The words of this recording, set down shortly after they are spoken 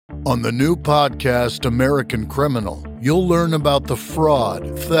On the new podcast, American Criminal, you'll learn about the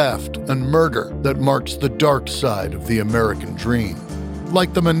fraud, theft, and murder that marks the dark side of the American dream.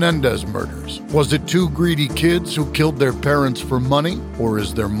 Like the Menendez murders. Was it two greedy kids who killed their parents for money, or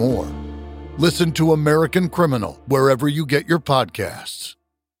is there more? Listen to American Criminal wherever you get your podcasts.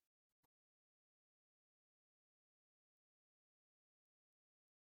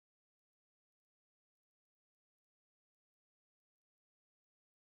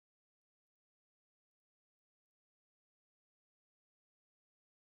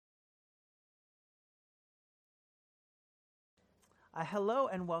 Hello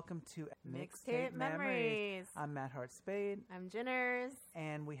and welcome to Mixtape Memories. I'm Matt Hart-Spade. I'm Jinners.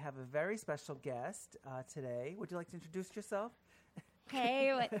 And we have a very special guest today. Would you like to introduce yourself?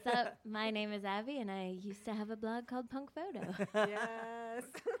 Hey, what's up? My name is Abbey, and I used to have a blog called Punkphoto. Yes.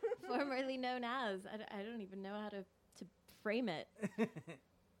 Formerly known as. I don't even know how to frame it.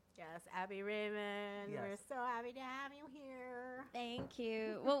 Yes, Abbey Raymonde. Yes. We're so happy to have you here. Thank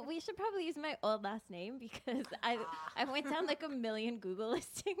you. Well, we should probably use my old last name because I went down like a million Google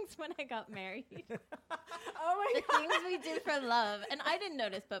listings when I got married. Oh my The God. things we did for love. And I didn't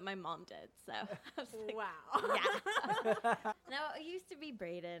notice, but my mom did. So I was like, Wow. yeah. No, it used to be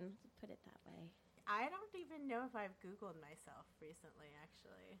Braden. Put it that way. I don't even know if I've Googled myself recently,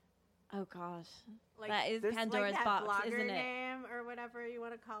 actually. Oh, gosh. Like, that is there's Pandora's like that box, blogger isn't it? name or whatever you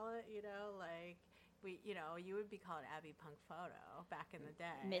want to call it, you know, like you would be called Abbey Punkphoto back in the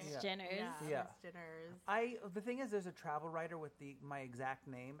day. Miss Yeah. Jinners. Yeah. Miss Jinners. The thing is, there's a travel writer with my exact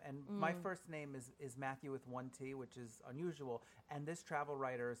name, and my first name is Matthew with one T, which is unusual. And this travel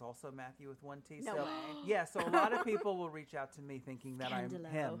writer is also Matthew with one T. No so way. Yeah, so a lot of people will reach out to me thinking that I'm Scandalo.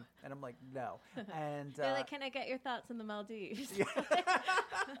 him, and I'm like, no. And They're like, can I get your thoughts on the Maldives?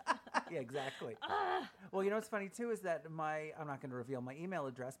 yeah, exactly. Well, you know what's funny too is that I'm not going to reveal my email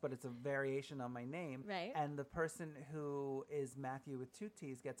address, but it's a variation on my name. Right. And the person who is Matthew with two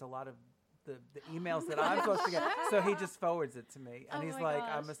T's gets a lot of the emails that I'm supposed to get. So he just forwards it to me. And Oh he's my like, gosh.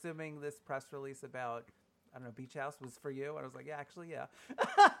 I'm assuming this press release about, I don't know, Beach House was for you. And I was like, yeah, actually, yeah.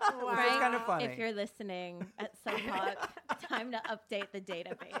 Wow. Which is kind of funny. If you're listening at some point, time to update the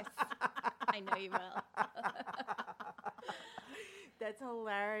database. I know you will. That's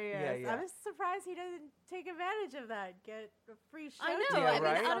hilarious. Yeah. I'm surprised he doesn't take advantage of that. Get a free show. I know. Yeah, I mean,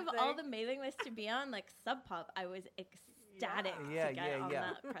 right? out of all the mailing lists to be on, like Sub Pop, I was ecstatic Yeah, to get on yeah.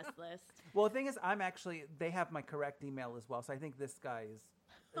 that press list. Well, the thing is, they have my correct email as well. So I think this guy is,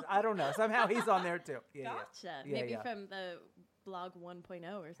 I don't know. Somehow he's on there too. Yeah, Gotcha. Yeah, Maybe yeah. from the blog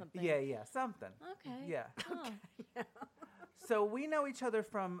 1.0 or something. Yeah, something. Okay. Yeah. Oh. So we know each other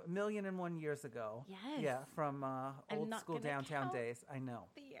from 1,000,001 years ago. Yes. Yeah, from old not school gonna downtown count. days. I know.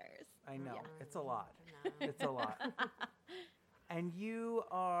 The years. I know. Yeah. It's a lot. No. It's a lot. And you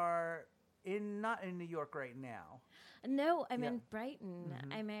are not in New York right now. No, I'm Yeah. in Brighton.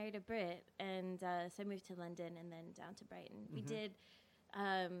 Mhm. I married a Brit, and so I moved to London and then down to Brighton. We Mhm. did,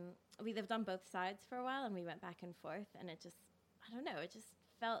 we lived on both sides for a while, and we went back and forth, and it just, I don't know, it just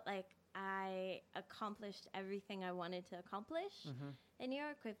felt like I accomplished everything I wanted to accomplish Mhm. in New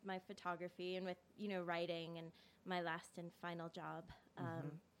York with my photography and with, writing and my last and final job.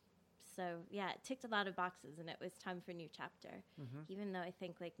 So, yeah, it ticked a lot of boxes, and it was time for a new chapter, Mhm. even though I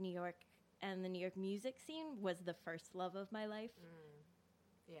think, like, New York and the New York music scene was the first love of my life.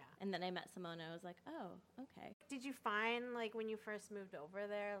 Yeah. And then I met Simone, and I was like, oh, okay. Did you find, like, when you first moved over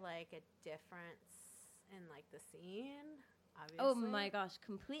there, like, a difference in, like, the scene? Obviously. Oh, my gosh,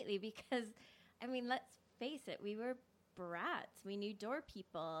 completely. Because, I mean, let's face it, we were brats. We knew door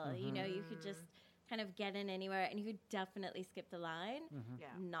people. You know, you could just kind of get in anywhere, and you could definitely skip the line. Yeah.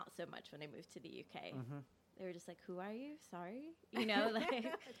 Not so much when I moved to the UK. Mhm. They were just like, who are you? Sorry. You know, like...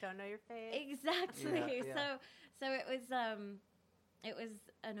 Don't know your face. Exactly. Yeah. So it was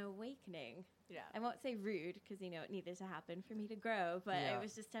an awakening. Yeah. I won't say rude because, it needed to happen for me to grow, but Yeah. it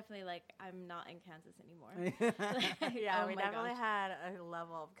was just definitely like, I'm not in Kansas anymore. Yeah, Oh we my definitely gosh. had a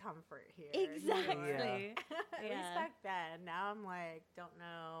level of comfort here. in New York. Exactly. At least back then. Now I'm like, don't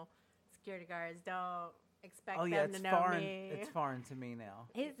know. Security guards don't expect Oh yeah, them it's to know foreign. me. It's foreign to me now.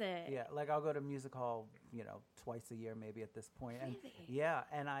 Is it? Yeah, like I'll go to music hall, twice a year maybe at this point. And Really? yeah,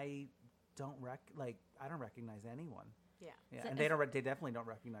 and I don't I don't recognize anyone. Yeah. Yeah, So and it's- they definitely don't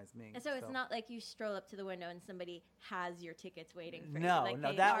recognize me. And so it's not like you stroll up to the window and somebody has your tickets waiting for No, you. Like no,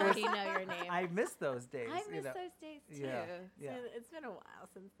 they that was- already know your name. I miss those days. I miss those days too. Yeah. So it's been a while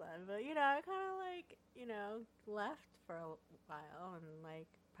since then, but I kind of left for a while, and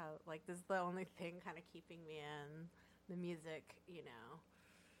probably this is the only thing kind of keeping me in the music,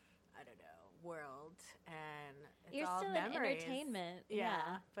 I don't know, world, and it's You're all still memories. in entertainment.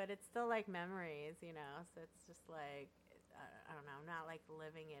 Yeah, but it's still like memories, you know. So it's just like I don't know. I'm not like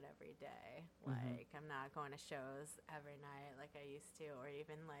living it every day. Like I'm not going to shows every night like I used to, or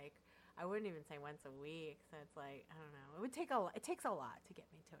even like I wouldn't even say once a week. So it's like I don't know. It takes a lot to get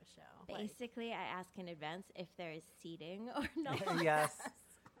me to a show. Basically, I ask in advance if there is seating or not. Yes.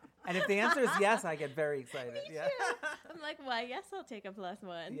 And if the answer is yes, I get very excited. Me yeah. too. I'm like, why? Yes, I'll take a +1.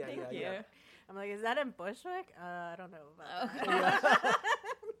 Yeah, Thank you. yeah. I'm like, is that in Bushwick? I don't know about Okay. that.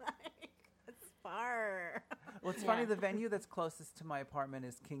 Like, it's far. Well, it's funny. The venue that's closest to my apartment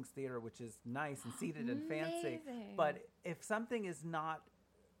is King's Theater, which is nice and seated and fancy. Amazing. But if something is not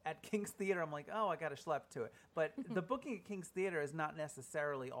at King's Theater, I'm like, oh, I got to schlep to it. But the booking at King's Theater is not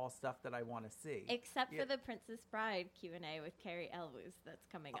necessarily all stuff that I want to see. Except for the Princess Bride Q&A with Carrie Elwes that's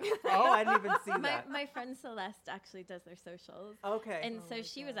coming up. Oh, I didn't even see that. My friend Celeste actually does their socials. Okay. And so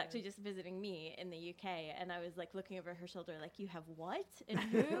she was actually just visiting me in the UK, and I was like looking over her shoulder like, you have what? And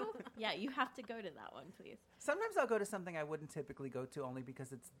who? Yeah, you have to go to that one, please. Sometimes I'll go to something I wouldn't typically go to only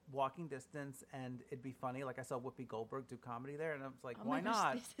because it's walking distance and it'd be funny. Like I saw Whoopi Goldberg do comedy there, and I was like, Oh why my gosh,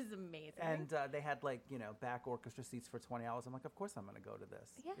 not? This is amazing. And they had like, back orchestra seats for $20. I'm like, of course I'm going to go to this.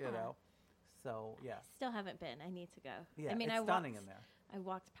 Yeah. So, yeah. Still haven't been. I need to go. Yeah, I mean, it's stunning in there. I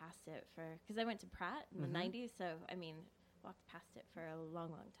walked past it because I went to Pratt in the 90s. So, I mean, walked past it for a long,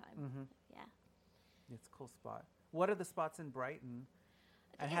 long time. Yeah. It's a cool spot. What are the spots in Brighton?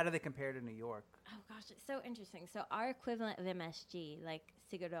 And how do they compare to New York? Oh, gosh, it's so interesting. So our equivalent of MSG, like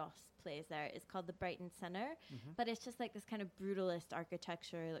Sigur Rós plays there, is called the Brighton Center. But it's just like this kind of brutalist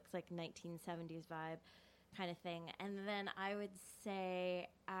architecture. It looks like 1970s vibe kind of thing. And then I would say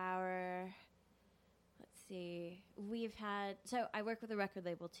so I work with a record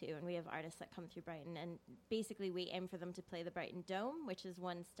label too, and we have artists that come through Brighton. And basically we aim for them to play the Brighton Dome, which is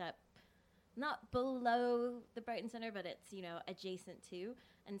one step not below the Brighton Center, but it's, adjacent to.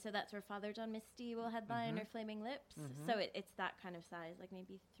 And so that's where Father John Misty will headline or Flaming Lips. So it's that kind of size, like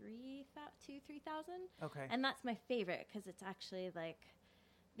maybe 3,000. Okay. And that's my favorite because it's actually like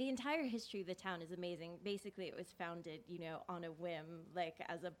the entire history of the town is amazing. Basically, it was founded, on a whim, like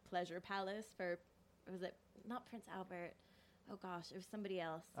as a pleasure palace for, was it not Prince Albert? Oh gosh, it was somebody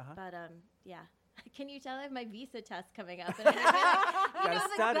else. But yeah. Can you tell I have my visa test coming up? And I'm like,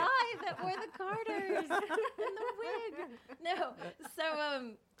 the guy that wore the garters and the wig. No.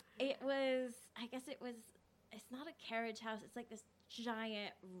 So it's not a carriage house. It's like this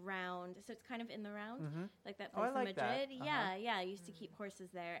giant round. So it's kind of in the round, like that place in Madrid. That. Yeah. I used to keep horses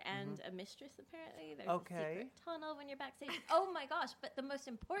there and a mistress, apparently. There's a secret tunnel when you're backstage. Oh my gosh. But the most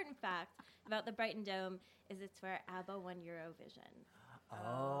important fact about the Brighton Dome is it's where ABBA won Eurovision.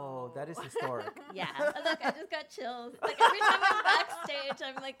 Oh, that is historic. Yeah. Look, I just got chills. Like every time I'm backstage,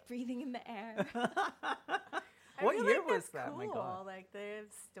 I'm like breathing in the air. What year like was that's that? Cool. My God. Like they have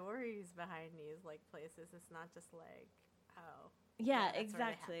stories behind these like places. It's not just like, Yeah, that's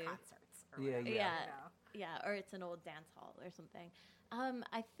exactly. where they have concerts. Or Yeah, whatever, Yeah, or it's an old dance hall or something.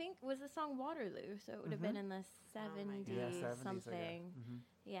 I think was the song Waterloo, so it would have been in the 70s, Yeah, 70s, something.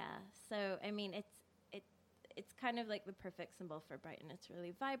 Yeah. So I mean, it's kind of like the perfect symbol for Brighton. It's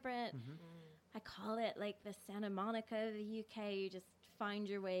really vibrant. I call it like the Santa Monica of the UK. You just find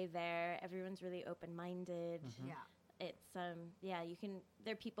your way there. Everyone's really open-minded. Yeah. It's you can.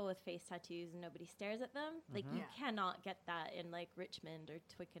 There are people with face tattoos and nobody stares at them. Like you cannot get that in like Richmond or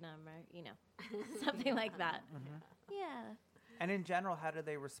Twickenham or something like that. Yeah. And in general, how do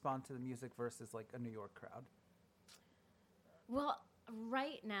they respond to the music versus like a New York crowd? Well,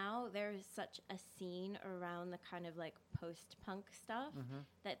 right now there's such a scene around the kind of like post-punk stuff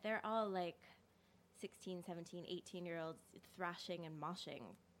that they're all like 16, 17, 18-year-olds thrashing and moshing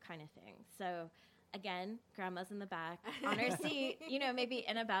kind of thing. So again, grandma's in the back on her seat, maybe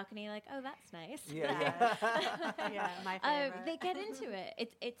in a balcony, like, oh, that's nice. Yeah. Yeah, my favorite. They get into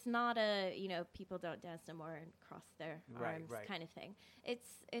it. It's not a, people don't dance no more and cross their arms kind of thing.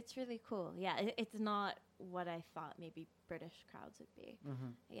 It's really cool. Yeah, it's not what I thought maybe British crowds would be.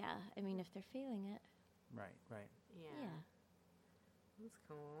 Yeah, I mean, if they're feeling it. Right. Yeah. That's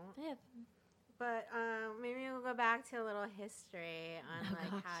cool. Yeah. But maybe we'll go back to a little history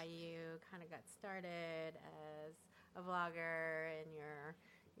on how you kind of got started as a vlogger and your,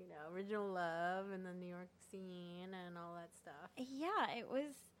 original love in the New York scene and all that stuff. Yeah,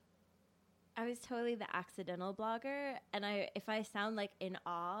 I was totally the accidental blogger, and if I sound like in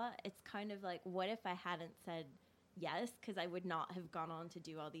awe, it's kind of like, what if I hadn't said yes, because I would not have gone on to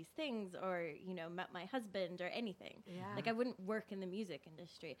do all these things or, met my husband or anything. Yeah. Like I wouldn't work in the music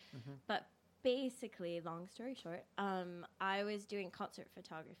industry. But basically, long story short, I was doing concert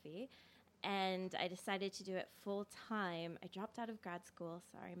photography, And I decided to do it full time. I dropped out of grad school.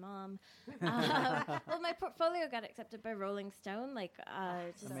 Sorry, Mom. Well, my portfolio got accepted by Rolling Stone,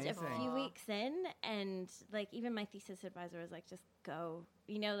 just Amazing. a few weeks in. And, even my thesis advisor was like, just go.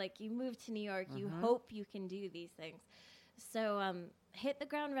 You move to New York, you hope you can do these things. So hit the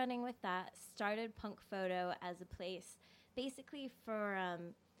ground running with that, started Punkphoto as a place basically for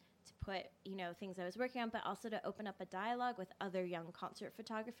to put, things I was working on, but also to open up a dialogue with other young concert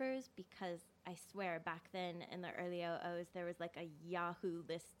photographers, because I swear back then in the early 00s, there was like a Yahoo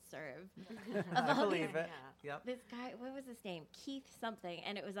listserv. I believe it. Yeah. Yep. This guy, what was his name? Keith something.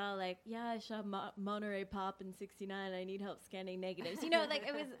 And it was all like, yeah, I shot Monterey Pop in 69. I need help scanning negatives. It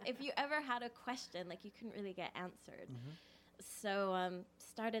was, if you ever had a question, you couldn't really get answered. So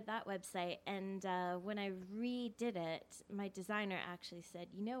started that website, and when I redid it, my designer actually said,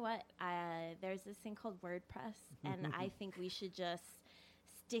 you know what, there's this thing called WordPress, and I think we should just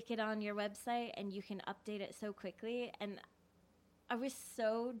stick it on your website, and you can update it so quickly. And I was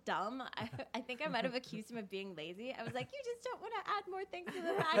so dumb. I think I might have accused him of being lazy. I was like, you just don't want to add more things to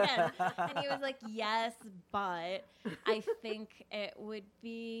the back end. And he was like, yes, but I think it would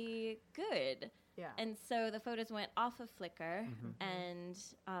be good. Yeah. And so the photos went off of Flickr and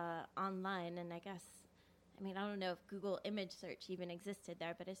online, and I guess, I don't know if Google image search even existed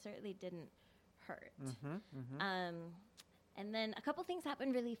there, but it certainly didn't hurt. And then a couple things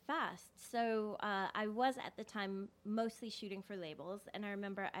happened really fast. So I was at the time mostly shooting for labels, and I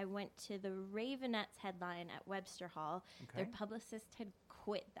remember I went to the Ravenettes headline at Webster Hall. Okay. Their publicist had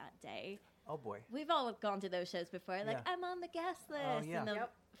quit that day. Oh boy. We've all gone to those shows before. Yeah. I'm on the guest list. Oh, yeah. And they'll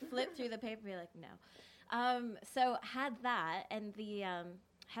flip through the paper and be like, no. So had that, and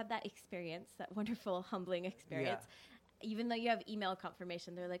had that experience, that wonderful, humbling experience. Even though you have email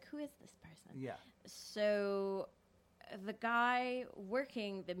confirmation, they're like, who is this person? Yeah. So the guy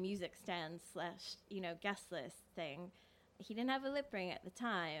working the music stand / guest list thing, he didn't have a lip ring at the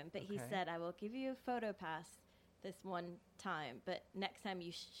time, but he said, I will give you a photo pass this one time, but next time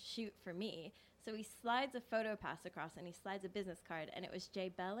you shoot for me. So he slides a photo pass across, and he slides a business card, and it was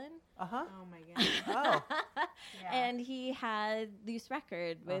Jay Bellin. Uh-huh. Oh my god. Oh. Yeah. And he had Loose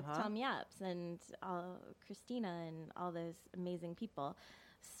Record with Tom Yaps and Christina and all those amazing people.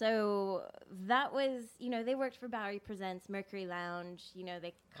 So that was, they worked for Bowery Presents, Mercury Lounge.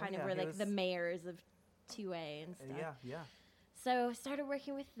 They kind of were like the mayors of 2A and stuff. Yeah. So started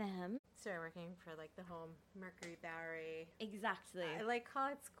working with them. Started working for the home Mercury Bowery. Exactly. I call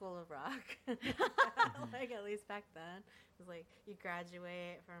it School of Rock. At least back then. It was you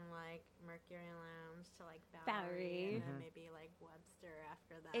graduate from Mercury Lounge to Bowery. And then maybe Webster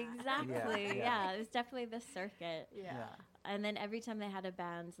after that. Exactly. Yeah, it was definitely the circuit. Yeah. And then every time they had a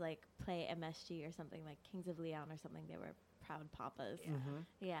band play MSG or something, like Kings of Leon or something, they were proud papas.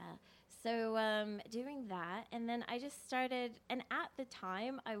 Yeah. So doing that, and then I just started, and at the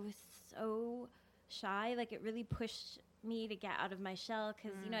time I was so shy, it really pushed me to get out of my shell,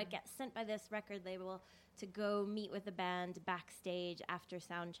 because I'd get sent by this record label to go meet with the band backstage after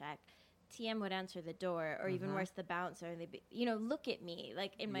sound check. TM would answer the door, or even worse, the bouncer, and they'd be, look at me,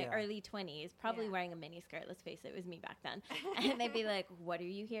 in my early 20s, probably wearing a miniskirt, let's face it, it was me back then. And they'd be like, what are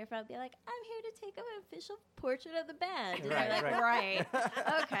you here for? I'd be like, I'm here to take an official portrait of the band. And they're like, right.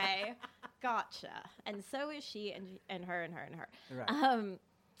 Okay, gotcha. And so is she, and her, and her, and her. Right.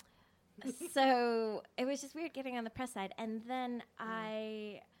 So it was just weird getting on the press side. And then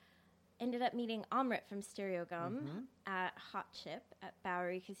I ended up meeting Amrit from Stereo Gum at Hot Chip at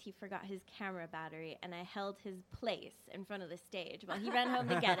Bowery, because he forgot his camera battery, and I held his place in front of the stage while he ran home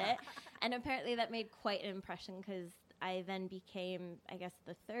to get it. And apparently that made quite an impression, because I then became, I guess,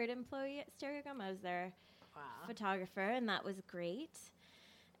 the third employee at Stereo Gum. I was their photographer, and that was great.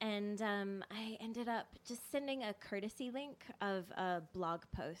 And I ended up just sending a courtesy link of a blog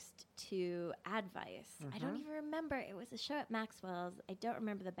post to Advice. I don't even remember. It was a show at Maxwell's. I don't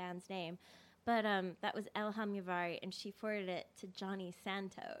remember the band's name. But that was Elham Yavari, and she forwarded it to Johnny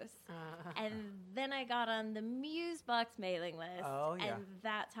Santos. And then I got on the Musebox mailing list. Oh, yeah. And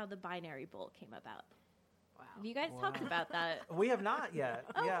that's how the Binary Bowl came about. Wow. Have you guys talked about that? We have not yet.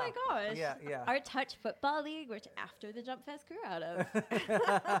 Oh my gosh. Yeah. Our Touch Football League, which after the Jump Fest grew out of.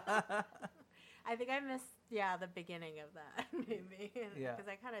 I think I missed, the beginning of that, maybe. Yeah. Because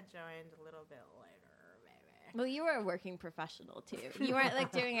I kind of joined a little bit later, maybe. Well, you were a working professional, too. You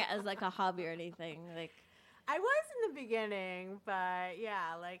weren't, doing it as, a hobby or anything. I was in the beginning, but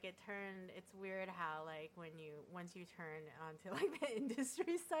it's weird how, once you turn onto, the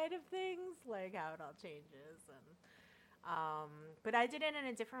industry side of things, how it all changes. And But I did it in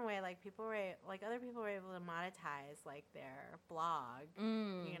a different way. Like other people were able to monetize like their blog,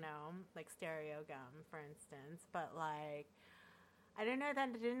 you know, like Stereo Gum, for instance. But like, I don't know,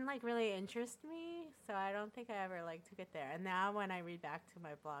 that didn't like really interest me. So I don't think I ever like took it there. And now when I read back to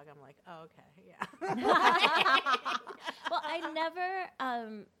my blog, I'm like, oh, okay, yeah. Well, I never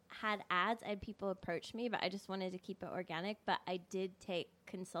had ads. I had people approach me, but I just wanted to keep it organic. But I did take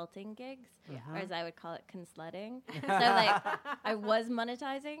consulting gigs, or as I would call it, conslutting. So like I was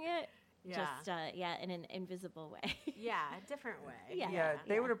monetizing it, just in an invisible way. A different way. Yeah,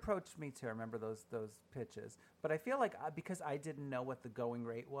 they would approach me too. I remember those pitches. But I feel like because I didn't know what the going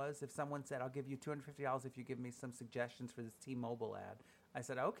rate was, if someone said, I'll give you $250 if you give me some suggestions for this T-Mobile ad, I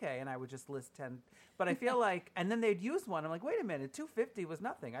said, okay, and I would just list 10. But I feel like, and then they'd use one. I'm like, wait a minute, $250 was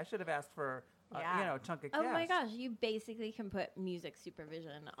nothing. I should have asked for, a chunk of cash. Oh my gosh, you basically can put music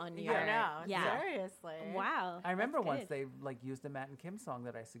supervision on your... I know, seriously. Wow. I remember once they like used a Matt and Kim song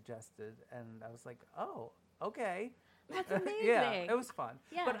that I suggested, and I was like, oh, okay. That's amazing. Yeah, it was fun.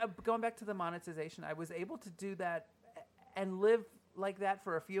 Yeah. But going back to the monetization, I was able to do that and live like that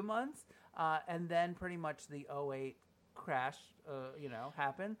for a few months, and then pretty much the 2008 crash,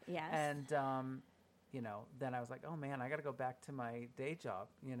 happened. Yes. And, then I was like, oh man, I got to go back to my day job,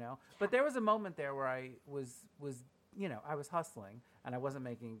 But there was a moment there where I was, I was hustling and I wasn't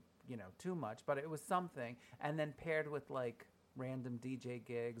making, too much, but it was something. And then paired with like random DJ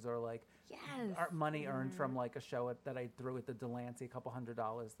gigs or like money earned from like a show that I threw at the Delancey, a couple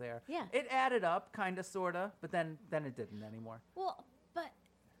 $100 there. Yeah. It added up kind of, sort of, but then it didn't anymore. Well, but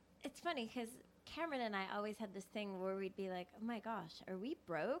it's funny because Cameron and I always had this thing where we'd be like, oh my gosh, are we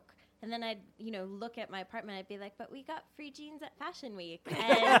broke? And then I'd, look at my apartment. I'd be like, but we got free jeans at Fashion Week.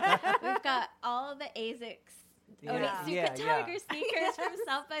 And we've got all the ASICS Super Tiger sneakers from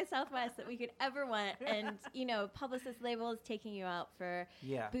South by Southwest that we could ever want. And, Publicist labels taking you out for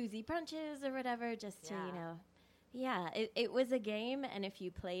boozy brunches or whatever just to, it was a game. And if you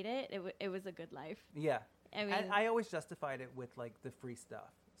played it, it was a good life. Yeah. I mean, I always justified it with like the free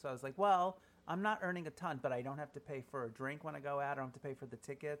stuff. So I was like, well, I'm not earning a ton, but I don't have to pay for a drink when I go out. I don't have to pay for the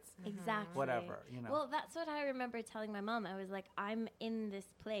tickets. Exactly. Whatever, Well, that's what I remember telling my mom. I was like, I'm in this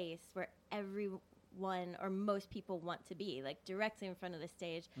place where everyone or most people want to be, like directly in front of the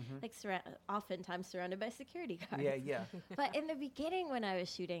stage, like oftentimes surrounded by security guards. Yeah. But in the beginning when I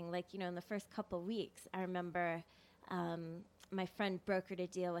was shooting, like, in the first couple weeks, I remember my friend brokered a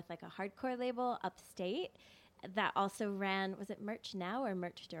deal with like a hardcore label upstate that also ran, was it Merch Now or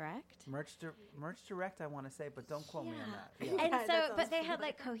Merch Direct? Merch Direct, I want to say, but don't quote me on that. Yeah. And so, but they had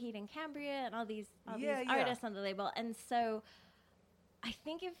like Coheed and Cambria and all these artists on the label. And so I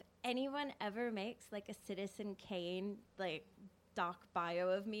think if anyone ever makes like a Citizen Kane, like doc bio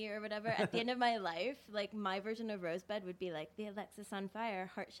of me or whatever, at the end of my life, like my version of Rosebud would be like the Alexis on Fire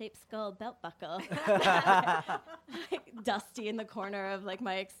heart-shaped skull belt buckle. Like dusty in the corner of like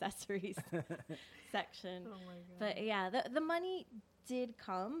my accessories section. Oh my God. But yeah, the money did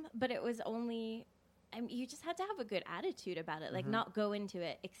come, but it was only, you just had to have a good attitude about it, like not go into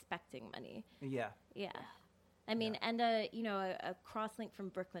it expecting money. Yeah. I mean, and a cross-link from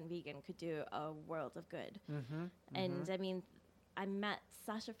Brooklyn Vegan could do a world of good. And I mean, I met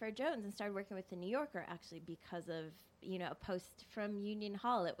Sasha Fair Jones and started working with The New Yorker actually because of, a post from Union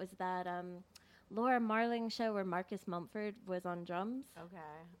Hall. It was that Laura Marling show where Marcus Mumford was on drums. Okay.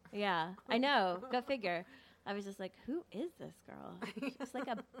 Yeah, I know. Go figure. I was just like, who is this girl? She's like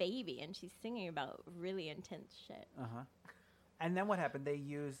a baby, and she's singing about really intense shit. And then what happened? They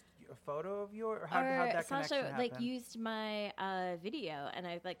used a photo of your, or how'd that connection Sasha happen? used my video, and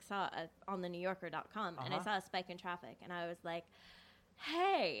I saw it on thenewyorker.com, and I saw a spike in traffic, and I was like,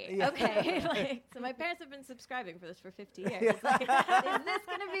 hey, okay. So my parents have been subscribing for this for 50 years. Like, is this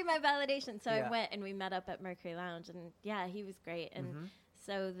going to be my validation? So I went, and we met up at Mercury Lounge, and he was great. And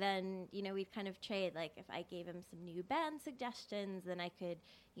so then, we'd kind of trade, like, if I gave him some new band suggestions, then I could,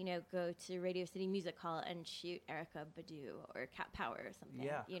 go to Radio City Music Hall and shoot Erykah Badu or Cat Power or something.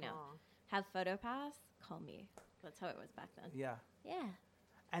 Have PhotoPass, call me. That's how it was back then. Yeah.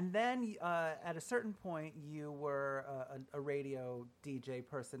 And then at a certain point, you were a radio DJ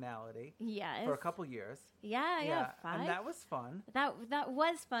personality. Yes. For a couple years. Yeah, 5. And that was fun. That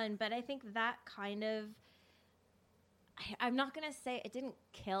was fun, but I think that kind of, I'm not going to say it didn't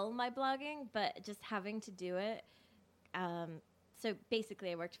kill my blogging, but just having to do it so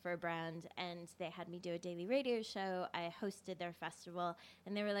basically I worked for a brand and they had me do a daily radio show. I hosted their festival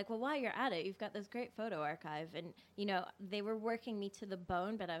and they were like, well, while you're at it, you've got this great photo archive. And, you know, they were working me to the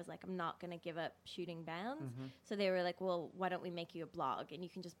bone, but I was like, I'm not going to give up shooting bands. So they were like, well, why don't we make you a blog and you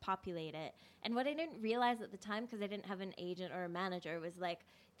can just populate it. And what I didn't realize at the time, because I didn't have an agent or a manager, was like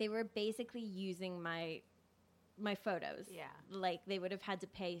they were basically using my photos. Yeah. Like they would have had to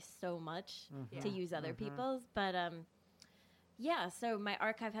pay so much to use other people's. But yeah, so my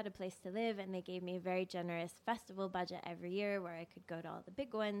archive had a place to live and they gave me a very generous festival budget every year where I could go to all the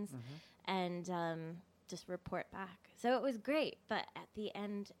big ones and just report back. So it was great. But at the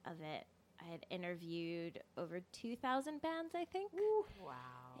end of it, I had interviewed over 2,000 bands, I think. Ooh, wow.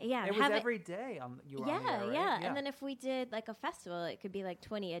 Yeah. It was every day you were on there, right? Yeah. And then if we did like a festival, it could be like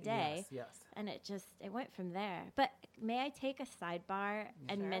 20 a day. Yes. And it went from there. But may I take a sidebar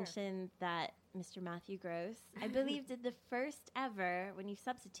and mention that Mr. Matthew Gross, I believe, did the first ever, when you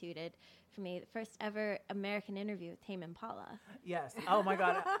substituted for me, the first ever American interview with Tame Impala. Yes. Oh, my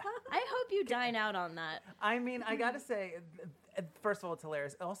God. I hope you dine out on that. I mean, I got to say, first of all, it's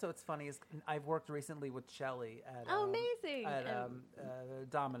hilarious. Also, it's funny. I've worked recently with Shelley at amazing. At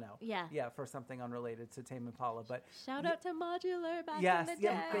Domino. Yeah. Yeah, for something unrelated to Tame Impala. But shout out to Modular back in the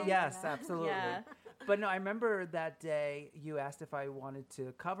day. Yes, absolutely. Yeah. But no, I remember that day you asked if I wanted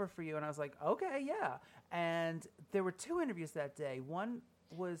to cover for you, and I was like, okay, yeah. And there were 2 interviews that day. One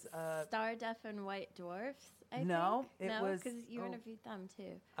was Star Deaf and White Dwarfs. I think. It was because you interviewed them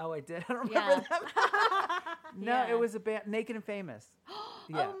too. Oh, I did. I don't remember them. No, it was a band, Naked and Famous.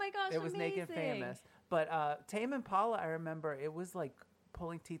 Oh my gosh, it was amazing. Naked and Famous. But Tame Impala, I remember it was like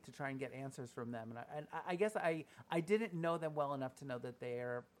pulling teeth to try and get answers from them, and I guess I didn't know them well enough to know that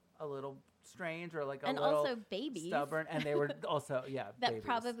they're a little strange or like a little also babies, stubborn, and they were also that babies.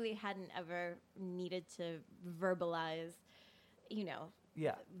 Probably hadn't ever needed to verbalize, you know,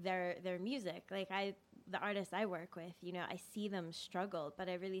 their music. Like the artists I work with, you know, I see them struggle, but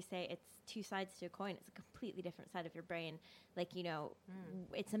I really say it's 2 sides to a coin. It's a completely different side of your brain. Like, you know,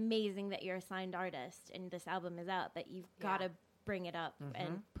 it's amazing that you're a signed artist and this album is out, but you've got to bring it up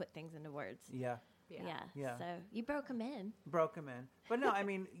and put things into words. Yeah. So you broke them in. But no, I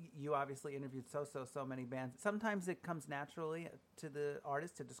mean, you obviously interviewed so many bands. Sometimes it comes naturally to the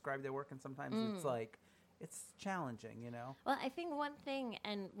artist to describe their work, and sometimes it's like, it's challenging, you know? Well, I think one thing,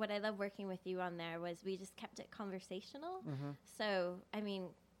 and what I love working with you on there, was we just kept it conversational. So, I mean,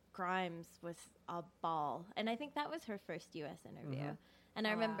 Grimes was a ball. And I think that was her first U.S. interview. And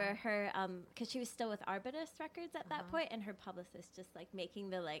I remember her, because she was still with Arbutus Records at that point, and her publicist just, like, making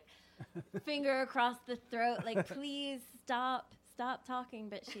the, like, finger across the throat, like, please stop talking.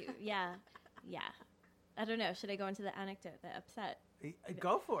 But she, yeah. I don't know. Should I go into the anecdote that upset?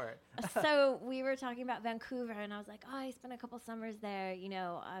 Go for it. So we were talking about Vancouver, and I was like, oh, I spent a couple summers there. You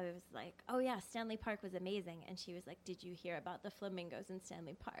know, I was like, oh, yeah, Stanley Park was amazing. And she was like, did you hear about the flamingos in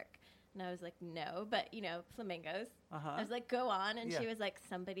Stanley Park? And I was like, no, but, you know, flamingos. I was like, go on. And she was like,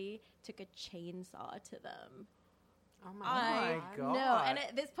 somebody took a chainsaw to them. Oh my God. No, and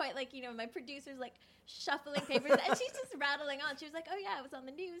at this point, like, you know, my producer's like shuffling papers, and she's just rattling on. She was like, "Oh yeah, it was on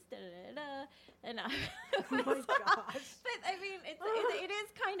the news." Da, da, da, da. And oh my gosh! But I mean, it is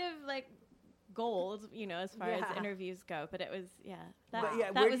kind of like gold, you know, as far as interviews go. But it was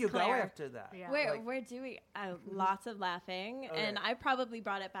where do you go after that? We're doing lots of laughing, and I probably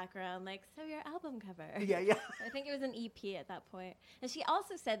brought it back around like, so your album cover. I think it was an EP at that point. And she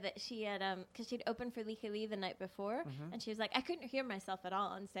also said that she had because she'd opened for Lika Lee the night before, and she was like, I couldn't hear myself at all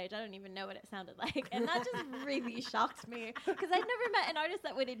on stage. I don't even know what it sounded like, and that just really shocked me because I'd never met an artist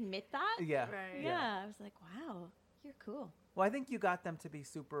that would admit that. I was like, wow, you're cool. Well, I think you got them to be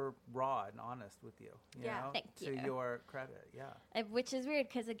super raw and honest with you. You know, thank you. To your credit, which is weird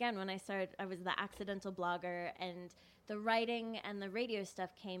because, again, when I started, I was the accidental blogger, and the writing and the radio stuff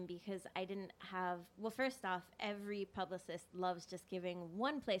came because I didn't have... Well, first off, every publicist loves just giving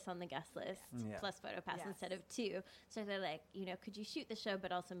one place on the guest list plus PhotoPass instead of 2. So they're like, you know, could you shoot the show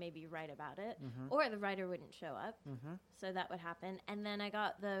but also maybe write about it? Or the writer wouldn't show up. So that would happen. And then I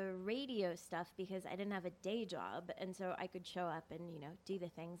got the radio stuff because I didn't have a day job, and so I could show up and, you know, do the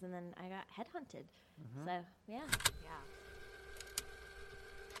things, and then I got headhunted. So, yeah.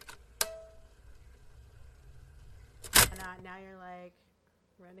 And now you're like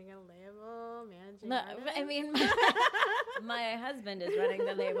running a label, managing. No, artists? I mean, my husband is running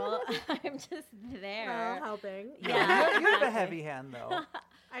the label. I'm just there. Well, helping. Yeah. You have a heavy hand, though.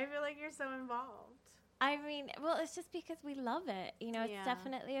 I feel like you're so involved. I mean, well, it's just because we love it. You know, it's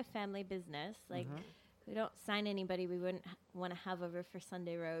definitely a family business. Like, we don't sign anybody we wouldn't want to have over for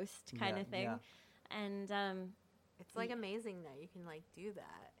Sunday roast kind of thing. And It's like amazing that you can like do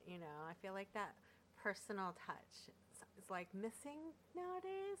that. You know, I feel like that personal touch is like missing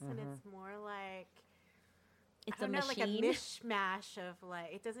nowadays, and it's more like It's I don't a know, machine. like a mishmash of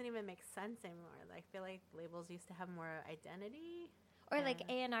like it doesn't even make sense anymore. Like, I feel like labels used to have more identity, Or like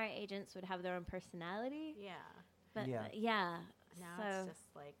A&R agents would have their own personality. yeah. But Yeah. Now so it's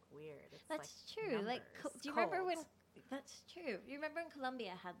just like weird. It's that's like true. Like, numbers, do you remember when? cold. That's true. You remember when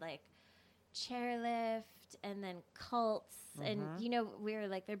Columbia had like chairlift and then cults, and you know we were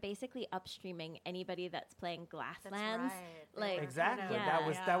like they're basically upstreaming anybody that's playing That's Glasslands. right. Like- They were Exactly.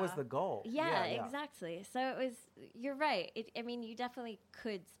 Yeah. That was the goal. Yeah, exactly. So it was. You're right. I mean, you definitely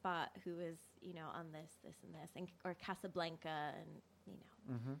could spot who was on this, and this, and or Casablanca, and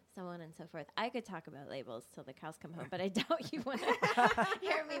so on and so forth. I could talk about labels till the cows come home, but I doubt you want to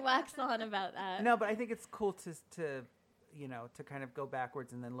hear me wax on about that. No, but I think it's cool to kind of go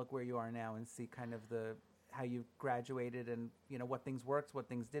backwards and then look where you are now and see kind of how you graduated and what things worked, what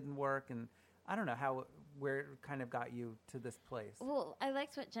things didn't work, and I don't know where it kind of got you to this place. Well, I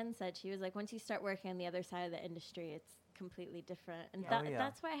liked what Jen said. She was like, once you start working on the other side of the industry, it's completely different. And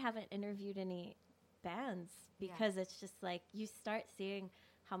that's why I haven't interviewed any bands, because it's just like you start seeing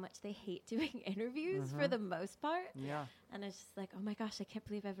how much they hate doing interviews for the most part. Yeah. And it's just like, oh my gosh, I can't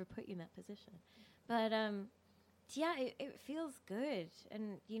believe I ever put you in that position. But yeah, it feels good.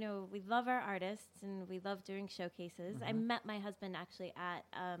 And, we love our artists and we love doing showcases. I met my husband actually at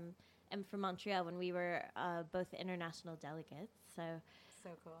M from Montreal when we were both international delegates. So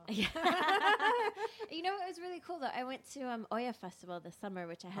cool. yeah. It was really cool though. I went to Oya Festival this summer,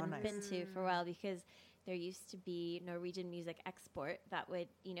 which I hadn't been to for a while, because there used to be Norwegian Music Export that would,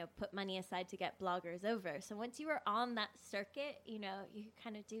 put money aside to get bloggers over. So once you were on that circuit, you could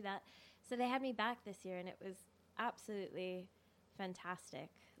kind of do that. So they had me back this year, and it was absolutely fantastic.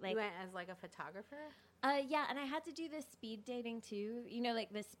 Like, You went as like a photographer? yeah, and I had to do this speed dating too.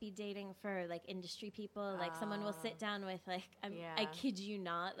 Like the speed dating for like industry people. Like someone will sit down with like, I kid you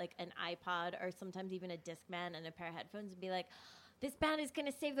not, like an iPod or sometimes even a Discman and a pair of headphones and be like, this band is going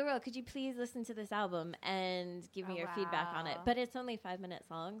to save the world. Could you please listen to this album and give me your feedback on it? But it's only 5 minutes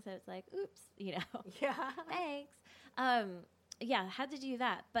long, so it's like, oops, Yeah. thanks. Yeah, had to do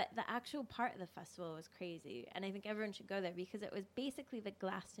that. But the actual part of the festival was crazy. And I think everyone should go there because it was basically the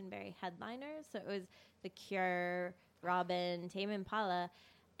Glastonbury headliners. So it was The Cure, Robin, Tame Impala.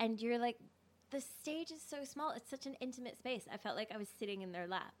 And you're like, the stage is so small. It's such an intimate space. I felt like I was sitting in their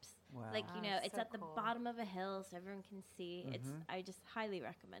laps. Wow. Like, it's so at the cool. bottom of a hill so everyone can see. I just highly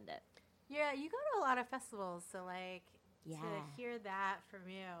recommend it. Yeah, you go to a lot of festivals, so like Yeah. to hear that from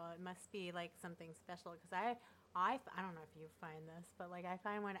you, it must be like something special. Because I don't know if you find this, but like I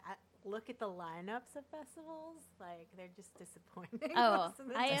find when I look at the lineups of festivals, like they're just disappointing. Oh, most of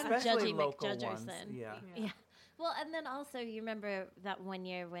the I am time. Especially Judgy local McJudgerson. ones. Yeah. Yeah. Well, and then also you remember that one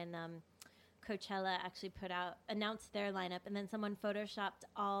year when Coachella actually announced their lineup, and then someone photoshopped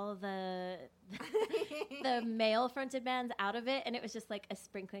all the male fronted bands out of it, and it was just like a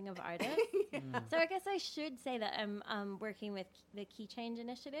sprinkling of artists. So I guess I should say that I'm working with the Key Change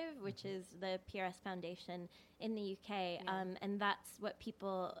Initiative, which is the PRS Foundation in the UK, and that's what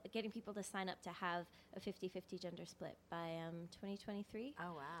getting people to sign up to have a 50-50 gender split by 2023.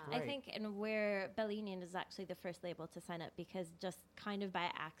 Oh wow! Right. I think, and where Bell Union is actually the first label to sign up, because just kind of by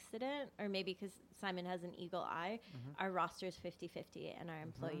accident, or maybe because Simon has an eagle eye, our roster is 50-50 and our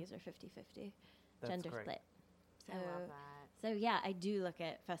employees are 50-50 gender great. split. So, I love that. so yeah, I do look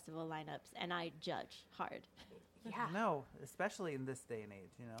at festival lineups and I judge hard. Yeah. No, especially in this day and age,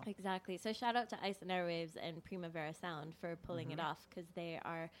 Exactly. So shout out to Ice and Airwaves and Primavera Sound for pulling it off, because they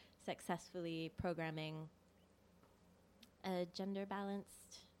are successfully programming a gender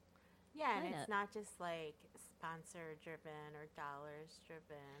balanced. Yeah, and lineup. it's not just like sponsor driven or dollars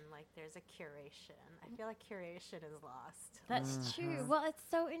driven. Like there's a curation. I feel like curation is lost. That's true. Well, it's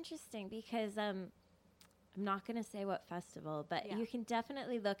so interesting because I'm not going to say what festival, but you can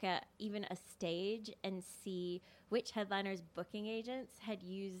definitely look at even a stage and see which headliners' booking agents had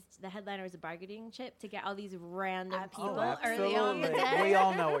used the headliner as a bargaining chip to get all these random people early on the day. We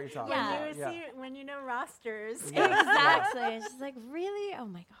all know what you're talking Yeah. about. When you know rosters. Exactly. It's just like, really? Oh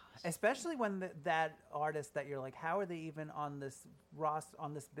my gosh. Especially when that artist that you're like, how are they even on this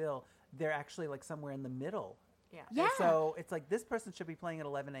bill? They're actually like somewhere in the middle. Yeah. Yeah. So it's like this person should be playing at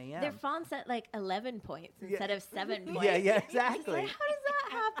 11 a.m. Their font's at like 11 points instead of 7 points. Yeah, It's exactly. like, how does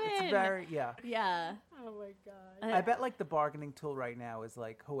that happen? It's very, Yeah. Oh my god. I bet like the bargaining tool right now is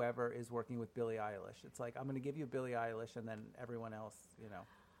like whoever is working with Billie Eilish. It's like, I'm going to give you Billie Eilish and then everyone else,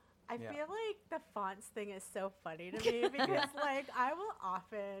 I Yeah. feel like the fonts thing is so funny to me because, like, I will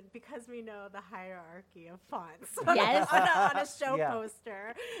often, because we know the hierarchy of fonts Yes. on a show Yeah.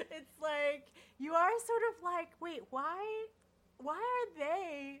 poster, it's like you are sort of like, wait, why are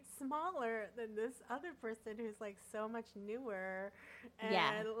they smaller than this other person who's like so much newer and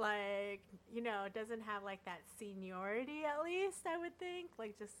Yeah. like, you know, doesn't have like that seniority, at least I would think,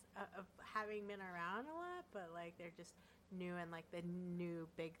 like just of having been around a lot, but like they're just new and like the new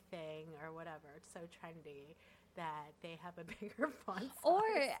big thing or whatever. It's so trendy that they have a bigger font size. Or,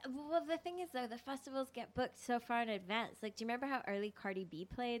 well, the thing is, though, the festivals get booked so far in advance. Like, do you remember how early Cardi B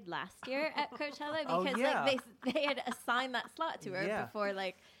played last year at Coachella? Oh, Because, yeah. like, they had assigned that slot to her Yeah. before,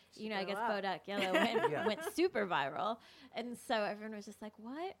 like, you know, I guess Blew up. Bodak Yellow Yeah. went super viral. And so everyone was just like,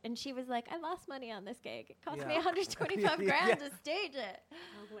 what? And she was like, I lost money on this gig. It cost me Yeah. $125 Yeah. grand to stage it.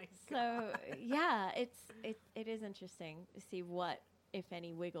 Oh my So, God. yeah, it is interesting to see what, if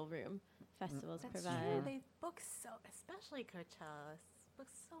any, wiggle room festivals That's provide. true. They book so, especially Coachella, book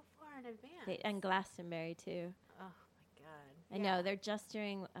so far in advance. And Glastonbury, too. Oh my God. I know they're just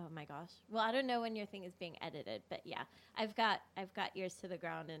doing. Oh my gosh. Well, I don't know when your thing is being edited, but yeah, I've got ears to the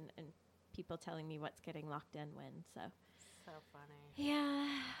ground and people telling me what's getting locked in when. So So funny. yeah,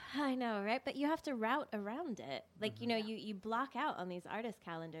 I know, right? But you have to route around it. Like you know, you block out on these artist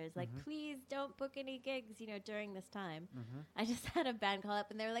calendars. Like, please don't book any gigs. You know, during this time. I just had a band call up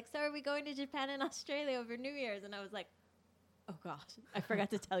and they were like, "So are we going to Japan and Australia over New Year's?" And I was like, "Oh gosh, I forgot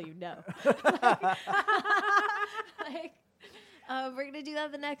to tell you no." like. We're gonna do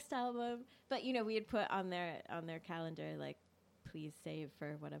that the next album, but you know we had put on their calendar like, please save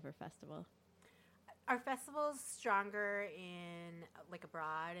for whatever festival. Are festivals stronger in like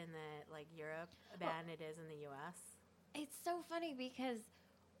abroad in the like Europe than it is in the U.S.? It's so funny because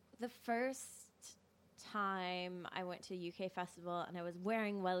the first time I went to a UK festival and I was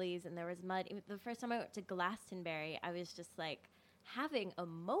wearing wellies and there was mud. The first time I went to Glastonbury, I was just like having a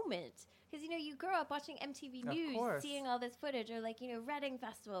moment. Because, you know, you grow up watching MTV Of News, course. seeing all this footage, or like, you know, Reading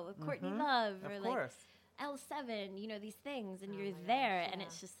Festival with Courtney Love, or Of like course. L7, you know, these things, and Oh you're my there, gosh, and yeah.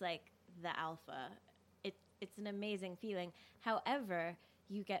 it's just like the alpha. It's an amazing feeling. However,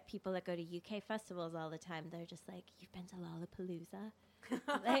 you get people that go to UK festivals all the time. They're just like, you've been to Lollapalooza?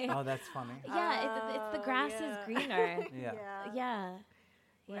 Like, Oh, that's funny. yeah, it's the grass is yeah. greener. Yeah. Yeah.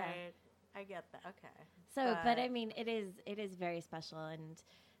 Yeah. Right. I get that. Okay. So, but I mean, it is very special, and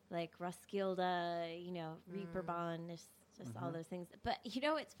like Roskilde, you know, Reeperbahn, just all those things. But you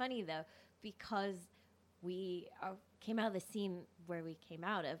know, it's funny though, because we came out of the scene where we came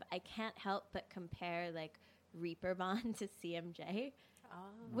out of. I can't help but compare like Reeperbahn to CMJ,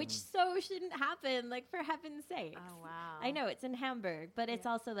 which so shouldn't happen. Like, for heaven's sakes. Oh wow. I know it's in Hamburg, but it's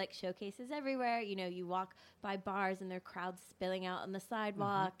also like showcases everywhere. You know, you walk by bars and there are crowds spilling out on the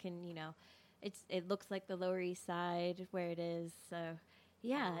sidewalk, and you know, it looks like the Lower East Side where it is. So,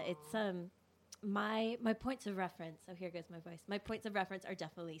 yeah, it's my points of reference. So here goes my voice. My points of reference are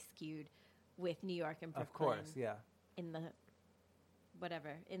definitely skewed with New York and Brooklyn. Of course, yeah. In the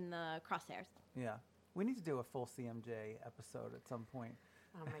crosshairs. Yeah. We need to do a full CMJ episode at some point.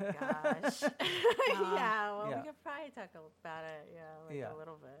 Oh my gosh. Yeah. Well, Yeah. we could probably talk about it. Yeah, Yeah. a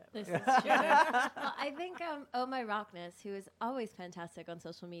little bit. This is true. Well, I think Oh My Rockness, who is always fantastic on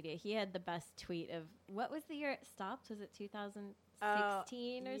social media, he had the best tweet of, what was the year it stopped? Was it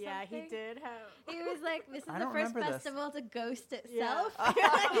 2016 or something? Yeah, he did have. He was like, this is I the don't first remember this. festival to ghost Yeah. itself. Oh,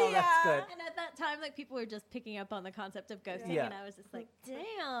 that's good. And at that time, like, people were just picking up on the concept of ghosting, Yeah. and I was just like,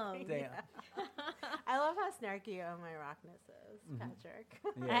 damn. Damn. I love how snarky Oh My Rockness is, Patrick.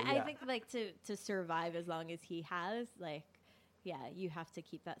 Yeah, I yeah. think, like, to survive as long as he has, like, yeah, you have to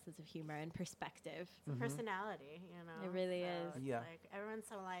keep that sense of humor and perspective. It's a personality, you know. It really so is. It's Yeah. like everyone's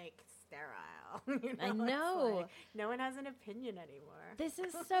so like sterile. You know? I It's know. like, no one has an opinion anymore. This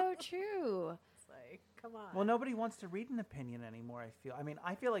is so true. It's like, come on. Well, nobody wants to read an opinion anymore, I feel. I mean,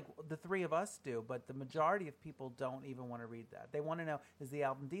 I feel like the three of us do, but the majority of people don't even want to read that. They want to know, is the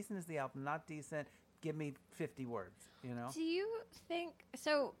album decent? Is the album not decent? Give me 50 words, you know? Do you think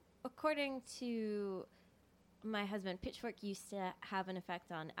so? According to my husband, Pitchfork used to have an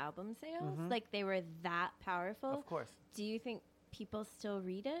effect on album sales. Like, they were that powerful. Of course. Do you think people still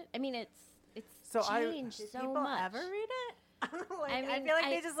read it? I mean, it's So changed Did so people much. ever read it? Like, I I mean, feel like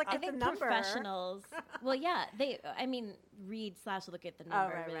they just look I at the think number. professionals. Well, yeah, read / look at the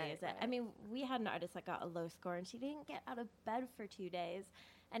number. right, really right, is it? right. I mean, we had an artist that got a low score, and she didn't get out of bed for 2 days,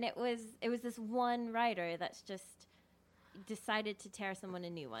 and it was this one writer that's just decided to tear someone a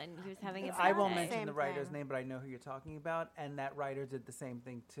new one. He was having a bad I won't day. mention Same the writer's thing. name, but I know who you're talking about. And that writer did the same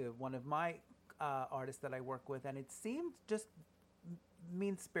thing to one of my artists that I work with. And it seemed just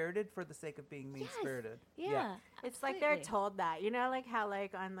mean-spirited for the sake of being mean-spirited. Yeah. It's like they're told that, you know, like how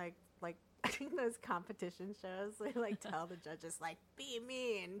like on like I think those competition shows, they like tell the judges like be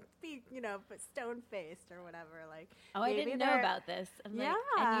mean, be but stone faced or whatever. Like, oh, I didn't know about this. I'm like,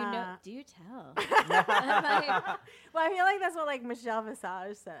 and do tell. I'm like, well, I feel like that's what like Michelle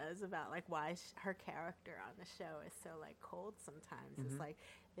Visage says about like why her character on the show is so like cold sometimes. It's like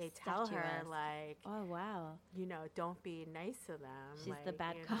they tell her like, oh wow, don't be nice to them. She's like, the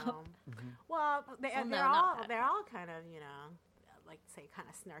bad cop. Well, they're all kind of like say kind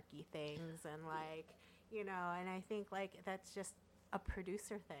of snarky things and like and I think like that's just a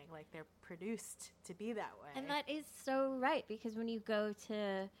producer thing. Like they're produced to be that way. And that is so right, because when you go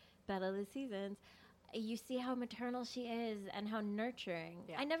to Battle of the Seasons, you see how maternal she is and how nurturing.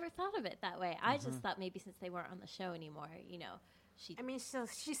 Yeah. I never thought of it that way. I just thought maybe since they weren't on the show anymore,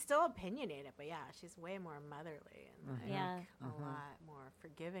 she's still opinionated, but she's way more motherly and a lot more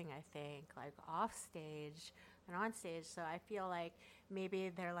forgiving, I think, like off stage and on stage. So I feel like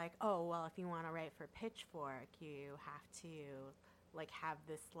maybe they're like, oh, well, if you want to write for Pitchfork, you have to like have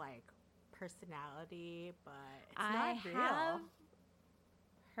this like personality, but it's not real. I have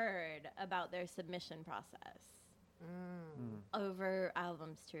heard about their submission process over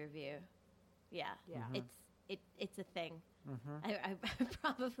albums to review. Yeah. It's a thing. I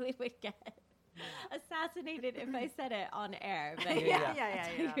probably would get assassinated if I said it on air. But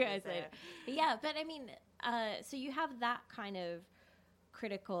but I mean, so you have that kind of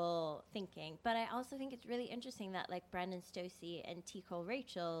critical thinking, but I also think it's really interesting that like Brandon Stossel and T. Cole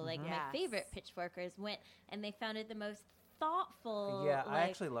Rachel, like my favorite Pitchforkers, went and they founded the most thoughtful. Yeah, I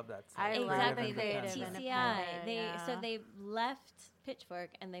actually love that. Exactly, the TCI. So they left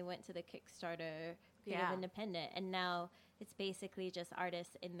Pitchfork and they went to the Kickstarter Creative Independent, and now it's basically just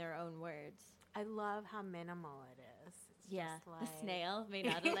artists in their own words. I love how minimal it is. It's just like a snail made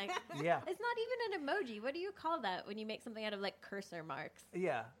out of like it's not even an emoji. What do you call that when you make something out of like cursor marks?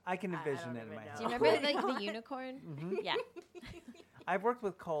 Yeah, I can envision it in my head. Do you remember like the unicorn? Yeah. I've worked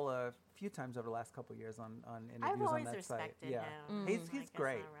with Cole a few times over the last couple of years on interviews I've always on that respected site. him. He's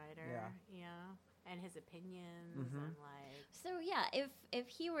great. As a writer, and his opinions and like. So if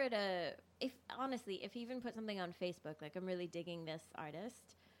he were to, if he even put something on Facebook like I'm really digging this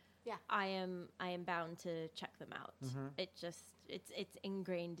artist, I am bound to check them out. It's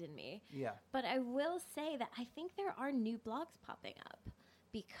ingrained in me. Yeah. But I will say that I think there are new blogs popping up,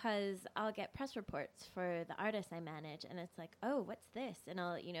 because I'll get press reports for the artists I manage, and it's like, oh, what's this? And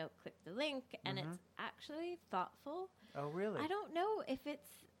I'll, click the link, and it's actually thoughtful. Oh, really? I don't know if it's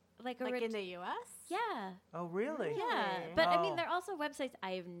like in the U.S.? Yeah. Oh, really? Yeah. But, I mean, there are also websites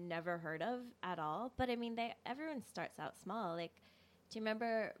I've never heard of at all. But, I mean, everyone starts out small. Like, do you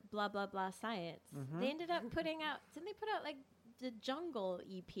remember Blah, Blah, Blah Science? They ended up didn't they put out, like, the Jungle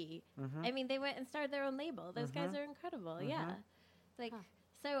EP? I mean, they went and started their own label. Those guys are incredible. Yeah. Like...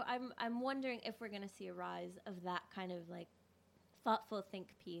 So I'm wondering if we're going to see a rise of that kind of like thoughtful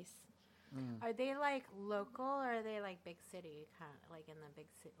think piece. Are they like local, or are they like big city, kind of like in the big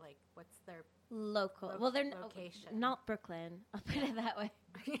city? Like what's their local? Well, they're location. Not Brooklyn. I'll put it that way.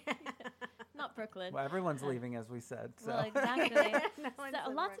 Not Brooklyn. Well, everyone's leaving, as we said. So. Well, exactly.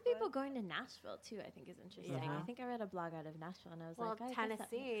 Lots of people going to Nashville too, I think, is interesting. I think I read a blog out of Nashville, and I was like, oh,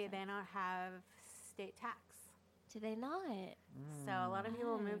 Tennessee, they don't have state tax. Do they not? So a lot of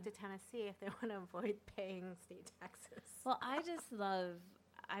people move to Tennessee if they want to avoid paying state taxes. Well,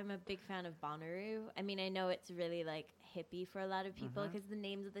 I'm a big fan of Bonnaroo. I mean, I know it's really like hippie for a lot of people because the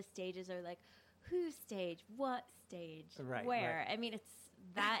names of the stages are like, whose stage, what stage, where. Right. I mean, it's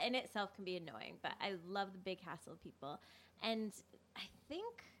that in itself can be annoying, but I love the big hassle people. And I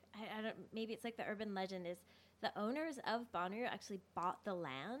think, I don't, maybe it's like the urban legend is the owners of Bonnaroo actually bought the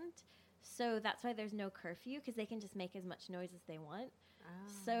land. So that's why there's no curfew, because they can just make as much noise as they want.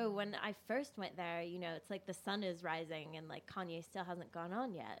 Oh. So when I first went there, it's like the sun is rising and like Kanye still hasn't gone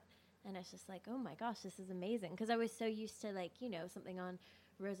on yet. And it's just like, oh my gosh, this is amazing. Because I was so used to like, something on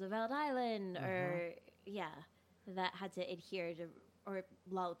Roosevelt Island or, that had to adhere to, or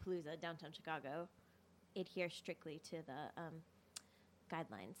Lollapalooza, downtown Chicago, adhere strictly to the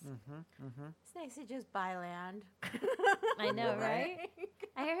guidelines. It's nice to just buy land. I know, right?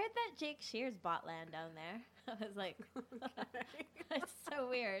 I heard that Jake Shears bought land down there. I was like, that's so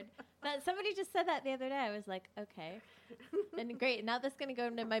weird. That somebody just said that the other day. I was like, okay. And great. Now that's going to go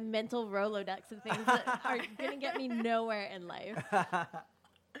into my mental Rolodex of things that are going to get me nowhere in life.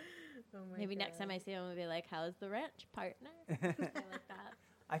 Maybe next time I see him, I'll be like, how's the ranch, partner? Something like that.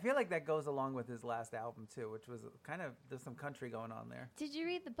 I feel like that goes along with his last album, too, which was kind of, there's some country going on there. Did you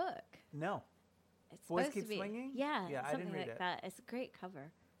read the book? No. It's Boys supposed Keep to be, Swinging? Yeah, Yeah, I something didn't read like it. that. It's a great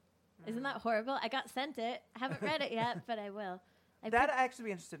cover. Isn't that horrible? I got sent it. I haven't read it yet, but I will. That I actually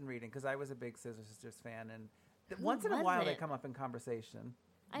be interested in reading because I was a big Scissor Sisters fan, and once in a while they wasn't? come up in conversation.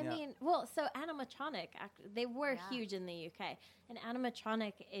 I Yeah. mean, well, so Animatronic, they were huge in the UK. And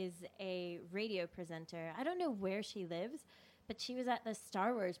Animatronic is a radio presenter. I don't know where she lives, but she was at the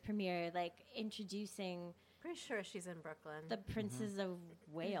Star Wars premiere, like, introducing Pretty sure she's in Brooklyn. the Princess of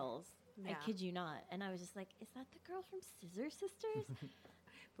Wales. Yeah. I kid you not. And I was just like, is that the girl from Scissor Sisters?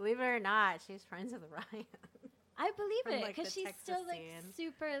 Believe it or not, she's friends with Ryan. I believe From, it, like, because the she's Texas still, like, scene.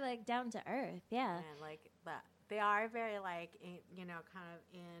 super, like, down to earth. Yeah. And like that, they are very like kind of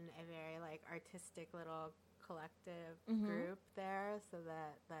in a very like artistic little collective group there, so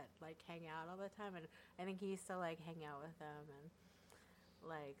that like hang out all the time. And I think he used to like hang out with them, and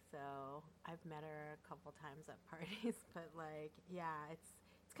like so I've met her a couple times at parties. But like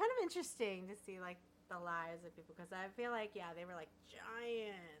it's kind of interesting to see like the lives of people, because I feel like they were like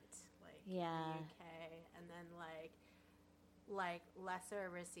giant like in the UK, and then like lesser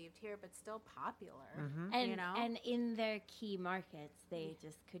received here, but still popular. And, you know? and in their key markets, they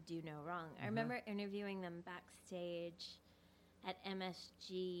just could do no wrong. I remember interviewing them backstage at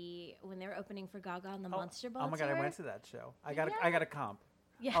MSG when they were opening for Gaga on the Monster Ball Oh my God, I tour. went to that show. I got a comp.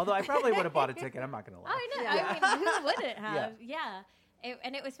 Yeah. Although I probably would have bought a ticket. I'm not going to lie. I know. I mean, who wouldn't have? Yeah.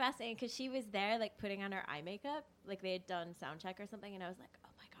 And it was fascinating because she was there, like, putting on her eye makeup. Like, they had done sound check or something, and I was like, oh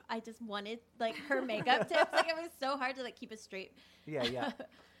my God, I just wanted, like, her makeup tips. Like, it was so hard to, like, keep a straight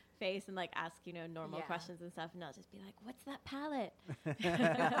face and, like, ask, normal questions and stuff, and not just be like, what's that palette?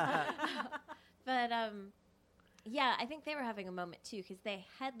 But, I think they were having a moment, too, because they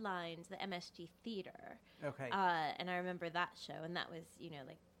headlined the MSG Theater. Okay. And I remember that show, and that was,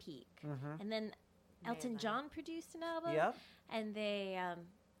 like, peak. And then Elton John produced an album. Yep. And they,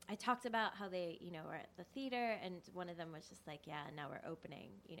 I talked about how they, were at the theater, and one of them was just like, now we're opening,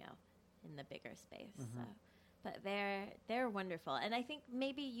 in the bigger space. So, but they're wonderful. And I think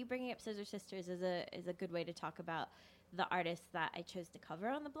maybe you bringing up Scissor Sisters is a good way to talk about the artists that I chose to cover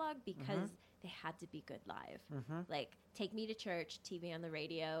on the blog, because they had to be good live. Like, Take Me to Church, TV on the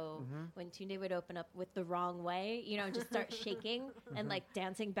radio, when Tunde would open up with The Wrong Way, and just start shaking and, like,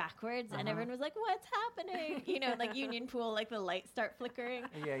 dancing backwards. And everyone was like, what's happening? Like Union Pool, like, the lights start flickering.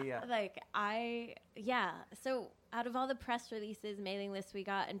 Yeah. Like, So out of all the press releases, mailing lists we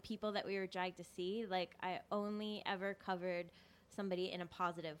got, and people that we were dragged to see, like, I only ever covered somebody in a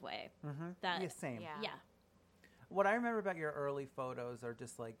positive way. Same. Yeah. What I remember about your early photos are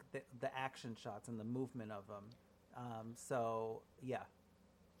just like the action shots and the movement of them.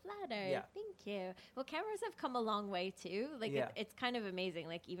 Flattered. Yeah. Thank you. Well, cameras have come a long way too. Like, it's kind of amazing.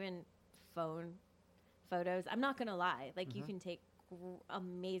 Like, even phone photos. I'm not gonna lie. Like, you can take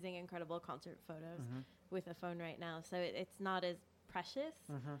amazing, incredible concert photos with a phone right now. So it's not as precious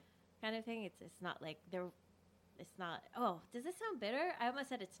kind of thing. It's not like they're. It's not. Oh, does this sound bitter? I almost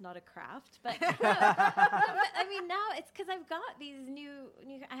said it's not a craft, but, but I mean, now it's because I've got these new.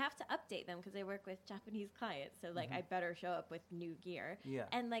 I have to update them because I work with Japanese clients, so like I better show up with new gear. Yeah.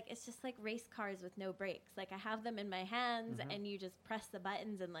 And like it's just like race cars with no brakes. Like I have them in my hands, and you just press the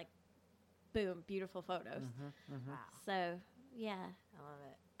buttons, and like, boom, beautiful photos. Wow. So yeah. I love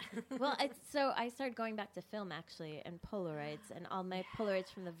it. Well, so I started going back to film actually, and Polaroids, and all my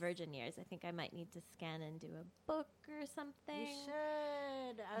Polaroids from the Virgin years. I think I might need to scan and do a book or something. You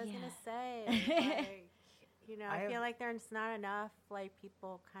should. I was Yeah. gonna say, like, I feel like there's not enough like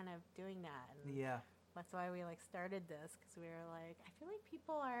people kind of doing that. And that's why we like started this, because we were like, I feel like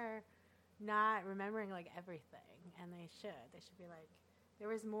people are not remembering like everything, and they should. They should be like, there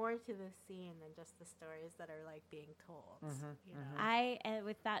was more to the scene than just the stories that are like being told. You know?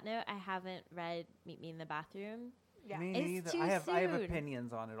 With that note, I haven't read Meet Me in the Bathroom. Yeah. Me It's neither. too I have soon.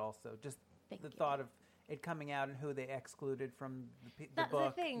 opinions on it also. Just Thank the you. thought of it coming out and who they excluded from the That's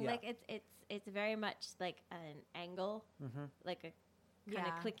book. the thing. Yeah. Like it's very much like an angle, like a kind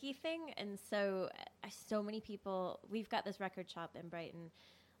of clicky thing, and so many people. We've got this record shop in Brighton.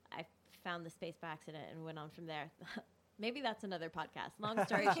 I found the space by accident and went on from there. Maybe that's another podcast. Long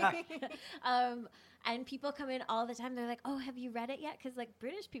story short. And people come in all the time. They're like, "Oh, have you read it yet?" Because like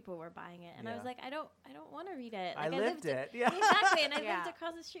British people were buying it, and I was like, "I don't want to read it." Like, I lived it. Yeah. Exactly. And I Yeah. lived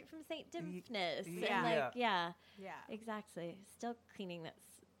across the street from St. Dimphnis. Yeah. And like, Yeah. exactly. Still cleaning that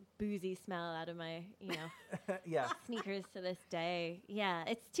boozy smell out of my, Yeah. sneakers to this day. Yeah,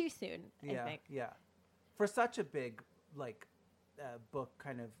 it's too soon. I think. Yeah. For such a big book,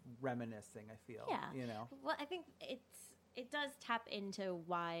 kind of reminiscing. I feel. Yeah. Well, I think it does tap into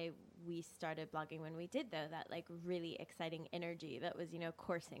why we started blogging when we did, though, that like really exciting energy that was,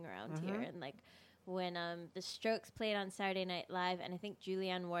 coursing around here, and like when the Strokes played on Saturday Night Live, and I think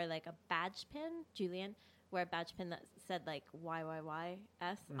Julianne wore like a badge pin. Julianne wore a badge pin that said like YYYS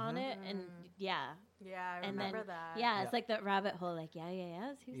on it, and Yeah, I and remember then, that. Yeah, it's like that rabbit hole, like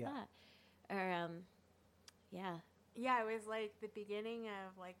who's that? Or yeah. Yeah, it was like the beginning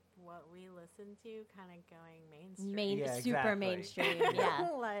of like what we listened to kind of going mainstream. Super mainstream, yeah.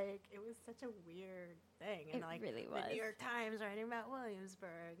 Like, it was such a weird thing. And It like, really was. the New York Times writing about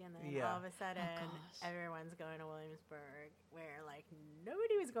Williamsburg, and then all of a sudden, everyone's going to Williamsburg, where like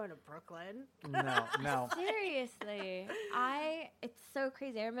nobody was going to Brooklyn. No. Seriously. It's so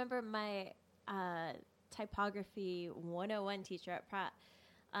crazy. I remember my typography 101 teacher at Pratt.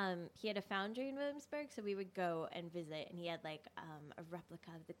 He had a foundry in Williamsburg, so we would go and visit, and he had like a replica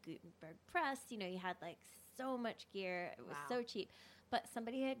of the Gutenberg press. You know, he had like so much gear. It was so cheap. But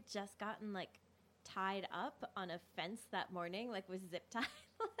somebody had just gotten like tied up on a fence that morning, like with zip tie.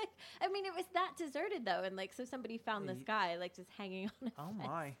 Like, I mean, it was that deserted though, and like so somebody found this guy like just hanging on a fence.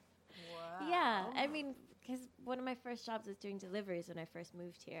 My. Wow. Yeah, I mean, because one of my first jobs was doing deliveries when I first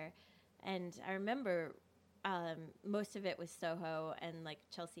moved here, and I remember most of it was Soho and like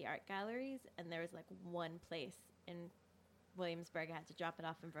Chelsea art galleries, and there was like one place in Williamsburg. I had to drop it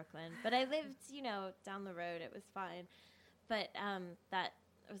off in Brooklyn, but I lived, down the road. It was fine. But that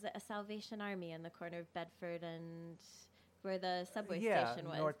was a Salvation Army in the corner of Bedford and where the subway station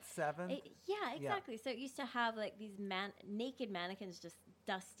was. North 7th. Yeah, exactly. So it used to have like these naked mannequins just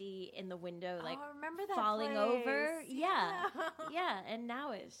dusty in the window, like I remember that falling place. over. Yeah. And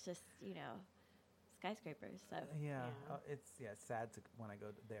now it's just, skyscrapers. So It's sad when I go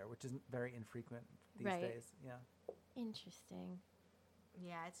there, which is very infrequent these Right. days. Yeah. Interesting.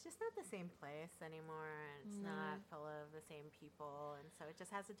 Yeah, it's just not the same place anymore, and it's not full of the same people, and so it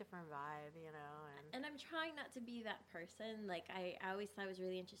just has a different vibe, And I'm trying not to be that person. Like, I always thought it was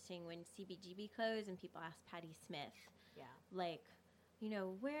really interesting when CBGB closed and people asked Patti Smith, like,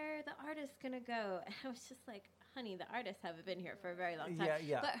 where the artist's going to go? And I was just like, honey, the artists haven't been here for a very long time.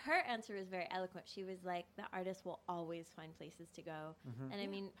 Yeah. But her answer was very eloquent. She was like, the artists will always find places to go. Mm-hmm. And I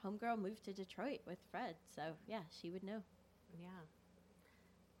mean, Homegirl moved to Detroit with Fred. So, yeah, she would know.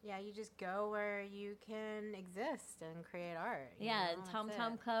 Yeah, you just go where you can exist and create art. Tom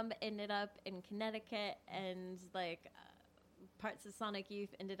Tom Club ended up in Connecticut, and like parts of Sonic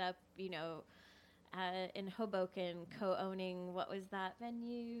Youth ended up, in Hoboken, co-owning, what was that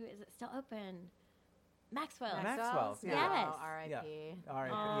venue? Is it still open? Maxwell's. Maxwell's, yeah. Yes. R.I.P.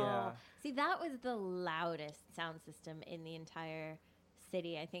 Yeah. See, that was the loudest sound system in the entire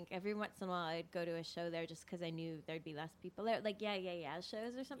city. I think every once in a while I'd go to a show there just because I knew there'd be less people there, like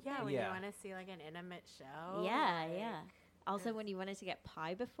shows or something. Yeah, when you want to see like an intimate show. Yeah. Also, when you wanted to get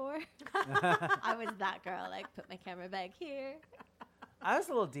pie before, I was that girl. Like, put my camera bag here. I was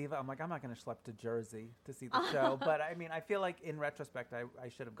a little diva. I'm like, I'm not going to schlep to Jersey to see the show. But I mean, I feel like in retrospect, I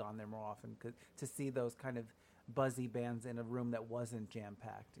should have gone there more often to see those kind of buzzy bands in a room that wasn't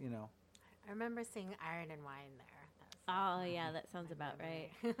jam-packed, I remember seeing Iron and Wine there. That sounds about right.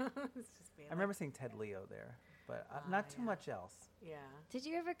 I remember seeing Ted Leo there, but not too much else. Yeah. Did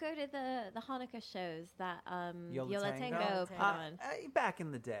you ever go to the Hanukkah shows that Yola Tango put on? Back in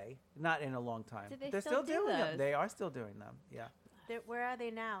the day, not in a long time. Did they They're still do doing them. those? They are still doing them. Yeah. Where are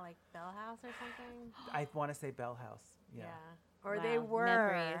they now? Like Bell House or something? I want to say Bell House. Yeah. Or Wow, they were.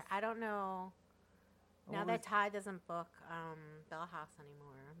 memories. I don't know. Now that Ty doesn't book Bell House anymore.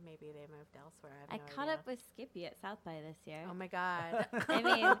 Maybe they moved elsewhere. I have no caught idea. up with Skippy at South by this year. Oh my God. I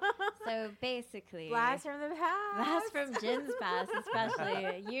mean, so basically, Blast from the past. blast from Gin's past,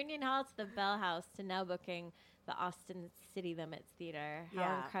 especially Union Hall to the Bell House to now booking the Austin City Limits Theater. How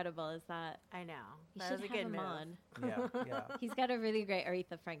Yeah. incredible is that? I know. You That should was a have good him move. on. Yeah. He's got a really great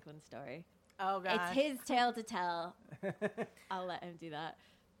Aretha Franklin story. Oh God. It's his tale to tell. I'll let him do that.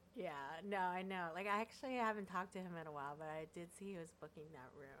 Yeah. No, I know. Like I actually haven't talked to him in a while, but I did see he was booking that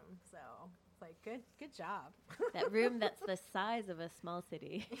room. So it's like good job. That room that's the size of a small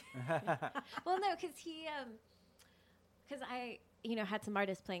city. Well, no, because I, had some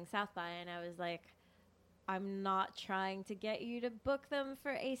artists playing South by, and I was like, I'm not trying to get you to book them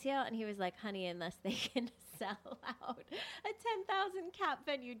for ACL. And he was like, honey, unless they can sell out a 10,000 cap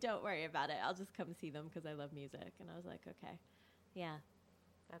venue, don't worry about it. I'll just come see them because I love music. And I was like, okay. Yeah.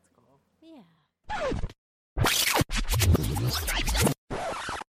 That's cool. Yeah.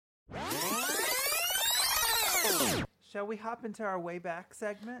 Shall we hop into our way back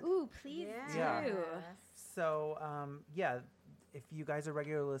segment? Ooh, please Yeah. do. So, if you guys are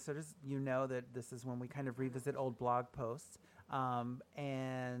regular listeners, you know that this is when we kind of revisit old blog posts.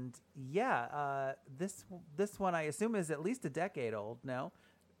 This one I assume is at least a decade old. No,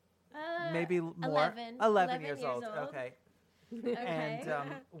 Maybe more. 11 years old. Okay. Okay.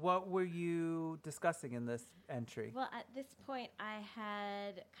 And what were you discussing in this entry? Well, at this point, I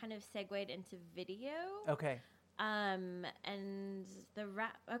had kind of segued into video. Okay. And the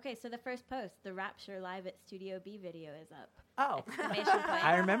Okay, so the first post, the Rapture Live at Studio B video is up. Oh. Exclamation point.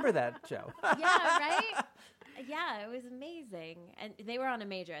 I remember that, Joe. Yeah, right? Yeah, it was amazing. And they were on a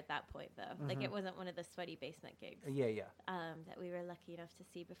major at that point, though. Mm-hmm. Like, it wasn't one of the sweaty basement gigs. Yeah. That we were lucky enough to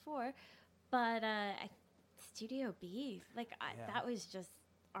see before. But Studio B, that was just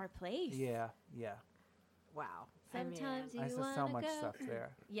our place. Yeah. Wow. Sometimes I you saw want so to much go. stuff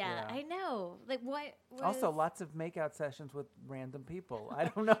there. Yeah, I know. Like, what was... Also, lots of makeout sessions with random people. I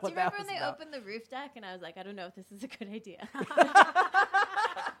don't know what that was Do you remember when they about. opened the roof deck and I was like, I don't know if this is a good idea.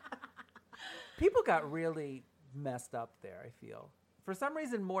 People got really messed up there, I feel. For some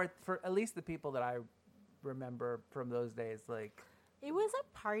reason, more, for at least the people that I remember from those days, like... It was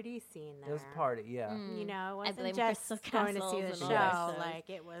a party scene there. It was a party, yeah. You know, it I blame wasn't just Crystal going to see the Castles show. and all that stuff. Like,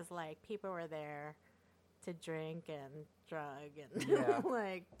 it was like people were there to drink and drug and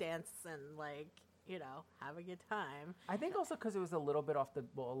like dance and like, you know, have a good time. I think also because it was a lot off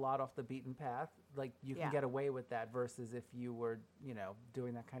the beaten path. Like, you can get away with that versus if you were, you know,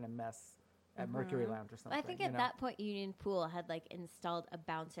 doing that kind of mess at Mercury Lounge or something. I think at that point, Union Pool had like installed a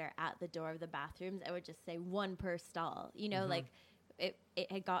bouncer at the door of the bathrooms. I would just say one per stall. You know, like it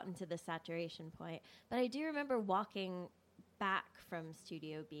had gotten to the saturation point. But I do remember walking back from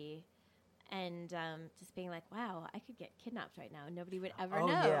Studio B and just being like, wow, I could get kidnapped right now and nobody would ever know.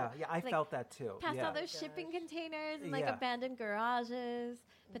 Yeah, I felt that too. Past all those shipping containers and like abandoned garages.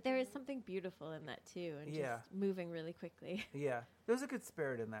 But there is something beautiful in that too, and just moving really quickly. Yeah, there was a good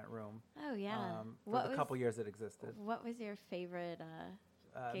spirit in that room. Oh yeah, for the couple years it existed. What was your favorite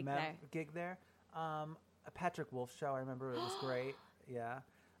gig there? A Patrick Wolf show. I remember it was great. Yeah,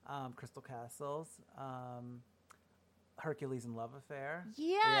 Crystal Castles. Hercules and Love Affair.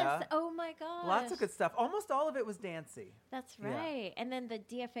 Yes. Yeah. Oh my gosh. Lots of good stuff. Almost all of it was dancey. That's right. And then the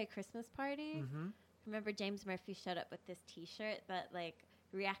DFA Christmas party. Mm-hmm. Remember James Murphy showed up with this T-shirt that like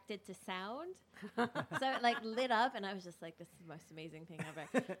reacted to sound. So it like lit up and I was just like, this is the most amazing thing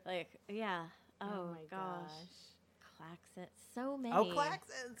ever. Like, yeah. Oh my gosh. Claxon. So many. Oh,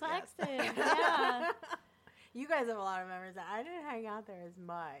 Claxon. Claxon. Yeah. You guys have a lot of memories. I didn't hang out there as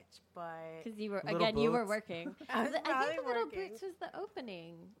much, but because you were Little you were Boots. working. I was I think probably the Little working. Boots was the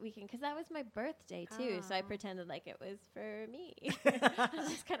opening weekend because that was my birthday too. So I pretended like it was for me. I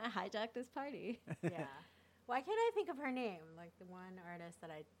just kind of hijacked this party. Yeah. Why can't I think of her name? Like the one artist that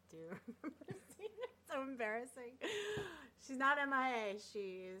I do remember seeing. It's so embarrassing. She's not MIA.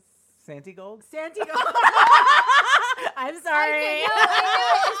 She's Santi Gold? Santi Gold. I'm sorry. I knew.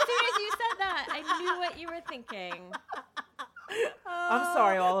 As soon as you said that, I knew what you were thinking. I'm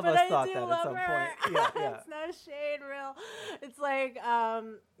sorry, all of but us I thought do that at love some her. point. Yeah. It's no shade, real. It's like,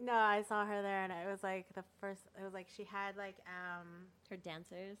 no, I saw her there, and it was like it was like she had like Her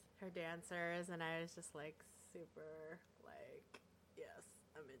dancers. and I was just like super like, yes,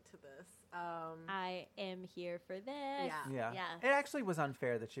 I'm into this. I am here for this. Yeah. Yeah. It actually was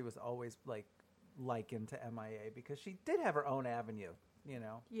unfair that she was always like likened to MIA because she did have her own avenue, you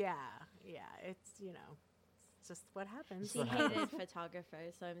know. Yeah, it's, you know, it's just what happens. She hated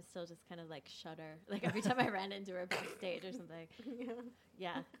photographers, so I'm still just kind of like shudder. Like every time I ran into her backstage or something.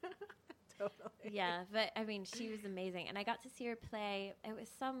 Yeah. Totally. Yeah, but I mean, she was amazing. And I got to see her play. It was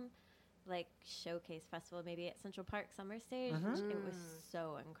some like showcase festival, maybe at Central Park Summer Stage. It was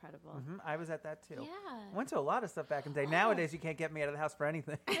so incredible. Mm-hmm. I was at that too. Yeah. Went to a lot of stuff back in the day. Nowadays, you can't get me out of the house for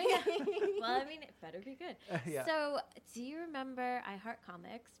anything. Well, I mean, it better be good. Yeah. So, do you remember I Heart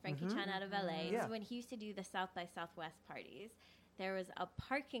Comics, Frankie Chan out of LA? Yeah. So when he used to do the South by Southwest parties, there was a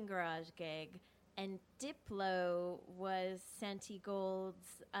parking garage gig, and Diplo was Santi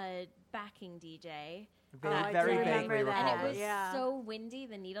Gold's backing DJ. Very vaguely recall And it was this. so windy,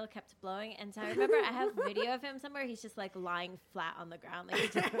 the needle kept blowing. And so I remember I have video of him somewhere. He's just like lying flat on the ground. Like he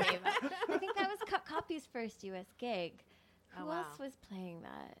just gave up. I think that was Cut Copy's first U.S. gig. Who else was playing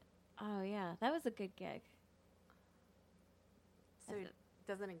that? Oh, yeah. That was a good gig. So it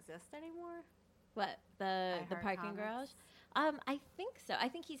doesn't exist anymore? What? The Heart parking Comics? garage? I think so. I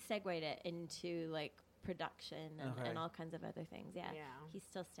think he segued it into like production and all kinds of other things. Yeah. He's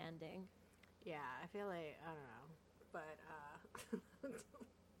still standing. Yeah, I feel like, I don't know, but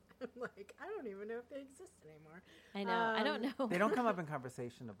I'm like, I don't even know if they exist anymore. I know. I don't know. They don't come up in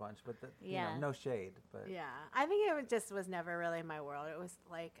conversation a bunch, but you know, no shade. But yeah, I think it just was never really my world. It was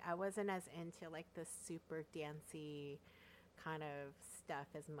like I wasn't as into like the super dancey kind of stuff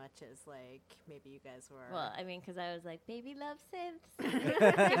as much as like maybe you guys were. Well, I mean, because I was like, baby love synths.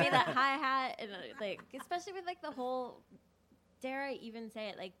 Give me that hi-hat. And like, especially with like the whole, dare I even say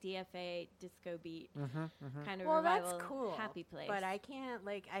it, like DFA disco beat kind of revival. That's cool. Happy place. But I can't,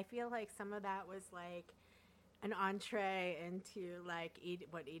 like, I feel like some of that was like an entree into like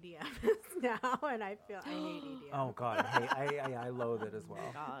what EDM is now, and I hate EDM. Oh God, I loathe it as well.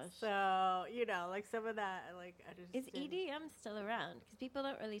 Gosh. So like some of that, like I just Is EDM still around? Because people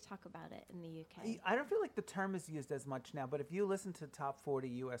don't really talk about it in the UK. I don't feel like the term is used as much now, but if you listen to top 40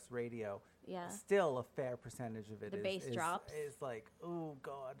 U.S. radio, Yeah. still a fair percentage of it The bass drops. is like, oh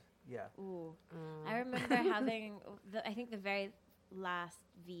God, yeah. Ooh. I remember having, I think the very last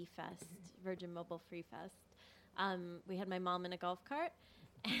V-Fest, Virgin Mobile Free Fest, we had my mom in a golf cart,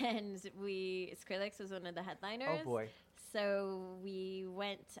 and Skrillex was one of the headliners. Oh boy. So we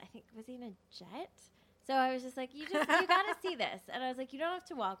went, I think, was he in a jet? So I was just like, you got to see this. And I was like, you don't have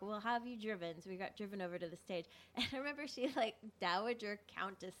to walk. We'll have you driven. So we got driven over to the stage. And I remember she, like, dowager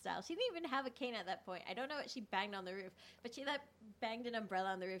countess style. She didn't even have a cane at that point. I don't know what she banged on the roof. But she, like, banged an umbrella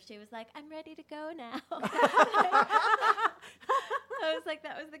on the roof. She was like, I'm ready to go now. I was like,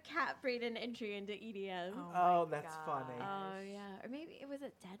 that was the Cat Braden entry into EDM. Oh, that's funny. Oh, yeah. Or maybe it was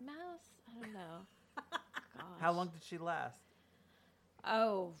a Dead Mouse? I don't know. Gosh. How long did she last?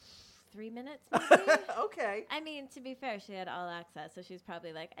 Oh, 3 minutes maybe? Okay. I mean, to be fair, she had all access, so she was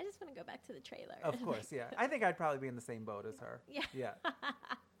probably like, I just want to go back to the trailer. Of course, yeah. I think I'd probably be in the same boat as her. Yeah. Yeah.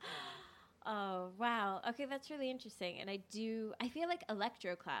 Oh, wow. Okay, that's really interesting. And I feel like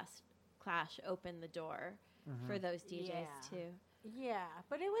Electro Clash opened the door for those DJs too. Yeah,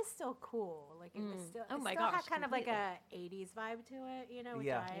 but it was still cool. Like it was still. Oh it my still gosh, had kind completely. of like a '80s vibe to it, which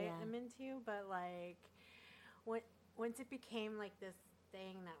I am into. But like, once it became like this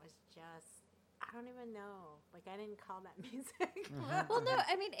thing that was just, I don't even know. Like I didn't call that music. Well, no,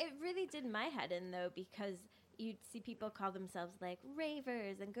 I mean it really did my head in though, because you'd see people call themselves like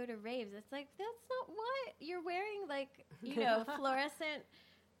ravers and go to raves. It's like that's not what you're wearing. Like fluorescent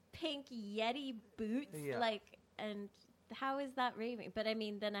pink Yeti boots, and. How is that raving? But I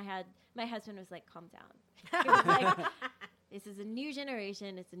mean, then my husband was like, calm down. He was like, this is a new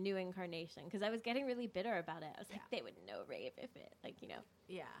generation. It's a new incarnation. Because I was getting really bitter about it. I was like, they would know rave if it,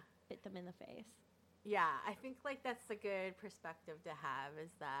 bit them in the face. Yeah, I think like that's a good perspective to have,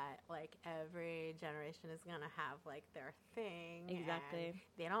 is that like every generation is going to have like their thing. Exactly. And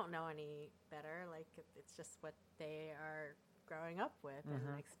they don't know any better. Like it's just what they are growing up with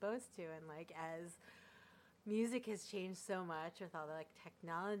and exposed to. And like as music has changed so much with all the like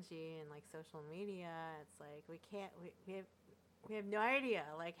technology and like social media, it's like we have no idea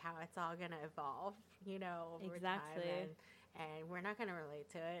like how it's all gonna evolve, over time, and we're not gonna relate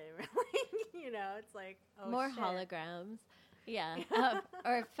to it. It's like more shit. holograms,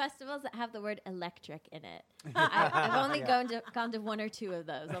 or festivals that have the word electric in it. I've only gone to one or two of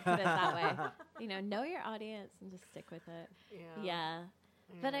those. I'll put it that way. Know your audience and just stick with it. Yeah.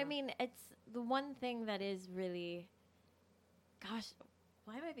 But I mean, it's the one thing that is really, gosh,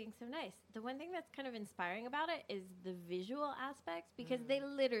 why am I being so nice? The one thing that's kind of inspiring about it is the visual aspects, because they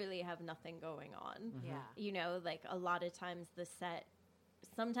literally have nothing going on. Yeah. Like a lot of times the set,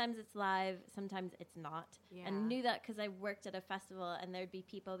 sometimes it's live, sometimes it's not. Yeah. And I knew that because I worked at a festival, and there'd be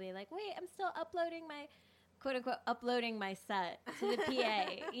people be like, wait, I'm still uploading my, quote unquote, uploading my set to the PA,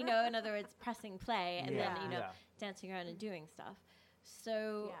 in other words, pressing play, and then, dancing around and doing stuff.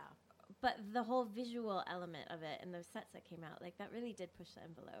 So, but the whole visual element of it and those sets that came out, like that really did push the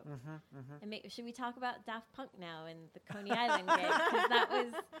envelope. And should we talk about Daft Punk now and the Coney Island gig? 'Cause that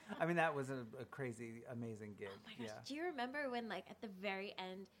was... I mean, that was a crazy, amazing gig. Oh my gosh. Do you remember when, like, at the very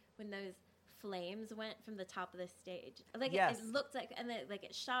end, when those flames went from the top of the stage? Like, it looked like, and then, like,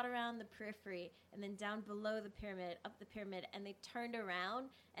 it shot around the periphery and then down below the pyramid, up the pyramid, and they turned around,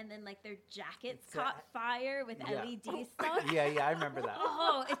 and then, like, their jackets caught fire with LED stuff. Yeah, I remember that.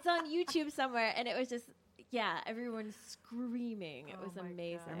 Oh, it's on YouTube somewhere, and it was just, everyone screaming. It was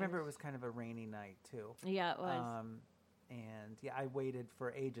amazing. I remember it was kind of a rainy night, too. Yeah, it was. And I waited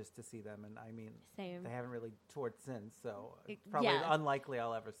for ages to see them, and I mean, Same. They haven't really toured since, so it's probably unlikely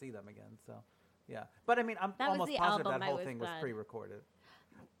I'll ever see them again. So, but I mean, I'm almost positive that whole thing was pre-recorded.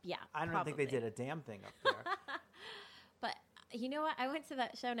 Yeah, I don't think they did a damn thing up there. But you know what? I went to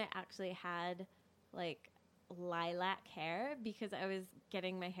that show and I actually had like lilac hair because I was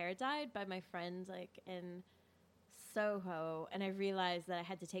getting my hair dyed by my friend like in Soho, and I realized that I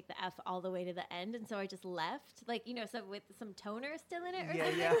had to take the F all the way to the end, and so I just left, like, so with some toner still in it or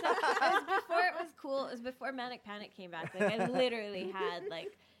something. So it was before it was cool. It was before Manic Panic came back. Like, I literally had,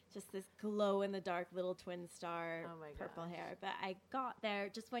 like, just this glow in the dark little twin star, Oh my purple gosh. hair. But I got there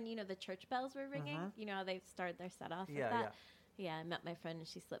just when, the church bells were ringing. You know how they started their set off with Yeah, that? Yeah, I met my friend and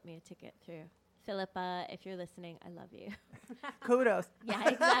she slipped me a ticket through. Philippa, if you're listening, I love you. Kudos. Yeah,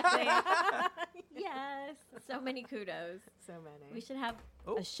 exactly. Yes. So many kudos. So many. We should have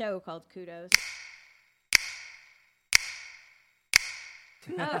Oh. a show called Kudos.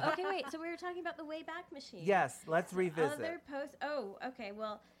 Oh, okay, wait. So we were talking about the Wayback Machine. Yes, let's revisit. Other posts. Oh, okay.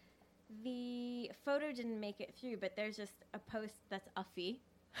 Well, the photo didn't make it through, but there's just a post that's Uffy.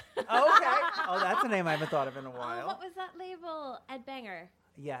 Okay. Oh, that's a name I haven't thought of in a Oh, while. what was that label? Ed Banger.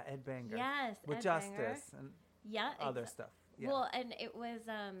 Yeah, Ed Banger. Yes, With Ed Justice Banger. and Yeah. other stuff. Yeah. Well, and it was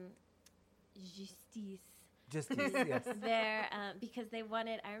Justice. Justice, yes. There, because they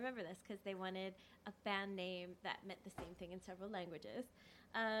wanted, I remember this, because they wanted a band name that meant the same thing in several languages.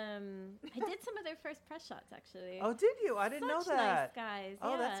 I did some of their first press shots, actually. Oh, did you? I didn't know Such that. nice guys.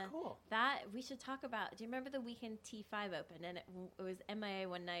 Oh, yeah. that's cool. That we should talk about. Do you remember the weekend T5 opened, and it was MIA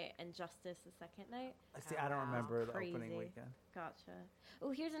one night and Justice the second night? See, I don't wow. remember the Crazy. opening weekend. Gotcha.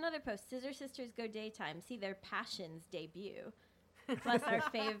 Oh, here's another post. Scissor Sisters Go Daytime. See their Passions debut. Plus our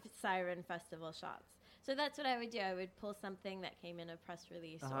fave Siren Festival shots. So that's what I would do. I would pull something that came in a press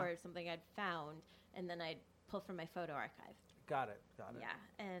release or something I'd found, and then I'd pull from my photo archive. Got it. Yeah,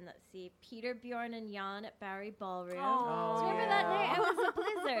 and let's see. Peter, Bjorn, and Jan at Barry Ballroom. Oh, Do you remember that night? It was a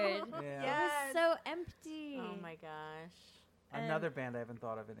blizzard. Yeah. It Yes. was so empty. Oh my gosh. Another band I haven't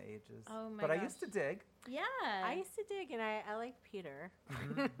thought of in ages. Oh my But I gosh. used to dig. Yeah. I used to dig, and I like Peter.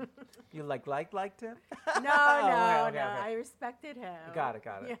 You liked him? No, Oh, okay. I respected him. Got it.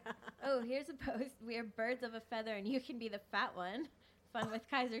 Yeah. Oh, here's a post. We are birds of a feather, and you can be the fat one. Fun with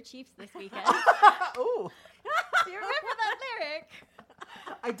Kaiser Chiefs this weekend. Ooh. Do you remember that lyric?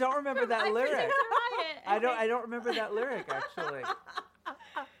 I don't remember that I lyric. Predict a Riot. I don't remember that lyric actually.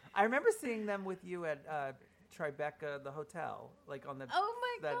 I remember seeing them with you at Tribeca, the hotel, like on the Oh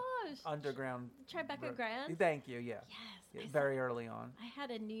my that gosh. underground. Tribeca Grand? Thank you. Yeah. Yes. Yeah, I saw- very early on. I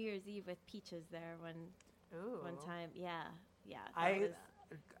had a New Year's Eve with Peaches there Ooh. one time. Yeah. Yeah.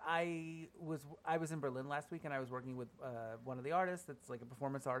 I was in Berlin last week, and I was working with one of the artists that's like a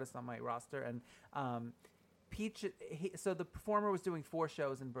performance artist on my roster, and Peach. So the performer was doing 4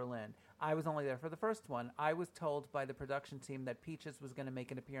 shows in Berlin. I was only there for the first one. I was told by the production team that Peaches was going to make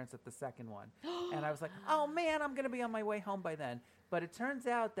an appearance at the second one, and I was like, "Oh man, I'm going to be on my way home by then." But it turns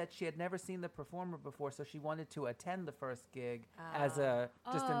out that she had never seen the performer before, so she wanted to attend the first gig as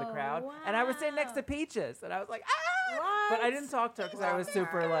just in the Oh, crowd. And I was sitting next to wow. Peaches, and I was like, "Ah!" What? But I didn't talk to her because I was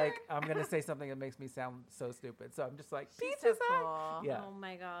super like, I'm going to say something that makes me sound so stupid. So I'm just like, She's Peaches, so hi. cool. Yeah. Oh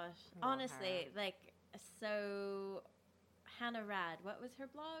my gosh. I love Honestly, like, so Hannah Rad, what was her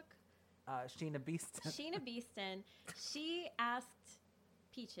blog? Sheena Beaston. Sheena Beaston. She asked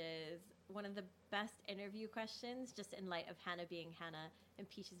Peaches one of the best interview questions, just in light of Hannah being Hannah and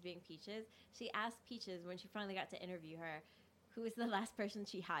Peaches being Peaches. She asked Peaches when she finally got to interview her, who was the last person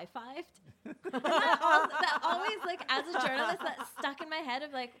she high-fived? And that always, like, as a journalist, that stuck in my head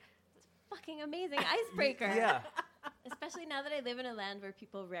of, like, it's a fucking amazing icebreaker. Yeah. Especially now that I live in a land where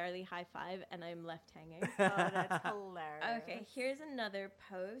people rarely high-five and I'm left hanging. Oh, that's hilarious. Okay, here's another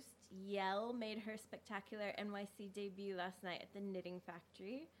post. Yell made her spectacular NYC debut last night at the Knitting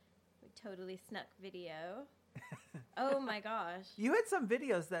Factory. We totally snuck video. Oh my gosh. You had some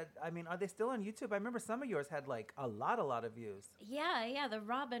videos that, I mean, are they still on YouTube? I remember some of yours had like a lot of views. Yeah, the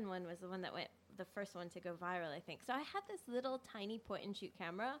Robin one was the one that went, the first one to go viral, I think. So I had this little tiny point and shoot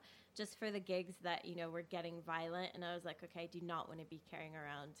camera just for the gigs that, were getting violent. And I was like, okay, I do not want to be carrying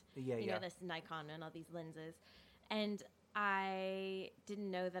around, this Nikon and all these lenses. And I didn't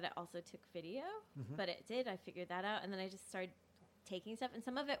know that it also took video, but it did. I figured that out. And then I just started taking stuff. And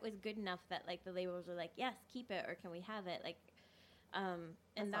some of it was good enough that, like, the labels were like, yes, keep it, or can we have it? Like,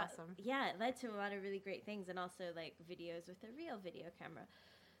 and That's awesome. Yeah, it led to a lot of really great things, and also, like, videos with a real video camera.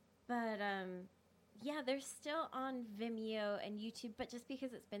 But, yeah, they're still on Vimeo and YouTube, but just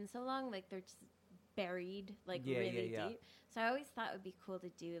because it's been so long, like, they're just buried, like, really deep. So I always thought it would be cool to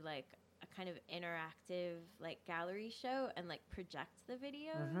do, like, a kind of interactive, like, gallery show and, like, project the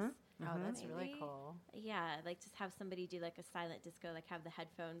videos. Oh, that's really Maybe. cool. Yeah, like, just have somebody do, like, a silent disco, like, have the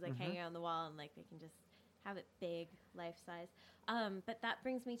headphones, like, hanging on the wall, and, like, they can just have it big, life-size. But that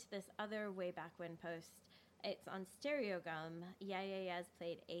brings me to this other way back when post. It's on Stereo Gum. Yeah Yeahs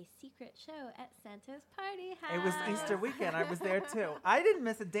played a secret show at Santa's Party House. It was Easter weekend. I was there too. I didn't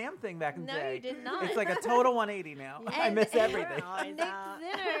miss a damn thing back in the No, day. you did not. It's like a total 180 now. I And- miss everything. Always Nick out.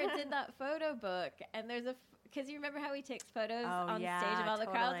 Zinner did that photo book, and there's a because you remember how he takes photos Oh, on yeah, stage of all the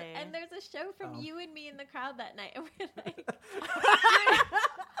crowds, totally. and there's a show from Oh. you and me in the crowd that night, and we're like,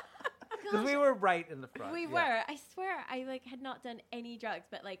 Because we were right in the front. We were. I swear I like had not done any drugs,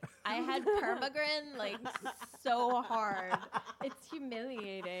 but like I had permagrin like so hard. It's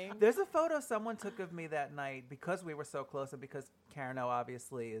humiliating. There's a photo someone took of me that night because we were so close and because Karen O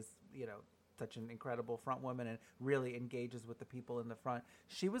obviously is, such an incredible front woman and really engages with the people in the front.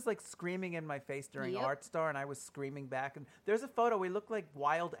 She was like screaming in my face during Art Star, and I was screaming back. And there's a photo. We look like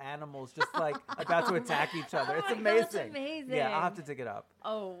wild animals, just like about to attack each other. It's amazing. God, that's amazing. Yeah, I'll have to dig it up.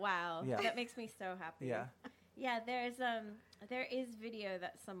 Oh wow, Yeah. That makes me so happy. Yeah. Yeah, there is video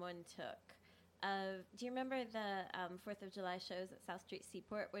that someone took. Do you remember the 4th of July shows that South Street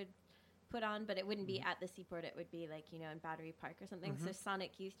Seaport would put on, but it wouldn't be at the Seaport, it would be like, in Battery Park or something. So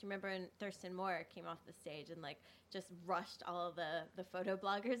Sonic Youth, do you remember when Thurston Moore came off the stage and like just rushed all of the photo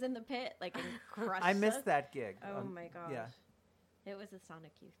bloggers in the pit, like and crushed I missed us? that gig. Oh my gosh. Yeah. It was a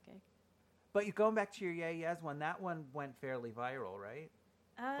Sonic Youth gig. But you going back to your Yeah Yeahs one, that one went fairly viral, right?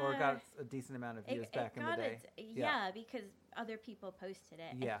 Or got a decent amount of views back in the day. Yeah, because other people posted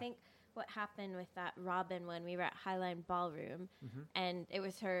it. Yeah. I think what happened with that Robin when we were at Highline Ballroom, and it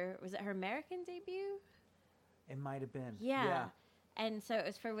was her American debut? It might have been. Yeah. And so it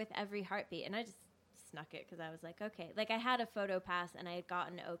was for With Every Heartbeat, and I just snuck it because I was like, okay. Like I had a photo pass, and I had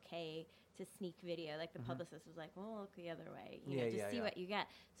gotten okay to sneak video. Like the publicist was like, well, look the other way. See what you get.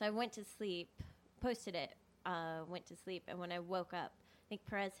 So I went to sleep, posted it, went to sleep, and when I woke up, I think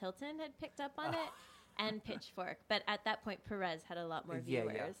Perez Hilton had picked up on it and Pitchfork. But at that point, Perez had a lot more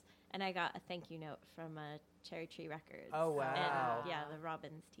viewers. Yeah. And I got a thank you note from Cherry Tree Records. Oh, wow. And, the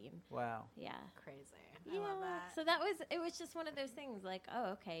Robbins team. Wow. Yeah. Crazy. I love that. So it was just one of those things like,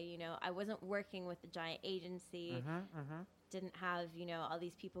 oh, okay, I wasn't working with the giant agency. Didn't have, all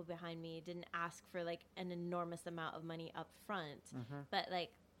these people behind me. Didn't ask for like an enormous amount of money up front. But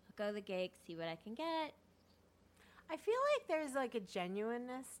like, go to the gig, see what I can get. I feel like there's like a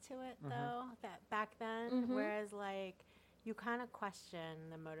genuineness to it though, that back then, whereas like you kind of question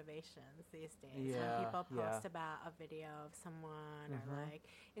the motivations these days when people post about a video of someone or like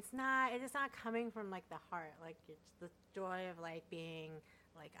it's not coming from like the heart, like it's the joy of like being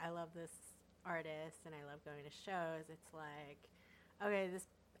like I love this artist and I love going to shows. It's like okay,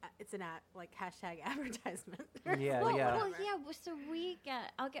 it's an like hashtag advertisement. So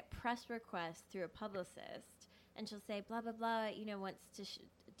I'll get press requests through a publicist. And she'll say, blah, blah, blah, wants to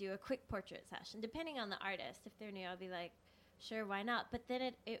do a quick portrait session. Depending on the artist, if they're new, I'll be like, sure, why not? But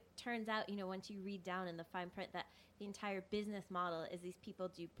then it turns out, once you read down in the fine print that the entire business model is these people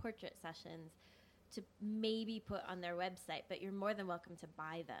do portrait sessions to maybe put on their website, but you're more than welcome to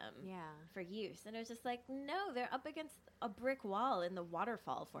buy them for use. And it was just like, no, they're up against a brick wall in the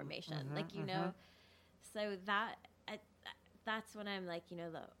waterfall formation. So that's when I'm like,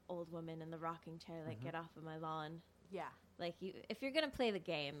 the old woman in the rocking chair, like, get off of my lawn. Yeah. Like, if you're going to play the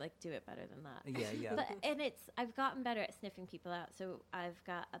game, like, do it better than that. Yeah. I've gotten better at sniffing people out. So I've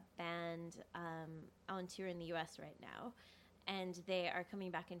got a band on tour in the U.S. right now, and they are coming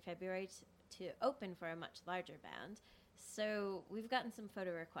back in February to open for a much larger band. So we've gotten some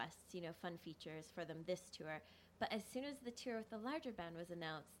photo requests, fun features for them this tour. But as soon as the tour with the larger band was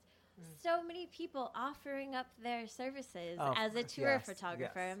announced, so many people offering up their services as a tour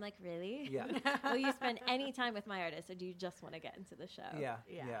photographer. I'm like, really? Yeah. Will you spend any time with my artist, or do you just want to get into the show? Yeah.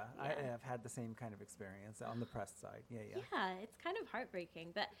 I have had the same kind of experience on the press side. Yeah. Yeah, it's kind of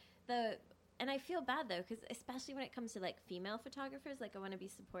heartbreaking. But and I feel bad, though, because especially when it comes to, like, female photographers, like, I want to be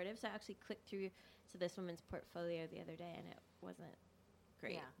supportive. So I actually clicked through to this woman's portfolio the other day, and it wasn't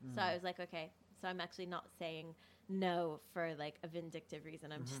great. Yeah. So I was like, okay, so I'm actually not saying no for, like, a vindictive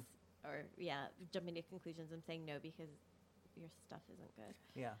reason. I'm just... Or, jumping to conclusions. I'm saying no because your stuff isn't good.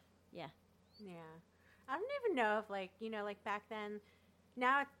 Yeah. I don't even know if, like, like back then,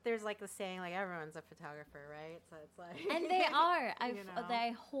 now there's, like, the saying, like, everyone's a photographer, right? So it's like... And they are.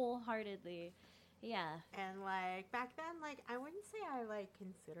 They wholeheartedly, And, like, back then, like, I wouldn't say I, like,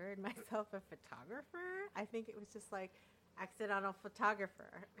 considered myself a photographer. I think it was just, like, accidental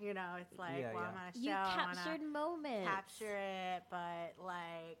photographer. It's like, I'm on a show. You captured moments. Capture it, but,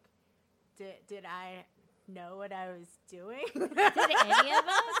 like... Did I know what I was doing? Did any of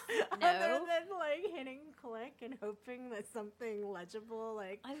us? No. Other than like hitting click and hoping that something legible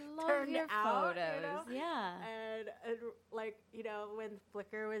I love turned your out, photos. Yeah. And like when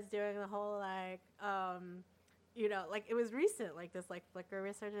Flickr was doing the whole like like it was recent, like this like Flickr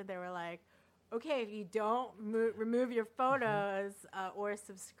research, and they were like, okay, if you don't remove your photos or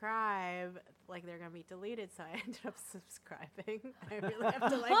subscribe, like they're gonna be deleted. So I ended up subscribing. I really have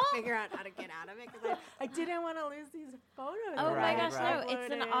to like figure out how to get out of it because I didn't want to lose these photos. Oh Right, my gosh, right.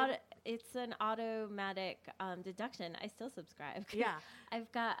 no! It's an automatic deduction. I still subscribe. Yeah.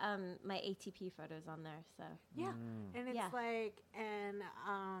 I've got my ATP photos on there, so Yeah, and it's Yeah. like,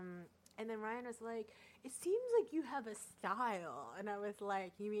 and then Ryan was like, "It seems like you have a style," and I was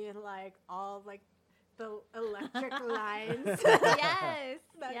like, "You mean like all like the electric lines yes,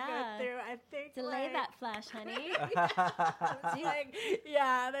 that yeah. go through?" I think Delay like, that flash, honey. I was like,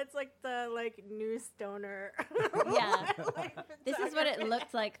 yeah, that's like the like new stoner. Yeah. like, This is what it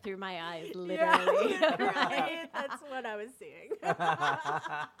looked like through my eyes, Yeah, literally. right. That's what I was seeing.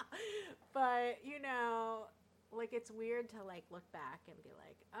 But like it's weird to like look back and be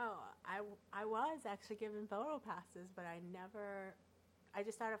like, oh, I was actually given photo passes, but I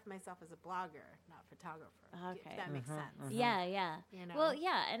just started for myself as a blogger, not photographer. Okay. If that makes sense. Yeah, yeah. You know? Well,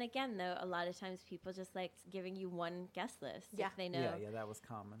 yeah, and again, though, a lot of times people just like giving you one guest list Yeah. if they know. Yeah, that was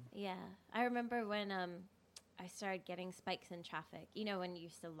common. Yeah. I remember when I started getting spikes in traffic. You know, when you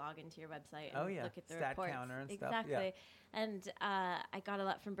used to log into your website and look at the Stat reports. counter and stuff. Exactly. Yeah. And I got a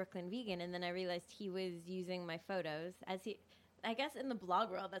lot from Brooklyn Vegan, and then I realized he was using my photos as I guess in the blog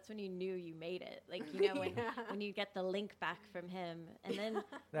world, that's when you knew you made it. Like, when you get the link back from him, and then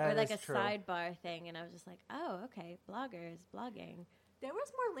or like a true. sidebar thing, and I was just like, oh, okay, bloggers, blogging. There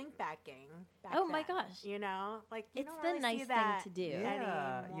was more link backing back Oh my then, gosh. like It's don't the really nice see thing that to do.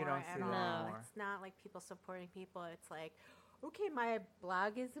 Yeah, you don't anymore see at that all. anymore. It's not like people supporting people. It's like, okay, my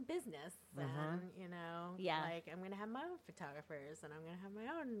blog is a business, and Yeah. like I'm gonna have my own photographers, and I'm gonna have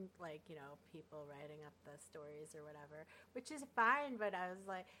my own like people writing up the stories or whatever, which is fine. But I was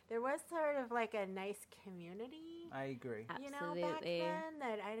like, there was sort of like a nice community, I agree. back Absolutely. then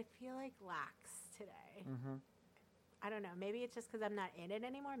that I feel like lacks today. Mm-hmm. I don't know. Maybe it's just because I'm not in it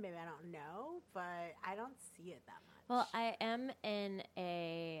anymore. Maybe I don't know, but I don't see it that much. Well, I am in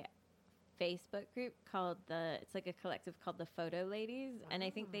a Facebook group it's like a collective called the Photo Ladies, and I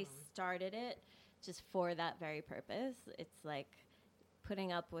think they started it just for that very purpose. It's like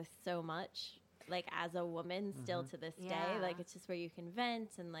putting up with so much, like as a woman still to this day. Yeah. Like it's just where you can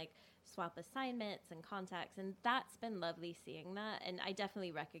vent and like swap assignments and contacts, and that's been lovely seeing that. And I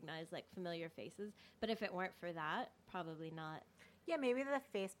definitely recognize like familiar faces, but if it weren't for that, probably not. Yeah, maybe the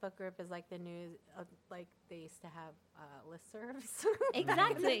Facebook group is like the news, like they used to have listservs.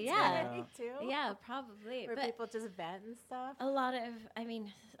 Exactly, yeah. Too. Yeah, probably. Where But people just vent and stuff. a lot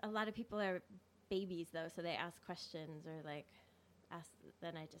of people are babies though, so they ask questions or like ask,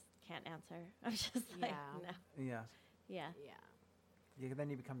 then I just can't answer. I'm just like, Yeah. no. Yeah. Yeah. Yeah. Then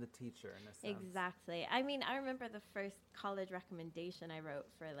you become the teacher in a sense. Exactly. I mean, I remember the first college recommendation I wrote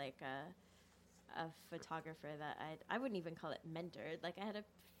for like a photographer that I wouldn't even call it mentored. Like I had a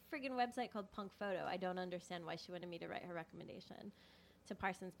friggin' website called Punkphoto. I don't understand why she wanted me to write her recommendation to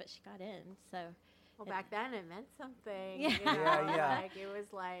Parsons, but she got in. So Well, back then it meant something. Yeah. Yeah. Like it was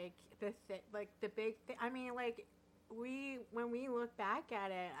like the big thing. I mean, like when we look back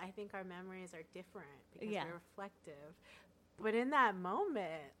at it, I think our memories are different because they're reflective. But in that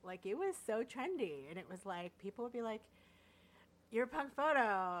moment, like it was so trendy, and it was like people would be like, "You're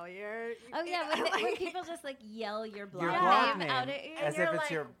Punkphoto. You're." oh yeah, when people just like yell your blog, Your blog name out name, at you. as you're if it's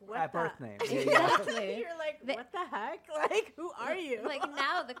like, your what birth the- name. Exactly. You're like, They- what the heck? Like, who are you? Like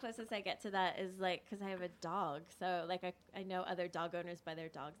now the closest I get to that is like because I have a dog, so like I know other dog owners by their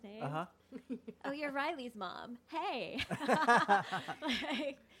dog's name. Uh-huh. Oh, you're Riley's mom. Hey.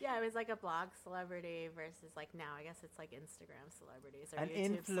 Like, Yeah, it was like a blog celebrity versus like now I guess it's like Instagram celebrities or An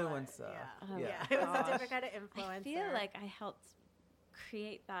YouTube influencer. Yeah. Oh, Yeah, it was a gosh. different kind of influencer. I feel like I helped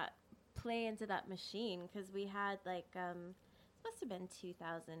create that, play into that machine because we had like it must have been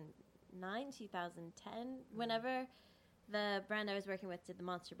 2009, 2010, whenever the brand I was working with did the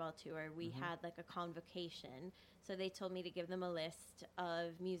Monster Ball tour, we had like a convocation. So they told me to give them a list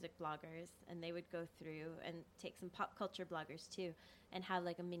of music bloggers, and they would go through and take some pop culture bloggers too, and have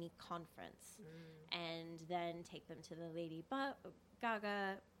like a mini conference, and then take them to the Lady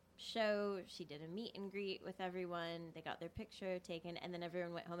Gaga show. She did a meet and greet with everyone. They got their picture taken, and then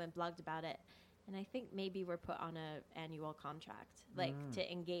everyone went home and blogged about it. And I think maybe we're put on a annual contract, like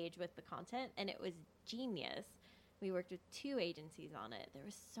to engage with the content, and it was genius. We worked with 2 agencies on it. There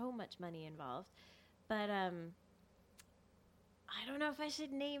was so much money involved, but I don't know if I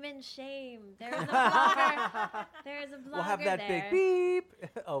should name and shame. There is a blogger. There is a blogger. We'll have that there. big beep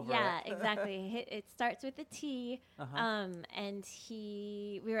over Yeah, it. exactly. It starts with a T. Uh-huh. And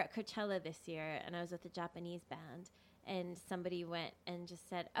we were at Coachella this year, and I was with a Japanese band, and somebody went and just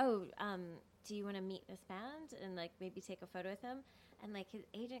said, "Oh, do you want to meet this band and like maybe take a photo with them?" And like his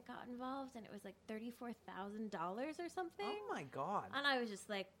agent got involved, and it was like $34,000 or something. Oh my God! And I was just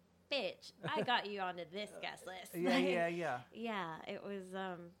like, "Bitch, I got you onto this guest list." Yeah, Like, yeah. Yeah, it was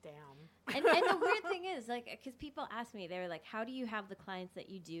Damn. and the weird thing is, like, because people ask me, they were like, "How do you have the clients that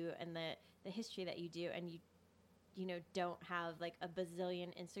you do and the history that you do, and you know, don't have like a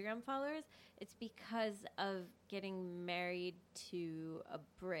bazillion Instagram followers?" It's because of getting married to a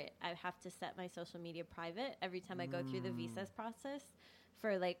Brit. I have to set my social media private every time I go through the visas process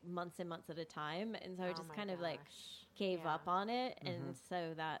for like months and months at a time, and so I just kind of like gave up on it, and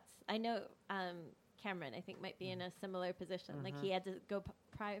so I know Cameron, I think, might be in a similar position. Like he had to go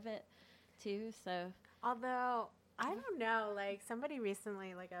private too. So although I don't know, like somebody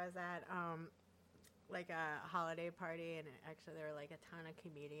recently, like I was at like a holiday party, and actually there were like a ton of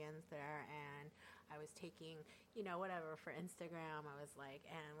comedians there, and I was taking, you know, whatever for Instagram. I was like,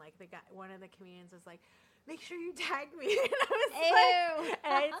 and like the guy, one of the comedians was like, "Make sure you tag me." And I was like,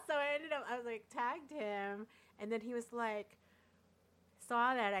 and so I ended up, I was like, tagged him, and then he was like,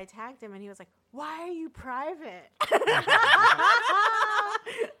 saw that I tagged him, and he was like, "Why are you private?"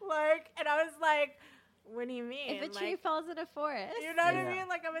 Like, and I was like, "What do you mean?" if a tree falls in a forest, you know what I mean?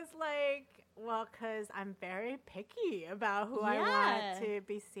 Like, I was like, well, because I'm very picky about who I want to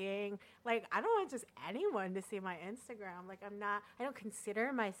be seeing. Like, I don't want just anyone to see my Instagram. Like, I don't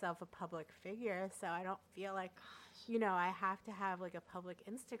consider myself a public figure, so I don't feel like, you know, I have to have, like, a public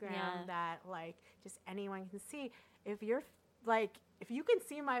Instagram that, like, just anyone can see. If you're, like, if you can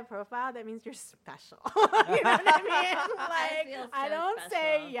see my profile, that means you're special. You know what I mean? Like, I don't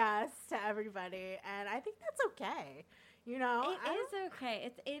say yes to everybody, and I think that's okay. You know, it is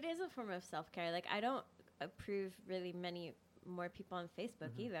okay. It is a form of self-care. Like, I don't approve really many more people on Facebook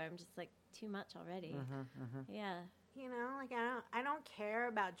either. I'm just like, too much already. Yeah. You know, like, I don't care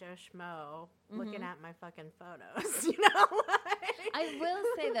about Joe Schmo looking at my fucking photos. You know, I will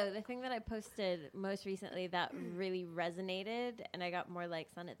say though, the thing that I posted most recently that really resonated, and I got more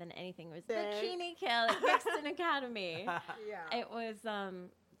likes on it than anything, was Bikini Kill at Brixton Academy. Yeah, it was.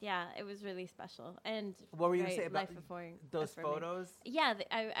 Yeah, it was really special. And what were you going to say about those affirming photos? Yeah,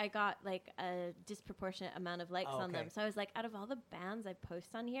 I got like a disproportionate amount of likes on them. So I was like, out of all the bands I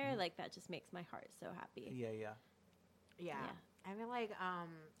post on here, like that just makes my heart so happy. Yeah. I feel like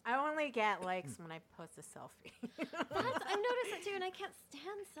I only get likes when I post a selfie. I've noticed that too, and I can't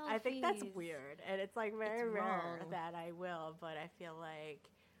stand selfies. I think that's weird, and it's like very rare that I will. But I feel like,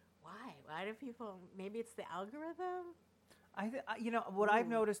 why? Why do people? Maybe it's the algorithm. You know, what I've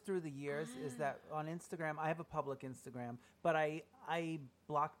noticed through the years is that on Instagram, I have a public Instagram, but I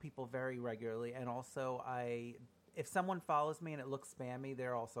block people very regularly, and also if someone follows me and it looks spammy,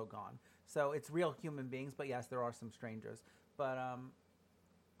 they're also gone. So it's real human beings, but yes, there are some strangers. But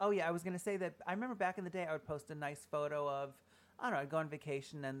I was going to say that I remember back in the day, I would post a nice photo of, I don't know, I'd go on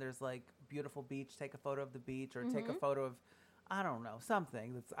vacation and there's like beautiful beach, take a photo of the beach, or take a photo of, I don't know,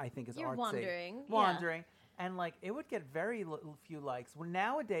 something that's I think is You're artsy. Wandering. And, like, it would get very few likes. Well,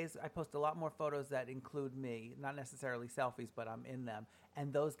 nowadays, I post a lot more photos that include me, not necessarily selfies, but I'm in them.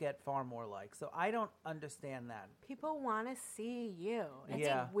 And those get far more likes. So I don't understand that. People want to see you.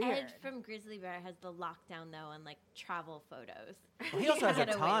 It's weird. Ed from Grizzly Bear has the lockdown, though, on, like, travel photos. Well, he also has a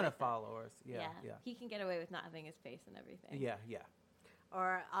ton of followers. Yeah. He can get away with not having his face and everything. Yeah.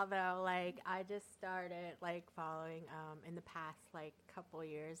 Or although, like, I just started, like, following, in the past, like, couple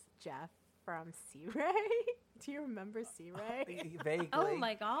years, Jeff from Sea Ray. Do you remember Sea Ray? Vaguely. Oh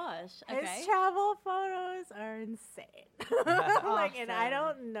my gosh. Okay. His travel photos are insane. Like, and I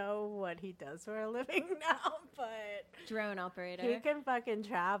don't know what he does for a living now, but drone operator. He can fucking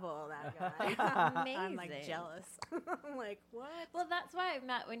travel, that guy. Amazing. I'm like jealous. I'm like, what? Well, that's why,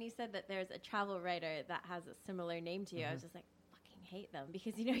 Matt, when you said that there's a travel writer that has a similar name to you, I was just like, fucking hate them,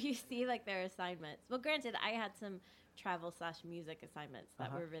 because you know, you see like their assignments. Well, granted, I had some travel/music assignments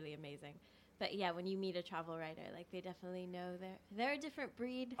that were really amazing. But yeah, when you meet a travel writer, like they definitely know they're a different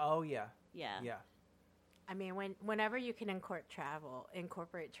breed. Oh yeah. Yeah. I mean, whenever you can incorporate travel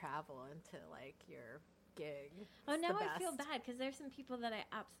into like your gig. Oh, now I feel bad because there's some people that I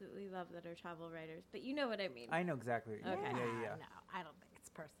absolutely love that are travel writers, but you know what I mean. I know exactly what you mean. Yeah. No, I don't think it's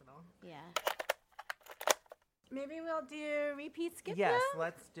personal. Yeah. Maybe we'll do repeat skip Yes, now?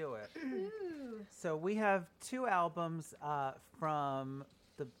 let's do it. Ooh. So we have 2 albums from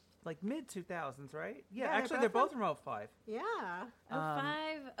the mid 2000s, right? Yeah, actually they're both from 05. Yeah.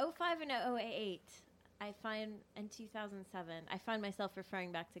 05 and 08. I find in 2007, I find myself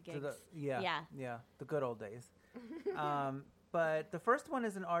referring back to gigs. The good old days. But the first one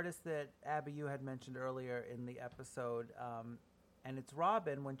is an artist that Abbey, you had mentioned earlier in the episode, and it's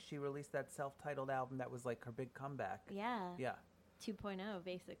Robin when she released that self-titled album that was like her big comeback. Yeah. Yeah. 2.0,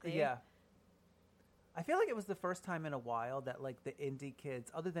 basically. Yeah. I feel like it was the first time in a while that like the indie kids,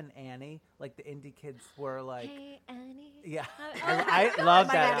 other than Annie, like the indie kids were like, Hey, Annie. yeah, Oh, I love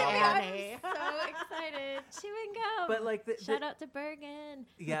my that God, album. Annie. I'm so excited. Chewing gum. But like Shout out to Bergen.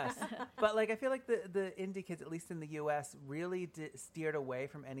 yes, but like I feel like the indie kids, at least in the U.S., really steered away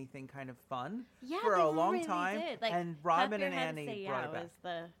from anything kind of fun Yeah, for they a long really time, did. Like, and Clap Robin Your and Hands, Annie Say brought Yeah it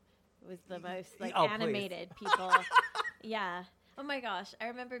back. was the most like Oh, please. animated people. Yeah. Oh my gosh, I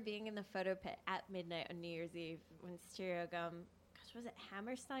remember being in the photo pit at midnight on New Year's Eve when Stereo Gum, gosh, was it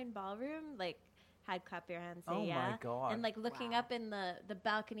Hammerstein Ballroom? Like had Clap Your Hands, Say Oh Yeah. my God. And like looking Wow. up in the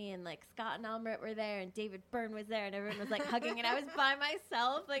balcony, and like Scott and Almert were there, and David Byrne was there, and everyone was like hugging, and I was by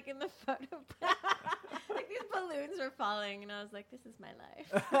myself like in the photo pit. Like these balloons were falling, and I was like, this is my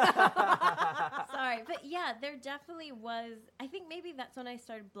life. Sorry, but yeah, there definitely was. I think maybe that's when I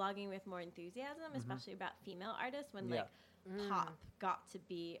started blogging with more enthusiasm, especially about female artists, when like pop got to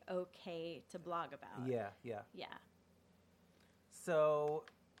be okay to blog about. Yeah. Yeah. So,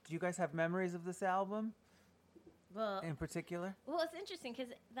 do you guys have memories of this album Well, in particular? well, it's interesting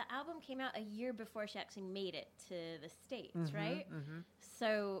because the album came out a year before she actually made it to the States, right?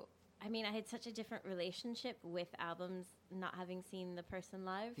 So, I mean, I had such a different relationship with albums, not having seen the person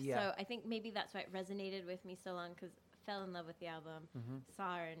live. Yeah. So I think maybe that's why it resonated with me so long, because I fell in love with the album,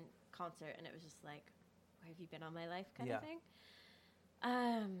 saw her in concert, and it was just like, where have you been all my life kind Yeah. of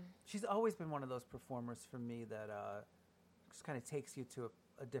thing. She's always been one of those performers for me that just kind of takes you to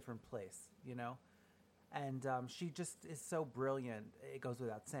a different place, you know? And she just is so brilliant, it goes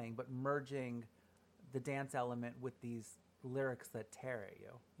without saying, but merging the dance element with these lyrics that tear at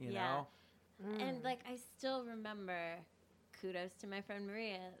you, you know? And like, I still remember, kudos to my friend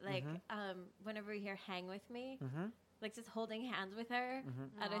Maria, like whenever we hear Hang With Me, like just holding hands with her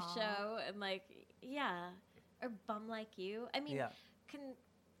at a show, and like, yeah, or Bum Like You. I mean,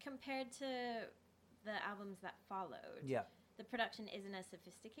 compared to the albums that followed, the production isn't as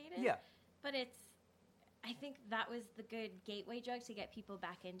sophisticated. Yeah. But I think that was the good gateway drug to get people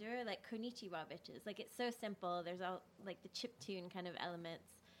back into her. Like Konnichiwa Bitches. Like, it's so simple. There's all like the chiptune kind of elements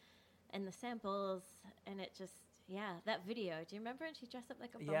and the samples, and it just, that video. Do you remember? And she dressed up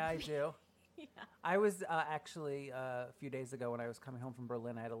like a bumblebee. Yeah, I do. Yeah. I was actually a few days ago when I was coming home from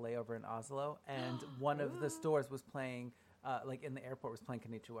Berlin, I had a layover in Oslo, and one of the stores was playing, like in the airport, was playing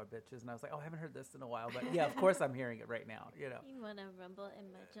Konnichiwa Bitches, and I was like, oh, I haven't heard this in a while, but yeah, of course I'm hearing it right now, you know. You want to rumble in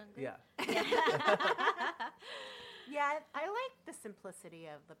my jungle? Yeah. Yeah, I like the simplicity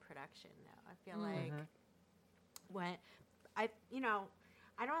of the production, though. I feel like when I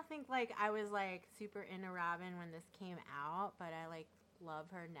don't think like I was like super into Robin when this came out, but I like love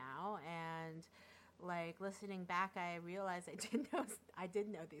her now, and like listening back, I realized I did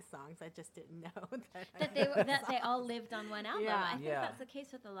know these songs. I just didn't know that they all lived on one album. Yeah. I think that's the case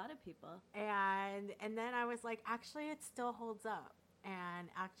with a lot of people. And then I was like, actually, it still holds up, and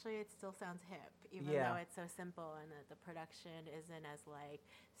actually, it still sounds hip, even though it's so simple and the production isn't as like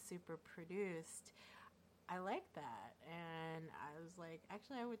super produced. I like that, and I was like,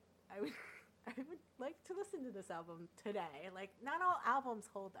 actually, I would like to listen to this album today. Like, not all albums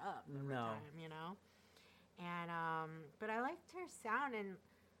hold up over time, you know. And but I liked her sound,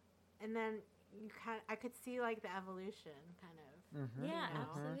 and then I could see like the evolution, kind of. Yeah, you know?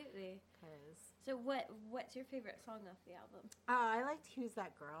 absolutely. 'Cause So what's your favorite song off the album? I liked "Who's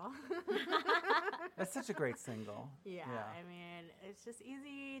That Girl." That's such a great single. Yeah, I mean, it's just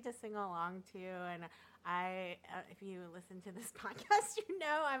easy to sing along to, and if you listen to this podcast, you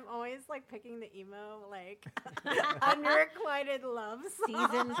know I'm always like picking the emo, like unrequited love song.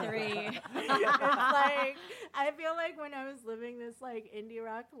 Season 3. It's like, I feel like when I was living this like indie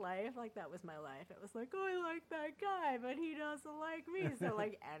rock life, like that was my life. It was like, oh, I like that guy, but he doesn't like me. So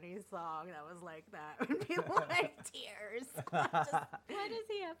like any song that was like that would be like tears. Why does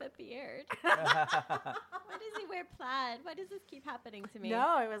he have a beard? Why does he wear plaid? Why does this keep happening to me?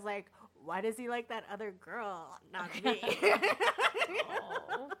 No, it was like, why does he like that other girl, not me?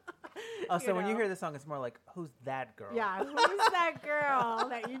 Oh, so when you hear the song, it's more like, who's that girl? Yeah, who's that girl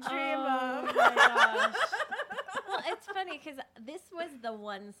that you dream of? Oh my gosh. Well, it's funny because this was the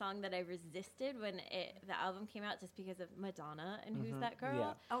one song that I resisted when the album came out, just because of Madonna and Who's That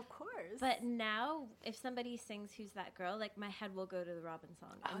Girl. Yeah. Of course. But now, if somebody sings Who's That Girl, like my head will go to the Robin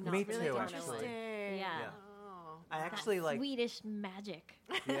song. I'm Me not really too, blown actually. away. Yeah. Oh. I That actually like. Swedish magic.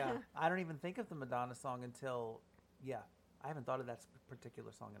 Yeah, I don't even think of the Madonna song until, I haven't thought of that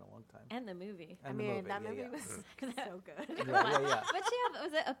particular song in a long time. And the movie. And I the mean, that movie yeah. was so good. Yeah. But she had,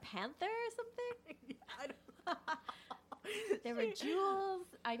 was it a panther or something? I don't There were jewels.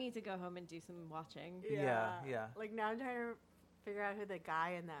 I need to go home and do some watching. Yeah. Like now I'm trying to figure out who the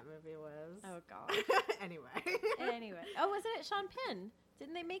guy in that movie was. Oh God. Anyway. Oh, wasn't it Sean Penn?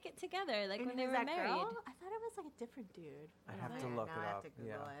 Didn't they make it together? Like And when they who's were that married? girl? I thought it was like a different dude. I have to Now look I it have up. to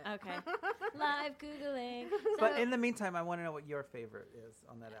Google Yeah. it. Okay. Live Googling. But So in the meantime, I want to know what your favorite is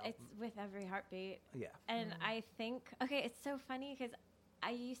on that album. it's With Every Heartbeat. Yeah. And I think, okay, it's so funny because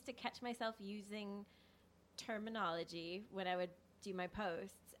I used to catch myself using terminology when I would do my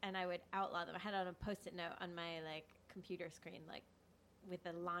posts, and I would outlaw them. I had it on a Post-it note on my like computer screen, like with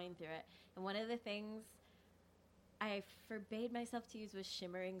a line through it. And one of the things I forbade myself to use was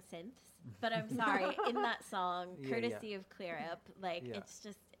shimmering synths. But I'm sorry, in that song, courtesy of Clear Up, like it's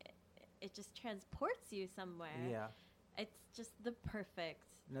just it just transports you somewhere. Yeah. It's just the perfect.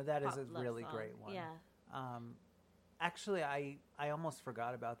 No, that is pop a love really song. great one. Yeah. Actually, I almost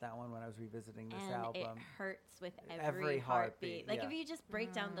forgot about that one when I was revisiting this And album. it hurts with Every every heartbeat, heartbeat. Like yeah. if you just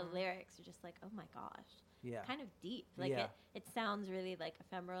break down the lyrics, you're just like, oh my gosh, Yeah. kind of deep. Like Yeah. it sounds really like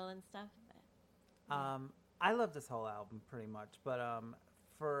ephemeral and stuff. But I love this whole album pretty much, but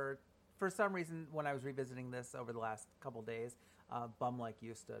for some reason, when I was revisiting this over the last couple days, "Bum Like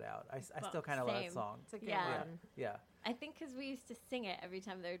You" stood out. I still kind of love that same. song. It's a good Yeah. one. Yeah. I think because we used to sing it every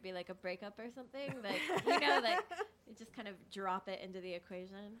time there would be like a breakup or something, like you know, like you just kind of drop it into the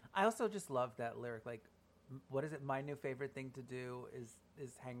equation. I also just love that lyric. Like, what is it? My new favorite thing to do is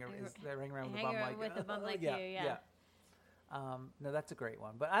hang around with a Hang bum around like with a bum like yeah, you, yeah. No, that's a great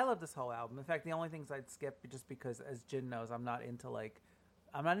one. But I love this whole album. In fact, the only things I'd skip just because, as Jin knows, I'm not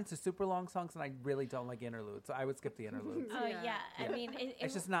into super long songs, and I really don't like interludes. So I would skip the interludes. Oh Yeah. yeah. I Yeah. mean,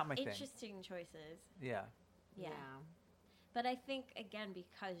 It's just not my thing. Interesting choices. Yeah. Yeah. But I think, again,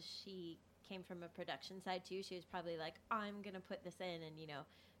 because she came from a production side too, she was probably like, I'm going to put this in and,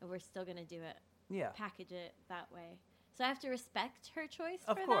 and we're still going to do it, Yeah. package it that way. So I have to respect her choice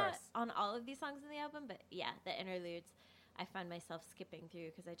Of for course. that on all of these songs in the album. But yeah, the interludes, I find myself skipping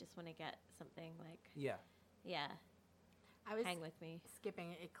through because I just want to get something like, Yeah. I was hang with me.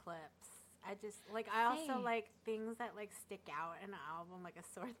 skipping Eclipse. I just I also Same. like things that like stick out in an album like a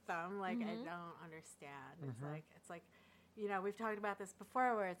sore thumb. Like I don't understand. It's like we've talked about this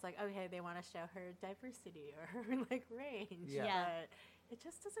before where it's like, okay, they want to show her diversity or her like range. Yeah. But it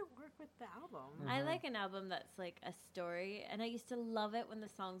just doesn't work with the album. I like an album that's like a story, and I used to love it when the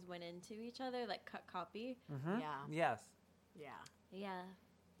songs went into each other, like cut copy. Mm-hmm. Yeah. Yes. Yeah. Yeah.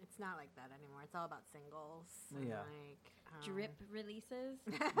 It's not like that anymore. It's all about singles. Yeah. And Drip releases.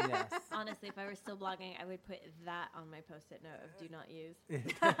 Yes. Honestly, if I were still blogging, I would put that on my post-it note of do not use.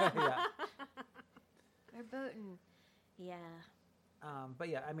 Yeah. Verboten. Yeah. But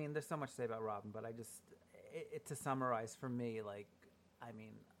yeah, I mean, there's so much to say about Robin, but I just, to summarize for me, like, I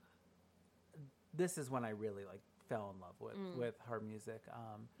mean, this is when I really fell in love with her music.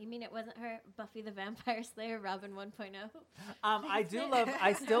 You mean it wasn't her Buffy the Vampire Slayer Robin 1.0?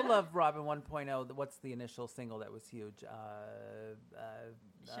 I still love Robin 1.0. What's the initial single that was huge?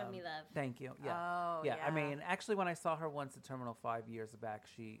 Show Me Love. Thank you. Yeah. Oh, yeah. I yeah. mean, actually, when I saw her once at Terminal 5 years back,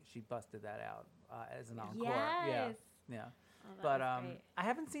 she busted that out as an encore. Yeah. Yes. Yeah. Oh, that But was great. I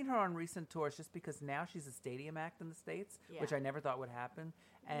haven't seen her on recent tours just because now she's a stadium act in the States, Yeah. which I never thought would happen.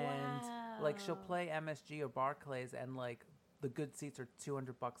 And she'll Wow. play MSG or Barclays, and the good seats are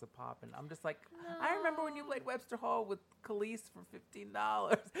 $200 a pop, and I'm just like, I remember when you played Webster Hall with Khalees for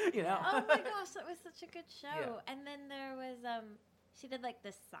 $15. You know? Oh my gosh, that was such a good show. Yeah. And then there was she did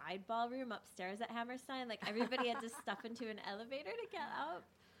the side ballroom upstairs at Hammerstein. Like everybody had to stuff into an elevator to get up.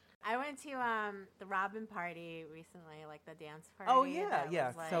 I went to the Robin party recently, the dance party. Oh, yeah, that yeah,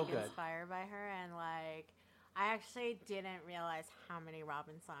 was, so good. Inspired by her, and I actually didn't realize how many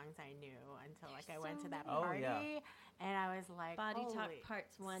Robin songs I knew until There's I went so to that many. Oh, party, yeah. and I was like, Body Talk holy,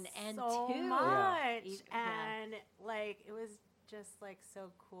 Parts 1 and so 2. much, Yeah. and it was just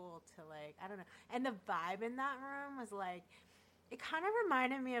so cool to I don't know, and the vibe in that room was it kind of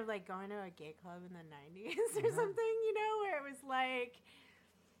reminded me of going to a gay club in the 90s or something, where it was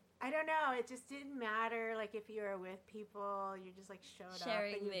I don't know. It just didn't matter. If you were with people, you just showed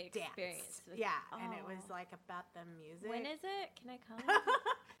Sharing up and you the danced. experience with- Yeah, and it was Oh. about the music. When is it? Can I come?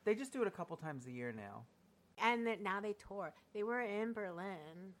 They just do it a couple times a year now. And that now they tour. They were in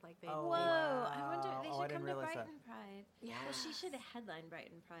Berlin. They Oh, Whoa! wow. I wonder they Oh, I should didn't come to realize that. Brighton Pride. Yeah. Well, she should headline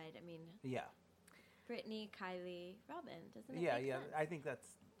Brighton Pride. I mean, Yeah. Brittany, Kylie, Robin. Doesn't it? Yeah, make yeah. sense? I think that's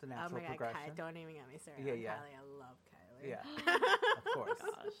the Oh natural my God, progression. Kylie! Don't even get me started. Yeah, on yeah. Kylie, I love Kylie. Yeah, of course.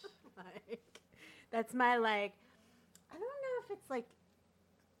 Gosh. That's my I don't like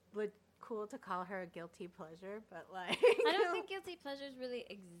cool to call her a guilty pleasure, but like I don't think guilty pleasures really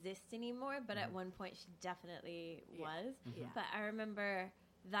exist anymore, but at one point she definitely was. Yeah. But I remember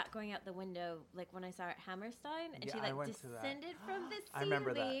that going out the window, like when I saw her at Hammerstein, and Yeah, she I like went to that. descended from the ceiling. I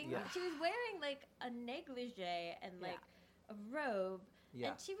remember that, yeah. She was wearing like a negligee and like a robe,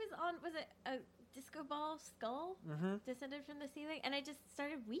 and she was on, was it a disco ball skull descended from the ceiling, and I just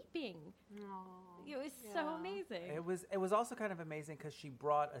started weeping. Aww. It was so amazing. It was also kind of amazing because she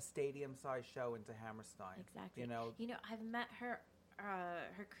brought a stadium-sized show into Hammerstein. Exactly. You know, I've met her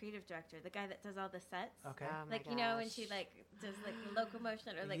creative director, the guy that does all the sets. Okay. Oh my Like, you know, when gosh. she like does like the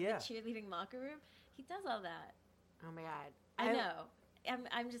locomotion or like the cheerleading locker room. He does all that. Oh my god. I know.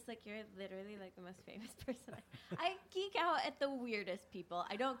 I'm just like, you're literally like the most famous person. I geek out at the weirdest people.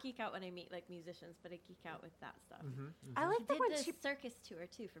 I don't geek out when I meet like musicians, but I geek out with that stuff. I like She that did when the she. circus tour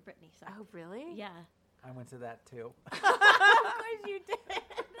too for Britney. So. Oh really? Yeah. I went to that too. Of course you did.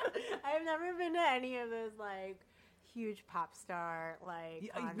 I've never been to any of those like huge pop star like.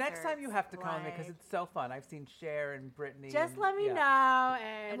 Next time you have to come like, because it's so fun. I've seen Cher and Britney. just and, let me know,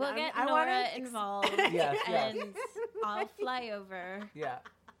 and We'll get I Nora wanna involved, Yes, and I'll fly over. Yeah.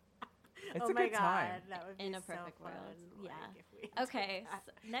 It's oh a my good god, time. that would be In a so perfect fun, world, like, yeah. if we Okay, did that.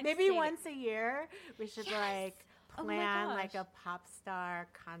 so next Maybe thing- once a year we should like Oh my plan like gosh. a pop star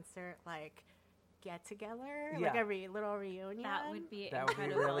concert like get together, Yeah. like a little reunion. That would be That would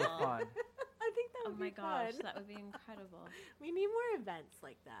incredible. be really fun. I think that Oh would my be gosh, fun. that would be incredible. We need more events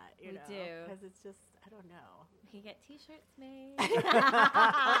like that. You We know, do. because it's just I don't know. We can get T-shirts made.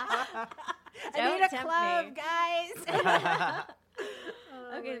 I Don't need a tempt club, me. guys.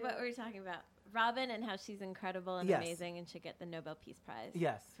 Okay, what were we talking about? Robin and how she's incredible and Yes. amazing and should get the Nobel Peace Prize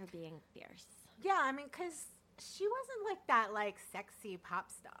Yes. for being fierce. Yeah, I mean, because she wasn't like that like sexy pop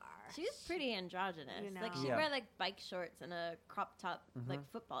star. She was pretty androgynous. You Like know. she'd Yeah. wear like bike shorts and a crop top, like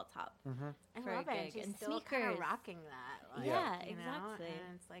football top. I for a love it. gig. She's And still kind sneakers. of rocking that. Like, Yeah, you know? exactly.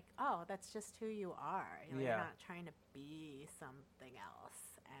 And it's like, oh, that's just who you are. You're Yeah. not trying to be something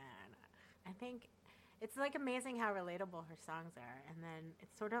else. And I think it's like amazing how relatable her songs are. And then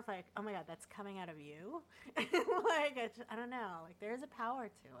it's sort of like, oh my God, that's coming out of you. Like, I don't know. Like, there's a power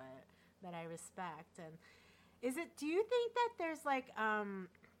to it that I respect. And do you think that there's like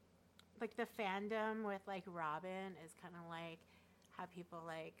the fandom with like Robin is kind of like how people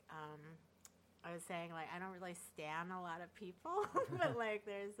like, I was saying like I don't really stan a lot of people, but like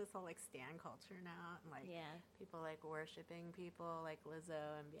there's this whole like stan culture now, and like people like worshiping people like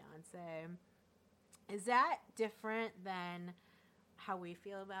Lizzo and Beyonce. Is that different than how we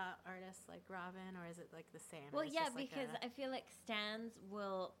feel about artists like Robin, or is it like the same? Well, It's yeah, just, like, because I feel like stans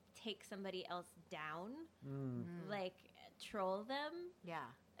will take somebody else down, like troll them. yeah,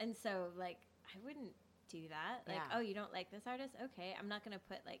 And so, like, I wouldn't do that. Like, Yeah. oh, you don't like this artist? Okay, I'm not going to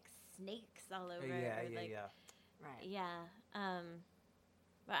put, like, snakes all over Yeah, or, yeah, like, yeah. right. Yeah.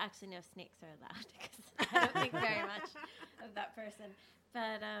 Well, actually, no, snakes are allowed because I don't think very much of that person.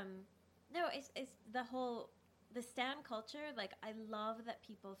 But, no, it's the stan culture, like, I love that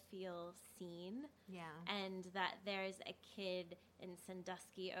people feel seen. Yeah, And that there's a kid in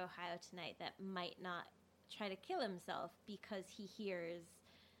Sandusky, Ohio tonight that might not try to kill himself because he hears,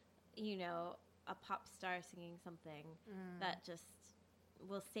 you know, a pop star singing something that just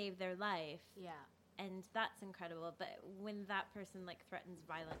will save their life. yeah. And that's incredible. But when that person, like, threatens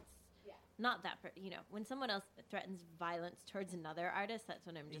violence, Yeah. not that, when someone else threatens violence towards another artist, that's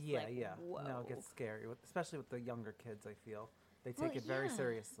when I'm just Yeah, like, yeah. whoa. No, it gets scary, especially with the younger kids, I feel. They take Well, it very yeah.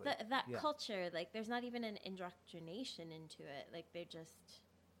 seriously. That Yeah. culture, like, there's not even an indoctrination into it. Like, they're just...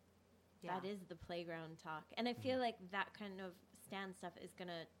 That is the playground talk. And I feel like that kind of stan stuff is going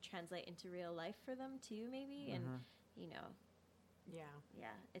to translate into real life for them too, maybe. And, you know, Yeah.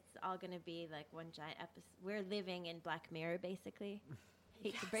 it's all going to be like one giant episode. We're living in Black Mirror, basically.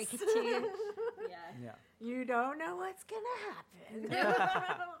 Hate to break it to you. Yeah. You don't know what's going to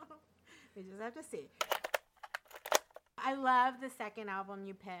happen. We just have to see. I love the second album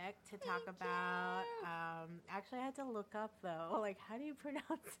you picked to talk about. Actually, I had to look up, though. Like, how do you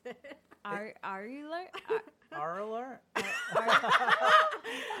pronounce it? Arular? Arler?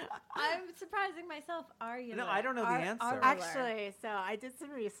 I'm surprising myself. Arular. No, I don't know the answer. Actually, so I did some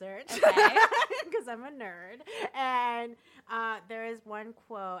research Okay. because I'm a nerd. And there is one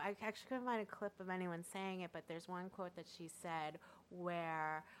quote. I actually couldn't find a clip of anyone saying it, but there's one quote that she said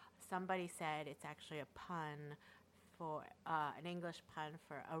where somebody said it's actually a pun for an English pun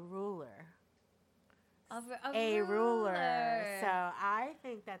for a ruler. A ruler. So I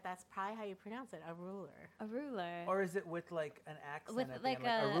think that's probably how you pronounce it, a ruler. A ruler. Or is it with like an accent With at like the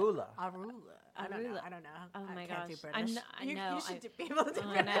end, like a ruler? A ruler. I don't know. Oh my I can't gosh. do British. You should be able to do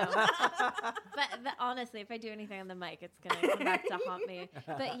I British. know. but honestly, if I do anything on the mic, it's going to come back to haunt me.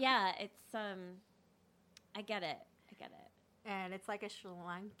 But yeah, it's, I get it. And it's like a Sri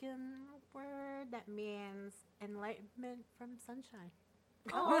Lankan word that means enlightenment from sunshine.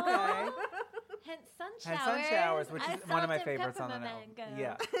 Oh, okay. Hence sun And showers. sun showers, which I is one of my salt and favorites on pepper the my album. mango.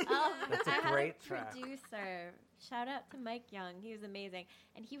 Yeah. That's a I had great a track. producer. Shout out to Mike Young. He was amazing.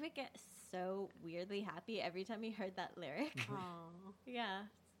 And he would get so weirdly happy every time he heard that lyric. Oh. Yeah.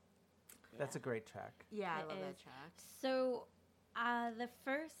 That's a great track. Yeah, I It love is. that track. So the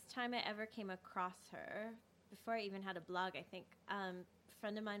first time I ever came across her, before I even had a blog, I think, a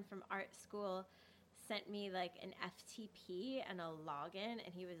friend of mine from art school sent me like an FTP and a login,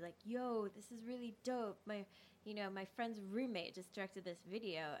 and he was like, yo, this is really dope. My friend's roommate just directed this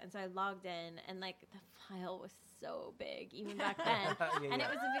video. And so I logged in, and like the file was so big even back then. And it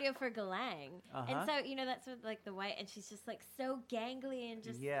was a video for Galang. And so, that's with like the white, and she's just like so gangly and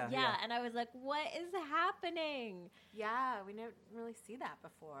just, Yeah. And I was like, what is happening? Yeah, we didn't really see that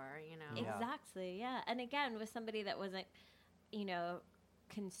before, Yeah. Exactly, yeah. And again, with somebody that wasn't,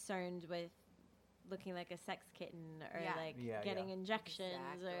 concerned with looking like a sex kitten or getting injections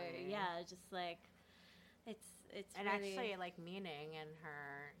Exactly. or just like it's and really, actually like meaning and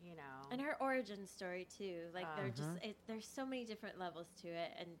her, and her origin story too. Like they're just Mm-hmm. there's so many different levels to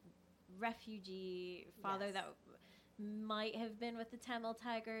it. And refugee father Yes. that might have been with the Tamil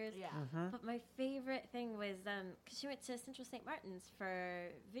Tigers. Yeah. But my favorite thing was because she went to Central St. Martin's for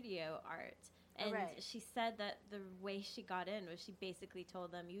video art. And she said that the way she got in was she basically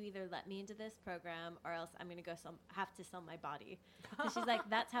told them, you either let me into this program or else I'm going to have to sell my body. So she's like,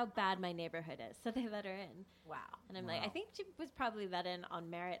 that's how bad my neighborhood is. So they let her in. Wow. And I'm like, I think she was probably let in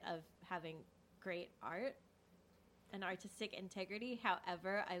on merit of having great art and artistic integrity.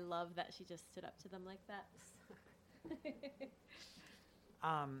 However, I love that she just stood up to them like that.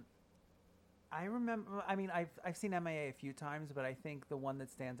 I remember. I mean, I've seen MIA a few times, but I think the one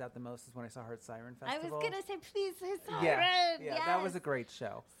that stands out the most is when I saw her at Siren Festival. I was gonna say, please, Siren. Yeah, that was a great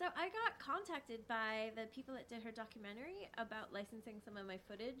show. So I got contacted by the people that did her documentary about licensing some of my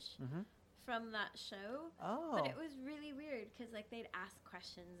footage from that show. Oh, but it was really weird because like they'd ask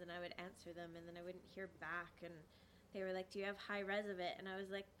questions and I would answer them, and then I wouldn't hear back, and they were like, "Do you have high res of it?" And I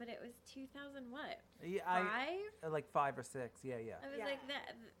was like, "But it was 2000 what? Yeah, 5? Like 5 or 6. Yeah. I was like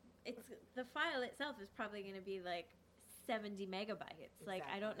that. It's the file itself is probably going to be like 70 megabytes. Like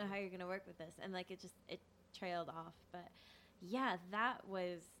I don't know how you're going to work with this, and like it trailed off. But yeah, that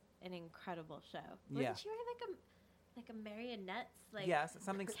was an incredible show. Wasn't she wearing like a marionettes? Like yes,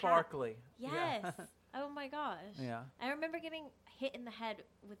 something sparkly. Yes. Yeah. Oh my gosh. Yeah. I remember getting hit in the head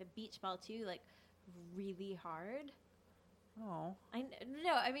with a beach ball too, like really hard. Oh. I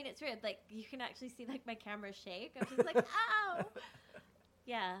mean it's weird. Like you can actually see like my camera shake. I'm just like, ow.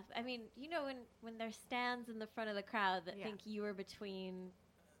 Yeah, I mean, when there's stands in the front of the crowd that think you were between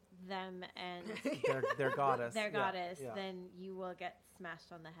them and their goddess, then you will get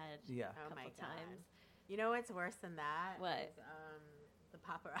smashed on the head a couple times. You know what's worse than that? What? Is, the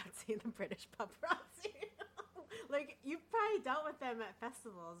paparazzi, the British paparazzi. Like, you've probably dealt with them at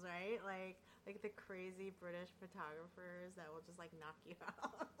festivals, right? Like the crazy British photographers that will just like knock you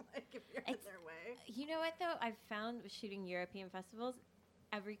out, like if you're in their way. You know what though? I've found with shooting European festivals,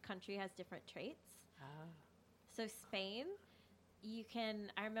 every country has different traits. So Spain,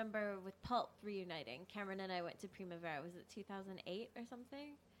 I remember with Pulp reuniting, Cameron and I went to Primavera. Was it 2008 or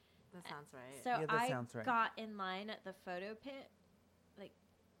something? That sounds right. So that sounds right. Got in line at the photo pit, like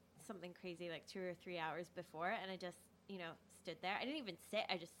something crazy, like 2 or 3 hours before, and I just, stood there. I didn't even sit.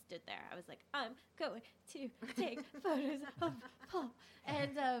 I just stood there. I was like, I'm going to take photos of Pulp.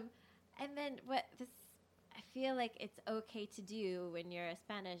 And then I feel like it's okay to do when you're a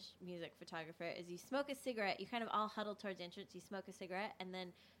Spanish music photographer is you smoke a cigarette. You kind of all huddle towards the entrance. You smoke a cigarette, and then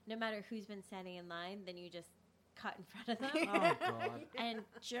no matter who's been standing in line, then you just cut in front of them. Oh, God. And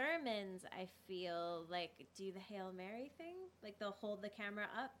Germans, I feel like, do the Hail Mary thing. Like they'll hold the camera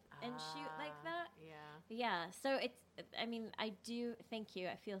up and shoot like that. Yeah. So I do, thank you.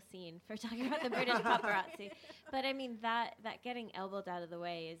 I feel seen for talking about the British paparazzi. But I mean, that getting elbowed out of the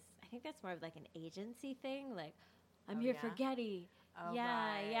way is, I think that's more of like an agency thing. Like, I'm here for Getty. Oh,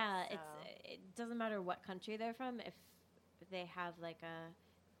 yeah. right. It doesn't matter what country they're from. If they have like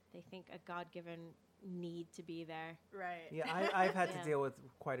they think a God-given need to be there. Right. Yeah, I've had Yeah. to deal with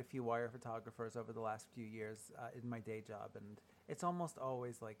quite a few wire photographers over the last few years in my day job, and it's almost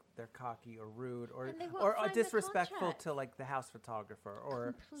always like they're cocky or rude or And they won't sign the disrespectful contract. to like the house photographer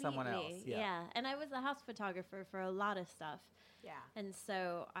or someone else. Completely, Yeah. And I was a house photographer for a lot of stuff. Yeah. And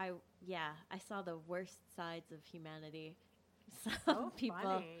so I saw the worst sides of humanity. Some So people.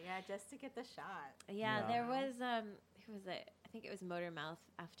 funny. Yeah, just to get the shot. Yeah, Yeah. there was who was it? I think it was Motormouth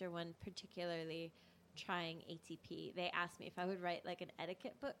after one particularly trying ATP. They asked me if I would write like an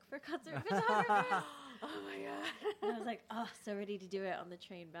etiquette book for concert photographers. Oh my god. And I was like, oh, so ready to do it on the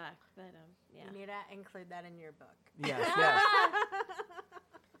train back. But yeah. You need to include that in your book. Yes, yes.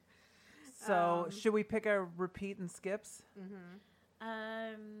 So should we pick our repeat and skips?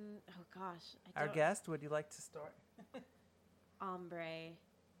 Oh gosh. Our guest, would you like to start? Ombre.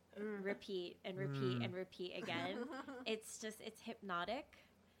 Repeat and repeat and repeat again. It's hypnotic.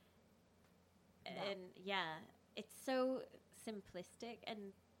 And it's so simplistic. And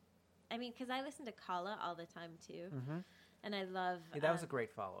I mean, because I listen to Kala all the time too. Mm-hmm. And I love. Yeah, that was a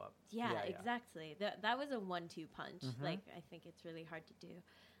great follow-up. Yeah, exactly. That was a 1-2 punch. Like, I think it's really hard to do.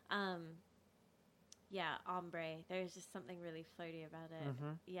 Ombre. There's just something really flirty about it.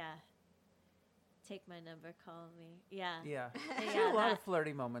 Yeah. Take my number, call me. Yeah. Yeah. Yeah, There are a lot of that-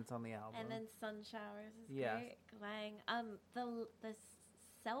 flirty moments on the album. And then Sun Showers is Yes. great. Glang. The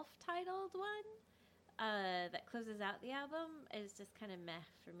self-titled one that closes out the album is just kind of meh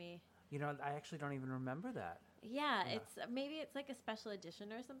for me. You know, I actually don't even remember that. Yeah, Yeah. it's maybe it's like a special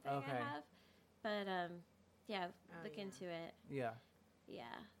edition or something Okay. I have. But look yeah. into it. Yeah. Yeah.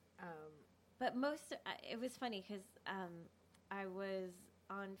 Um, But it was funny because I was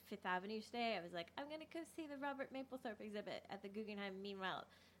on Fifth Avenue today. I was like, I'm going to go see the Robert Mapplethorpe exhibit at the Guggenheim. Meanwhile,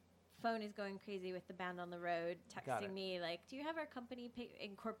 phone is going crazy with the band on the road, Got it. texting me like, do you have our company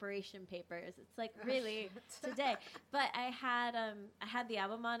incorporation papers? It's like, really, today. But I had the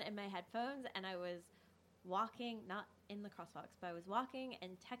album on in my headphones, and I was walking, not in the crosswalks, but I was walking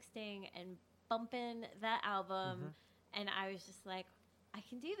and texting and bumping that album, and I was just like, I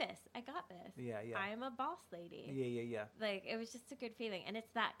can do this. I got this. Yeah, yeah. I am a boss lady. Yeah. Like, it was just a good feeling. And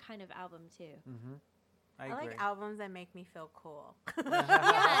it's that kind of album, too. Mm-hmm. I I agree. like albums that make me feel cool.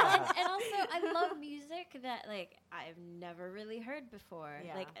 Yeah, and also, I love music that, like, I've never really heard before.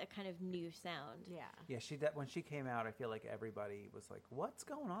 Yeah. Like, a kind of new sound. Yeah. Yeah, when she came out, I feel like everybody was like, "What's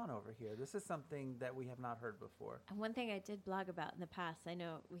going on over here? This is something that we have not heard before." And one thing I did blog about in the past, I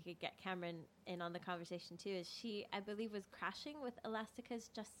know we could get Cameron in on the conversation, too, is she, I believe, was crashing with Elastica's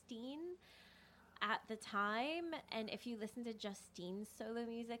Justine at the time. And if you listen to Justine's solo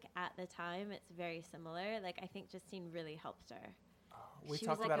music at the time, it's very similar. Like, I think Justine really helped her. We She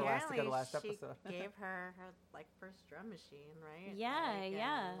talked was like, about Elastica the Apparently last she episode. gave her like first drum machine, right? Yeah, Like,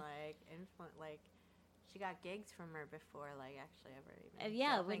 yeah. And, like she got gigs from her before, like actually ever even.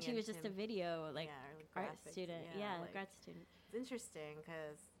 Yeah, when delving she was just a into- video, like, yeah, or art graphics, student. like, Grad student. It's interesting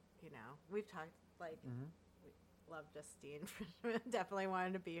because we've talked like. Mm-hmm. Love Justine. Definitely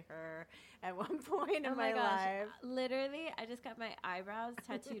wanted to be her at one point in Oh my my gosh. life. Literally, I just got my eyebrows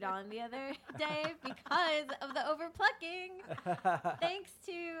tattooed on the other day because of the overplucking. Thanks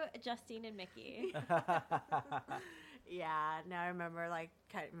to Justine and Mickey. Yeah, now I remember like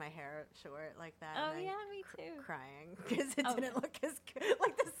cutting my hair short like that. Oh, and then yeah, me too. crying because it Oh. didn't look as good,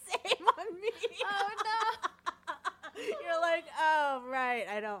 like the same on me. Oh, no. You're like, oh right,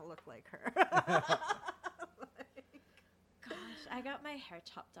 I don't look like her. Gosh, I got my hair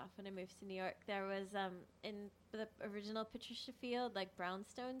chopped off when I moved to New York. There was, in the original Patricia Field, like,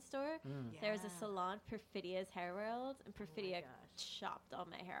 brownstone store, there was a Yeah. salon, Perfidia's Hair World, and Perfidia gosh. chopped all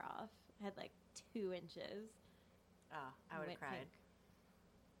my hair off. I had, like, 2 inches. Oh, I would have Went cried. pink.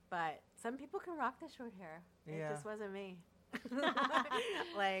 But some people can rock the short hair. It Yeah. just wasn't me.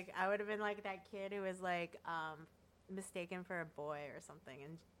 Like I would have been like that kid who was like mistaken for a boy or something,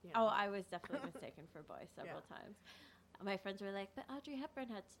 and Oh, I was definitely mistaken for a boy several times. My friends were like, but Audrey Hepburn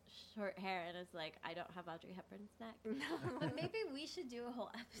had short hair. And I was like, I don't have Audrey Hepburn's neck. But maybe we should do a whole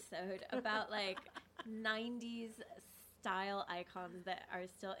episode about, like, 90s style icons that are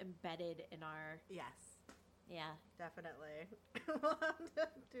still embedded in our, yes, yeah, definitely. We'll have to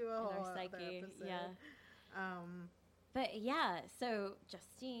do a in whole our other psyche. episode. Yeah. But yeah, so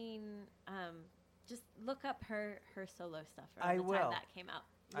Justine, just look up her solo stuff around I the will. time that came out.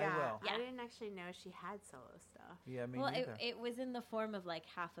 I Yeah, will. Yeah. I didn't actually know she had solo stuff. Yeah, me Well, neither. it was in the form of like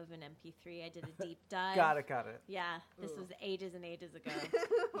half of an MP3. I did a deep dive. Got it. Yeah, this Ooh. was ages and ages ago.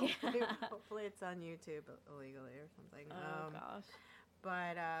 hopefully, Yeah. hopefully it's on YouTube illegally or something. Oh gosh.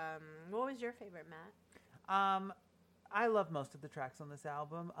 But what was your favorite, Matt? I love most of the tracks on this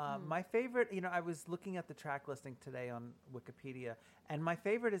album. My favorite, I was looking at the track listing today on Wikipedia, and my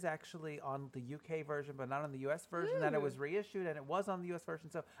favorite is actually on the UK version, but not on the US version. That it was reissued, and it was on the US version.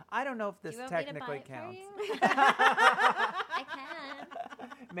 So I don't know if this technically counts. I can.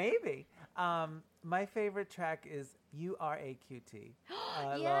 Maybe. My favorite track is "You Are a Cutie."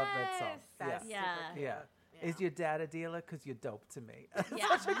 I love that song. That's Yeah. super cute. Yeah. Is your dad a dealer? Because you're dope to me. Yeah.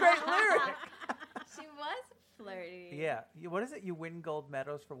 Such a great lyric. She was flirty. Yeah. What is it? You win gold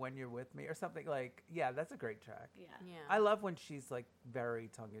medals for when you're with me or something like, yeah, that's a great track. Yeah. I love when she's like very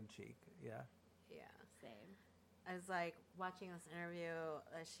tongue in cheek. Yeah. Yeah. Same. I was like watching this interview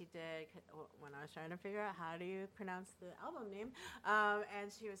that she did when I was trying to figure out how do you pronounce the album name,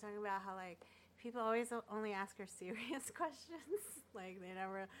 and she was talking about how like people always only ask her serious questions, like they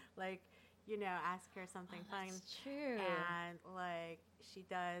never like ask her something fun. That's true. And like she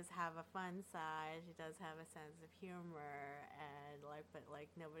does have a fun side, she does have a sense of humor, and but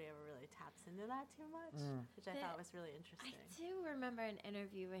nobody ever really taps into that too much, which I thought was really interesting. I do remember an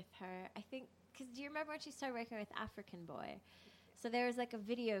interview with her. I think because do you remember when she started working with African Boy? So there was like a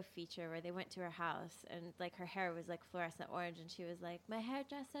video feature where they went to her house and like her hair was like fluorescent orange and she was like, my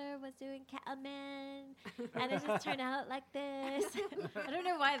hairdresser was doing Ketamine and it just turned out like this. I don't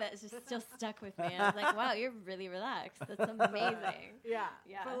know why that's just still stuck with me. I was like, wow, you're really relaxed. That's amazing. Yeah.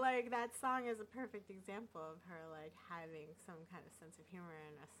 Yeah. But like that song is a perfect example of her like having some kind of sense of humor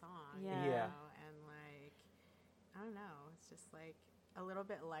in a song. Yeah. You know? And like, I don't know. It's just like a little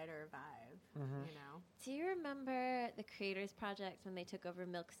bit lighter vibe, Do you remember the Creators Project when they took over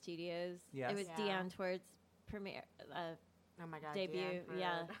Milk Studios? Yes. It was Deanne Tward's premiere Oh my God. debut. Deanne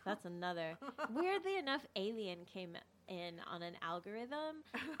Yeah, Bird. that's another. Weirdly enough, Alien came in on an algorithm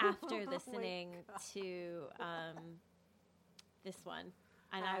after listening to this one.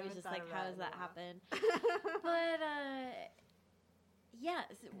 And I was haven't just thought like, of how that does in that a happen? But yeah,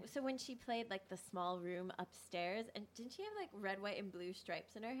 so when she played like the small room upstairs, and didn't she have like red, white, and blue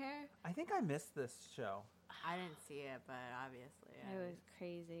stripes in her hair? I think I missed this show. I didn't see it, but obviously It was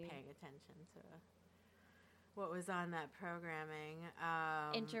crazy. paying attention to what was on that programming.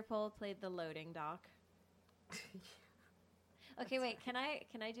 Interpol played the loading dock. Okay, wait. Can I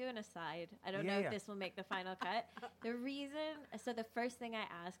do an aside? I don't know if this will make the final cut. The reason, so the first thing I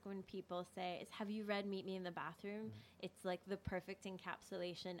ask when people say is, "Have you read Meet Me in the Bathroom?" It's like the perfect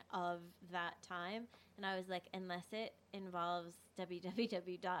encapsulation of that time. And I was like, unless it involves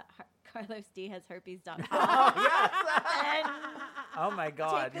www.carlosdhasherpes.com. Oh, yes. And Oh my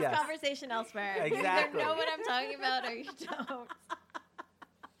God. take this conversation elsewhere. You Exactly. either know what I'm talking about or you don't.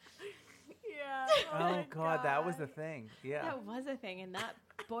 Yeah. Oh God, that was the thing. Yeah. That was a thing, and that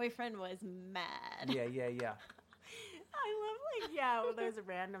boyfriend was mad. Yeah. I love those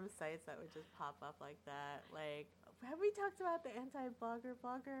random sites that would just pop up like that. Like, have we talked about the anti-blogger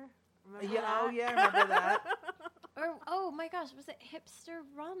blogger? Remember Yeah. that? Oh yeah, remember that? Or oh my gosh, was it Hipster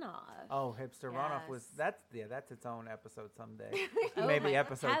Runoff? Oh, Hipster Runoff was Yes. that's its own episode someday. Oh Maybe my-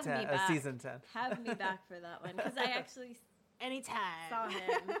 episode have me 10, back. season 10. Have me back for that one because I actually Anytime. saw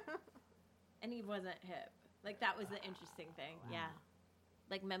him, and he wasn't hip. Like that was the interesting thing. Wow. Yeah,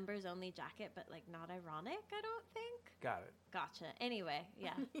 like members only jacket, but like not ironic. I don't think. Got it. Gotcha. Anyway,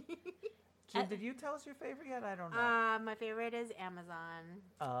 yeah. Jim, did you tell us your favorite yet? I don't know. My favorite is Amazon.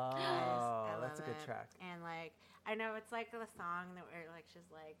 Oh, I that's a love good it. track. And like, I know it's like a song that where like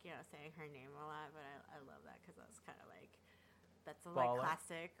she's like saying her name a lot, but I love that because that's kind of like that's a like Baller.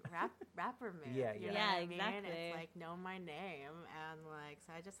 classic rapper move. Yeah, you yeah. know Yeah, what I mean? exactly. It's like know my name, and like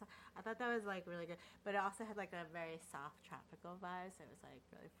so I thought that was like really good, but it also had like a very soft tropical vibe, so it was like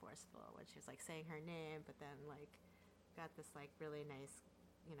really forceful when she was like saying her name, but then like got this like really nice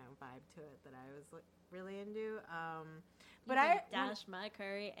vibe to it that I was like, really into. But You I can dash my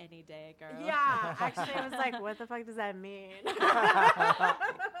curry any day, girl. yeah, actually, I was like, what the fuck does that mean?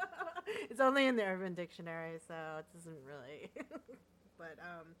 It's only in the Urban Dictionary, so it doesn't really. But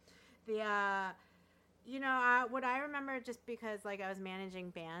what I remember, just because like I was managing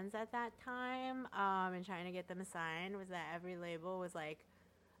bands at that time and trying to get them signed, was that every label was like,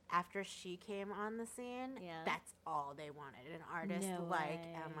 after she came on the scene, that's all they wanted, an artist like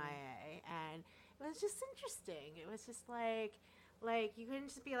MIA. And it was just interesting. It was just like you couldn't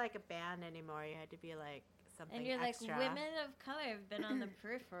just be like a band anymore. You had to be like something And you're extra. like, women of color have been on the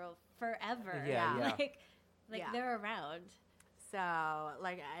peripheral forever. Yeah. Like Yeah. they're around. So,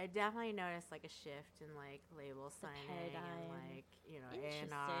 like, I definitely noticed, like, a shift in, like, label signing paradigm. and, like, A&R.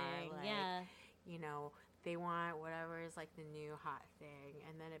 Interesting. Like, Yeah. they want whatever is like the new hot thing,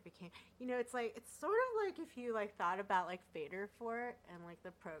 and then it became, it's like, it's sort of like if you like thought about like Fader Fort and like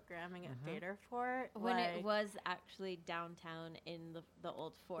the programming at Fader Fort when like, it was actually downtown in the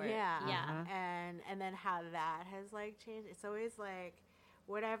old fort. yeah, yeah. and then how that has like changed. It's always like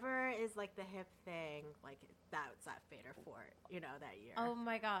whatever is like the hip thing, like that's at Fader Fort, that year. Oh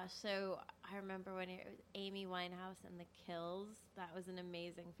my gosh! So I remember when it was Amy Winehouse and the Kills. That was an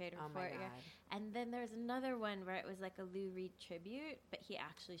amazing Fader Fort year. And then there's another one where it was like a Lou Reed tribute, but he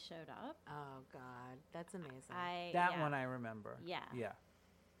actually showed up. Oh God, that's amazing. That one I remember. Yeah. Yeah.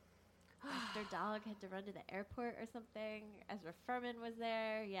 Their dog had to run to the airport or something. Ezra Furman was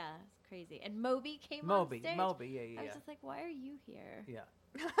there. Yeah, it's crazy. And Moby came on stage. Moby, yeah. I was just like, why are you here? Yeah.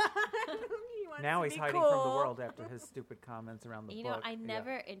 He now he's hiding cool. from the world after his stupid comments around the book. I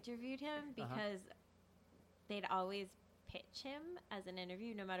never interviewed him because they'd always pitch him as an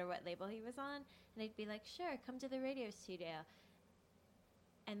interview no matter what label he was on. And they'd be like, sure, come to the radio studio.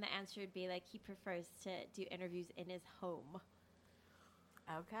 And the answer would be like, he prefers to do interviews in his home.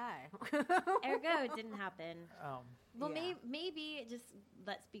 Okay. Ergo, it didn't happen. Well, yeah. maybe just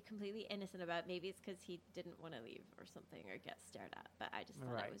let's be completely innocent about it. Maybe it's because he didn't want to leave or something or get stared at. But I just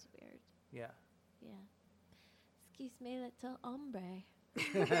thought it was weird. Yeah. Yeah. Excuse me, little hombre.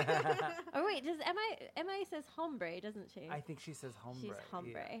 Oh, wait, does Emma says hombre, doesn't she? I think she says hombre. She's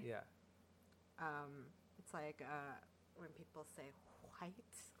hombre. Yeah. It's like when people say white.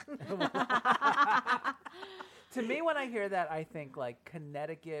 To me, when I hear that, I think like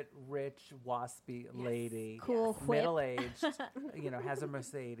Connecticut, rich, waspy lady, cool, middle-aged, has a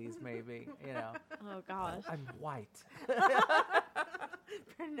Mercedes, maybe, Oh, gosh. I'm white.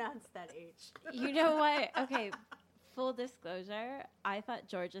 Pronounce that H. You know what? Okay, full disclosure, I thought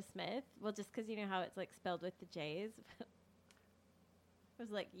Georgia Smith, well, just because you know how it's like spelled with the J's,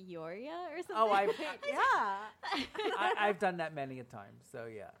 was like Yoria or something. Oh, Yeah. I've done that many a time. So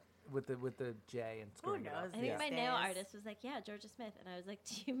yeah, with the J and screwing it up. knows? I think my These nail days. artist was like, yeah, Georgia Smith. And I was like,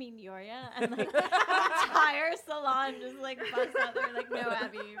 do you mean Yoria? And like the entire salon just like busts out. They're like, no,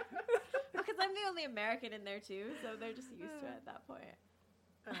 Abbey. Because I'm the only American in there too. So they're just used to it at that point.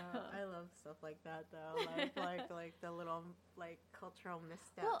 I love stuff like that though, like the little like cultural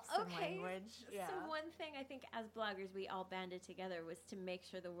missteps in language. Yeah. So one thing I think as bloggers we all banded together was to make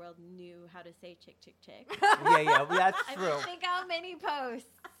sure the world knew how to say chick, chick, chick. Yeah, that's true. I mean, think how many posts,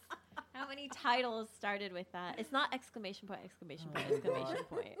 how many titles started with that. It's not exclamation point, exclamation point, exclamation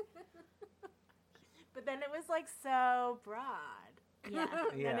point. But then it was like so broad. Yeah.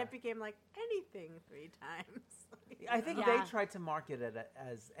 Then it became like anything 3 times. I think they tried to market it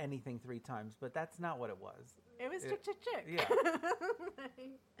as anything 3 times, but that's not what it was. It was chick, chick, chick. Yeah.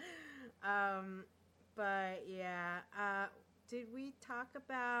 But yeah, did we talk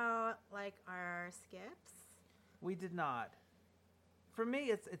about like our skips? We did not. For me,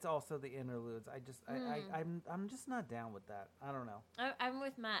 it's also the interludes. I'm just not down with that. I don't know. I'm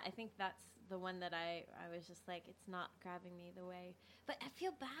with Matt. I think that's the one that I was just like, it's not grabbing me the way. But I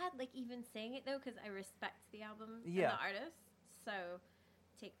feel bad, like, even saying it, though, because I respect the album and the artist. So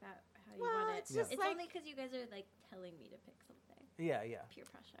take that how you want it. It's just it's like, only because you guys are, like, telling me to pick something. Yeah. Pure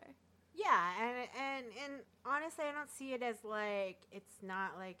pressure. yeah, and honestly, I don't see it as like, it's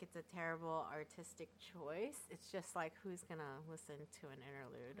not like it's a terrible artistic choice. It's just like, who's gonna listen to an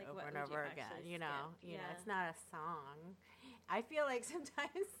interlude Like, over what and would you over again? actually You know, skip? Yeah. it's not a song. I feel like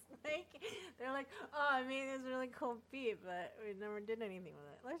sometimes, like, they're like, oh, I made this really cool beat, but we never did anything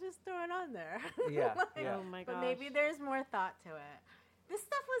with it. Let's just throw it on there. Yeah, Like, yeah. Oh my But gosh. maybe there's more thought to it. This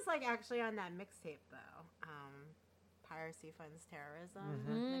stuff was, like, actually on that mixtape, though. Piracy Funds Terrorism.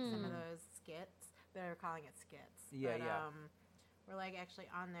 Like, some of those skits. They're calling it skits. Yeah, but, yeah. we're, like, actually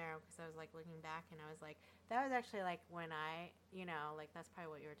on there because I was, like, looking back, and I was like, that was actually, like, when I, like, that's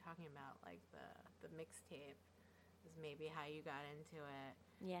probably what you were talking about, like, the mixtape. Is maybe how you got into it.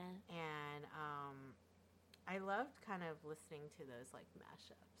 Yeah. And I loved kind of listening to those like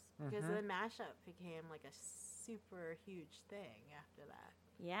mashups because the mashup became like a super huge thing after that.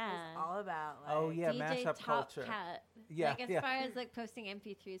 Yeah. It was all about like DJ Top mashup culture. Cat. Yeah, Like, as far as, like, posting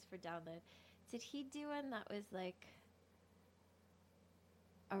MP3s for download. Did he do one that was, like,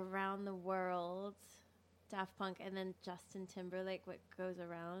 around the world, Daft Punk, and then Justin Timberlake, What Goes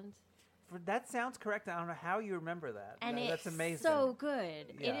Around? That sounds correct. I don't know how you remember that. And That's it's amazing. so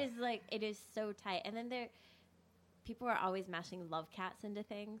good. Yeah. It is so tight. And then people are always mashing Love Cats into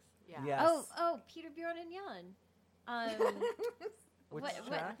things. yeah. Yes. Oh, Peter, Bjorn, and Jan. Which what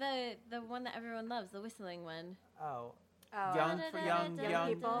track? the one that everyone loves, the whistling one. Oh. Oh, young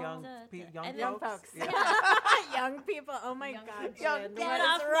folks. Yeah. Young people. Oh my God. Young- Jen, Get what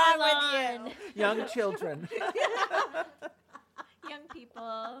off is my wrong lawn. with you? Young children. Young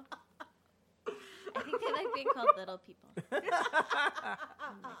people. I think they like being called little people. Oh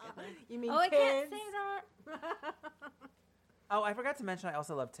my goodness. You mean I can't kids? say that. Oh, I forgot to mention I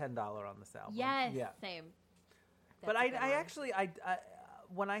also love $10 on this album. Yes, Yeah. same. But That's a good I one. actually,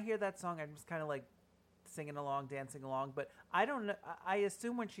 when I hear that song, I'm just kind of like singing along, dancing along. But I don't know. I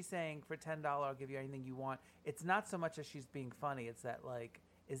assume when she's saying for $10, I'll give you anything you want. It's not so much as she's being funny. It's that like,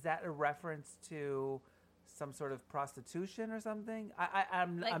 is that a reference to some sort of prostitution or something?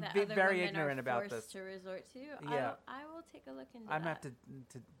 I'm Like I'm that be other very women ignorant are about forced this. to resort to. Yeah. I will take a look into I'm gonna that. have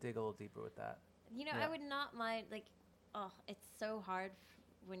to dig a little deeper with that. You know, Yeah. I would not mind, like, it's so hard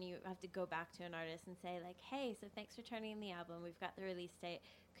when you have to go back to an artist and say, like, hey, so thanks for turning in the album. We've got the release date.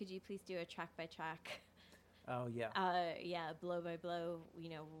 Could you please do a track by track? Oh yeah. Blow by blow, you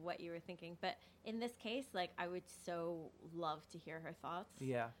know, what you were thinking. But in this case, like, I would so love to hear her thoughts.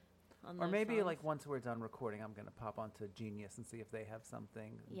 Yeah. On Or those maybe songs. like once we're done recording, I'm gonna pop onto Genius and see if they have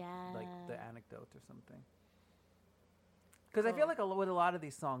something, like the Yeah. anecdote or something. Because I feel like with a lot of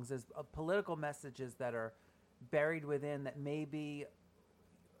these songs, there's political messages that are buried within that maybe,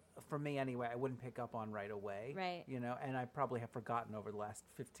 for me anyway, I wouldn't pick up on right away. Right. You know, and I probably have forgotten over the last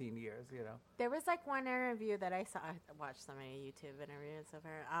 15 years. You know. There was like one interview that I saw. I watched so many YouTube interviews of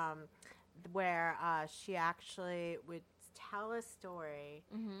her, where she actually would tell a story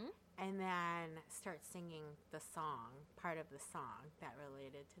and then start singing the song, part of the song that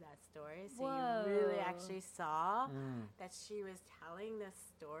related to that story. So you really Whoa. actually saw that she was telling this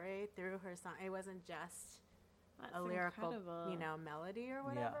story through her song. It wasn't just That's a lyrical, incredible. you know, melody or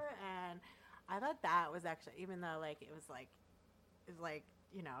whatever. And I thought that was actually, even though like it was like,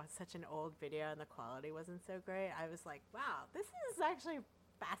 you know, such an old video and the quality wasn't so great, I was like, wow, this is actually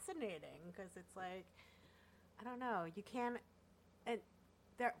fascinating, because it's like, I don't know, you can't, and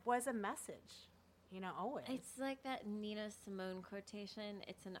there was a message, you know, always. It's like that Nina Simone quotation.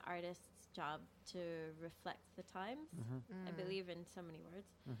 It's an artist's job to reflect the times. I believe in so many words.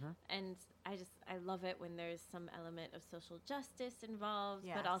 And I love it when there's some element of social justice involved,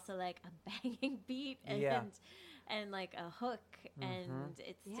 Yes. but also like a banging beat and Yeah. and like a hook, and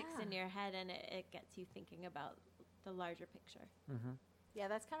it sticks Yeah. in your head, and it gets you thinking about the larger picture. Yeah,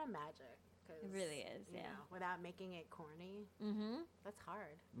 that's kind of magic. 'Cause, It really is, you yeah. know, without making it corny, that's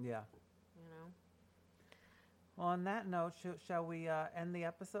hard, Yeah. you know. Well, on that note, shall we end the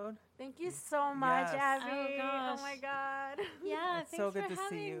episode? Thank you so much, Yes. Abby. Oh, Oh my gosh. God. Yeah, It's thanks so good for to see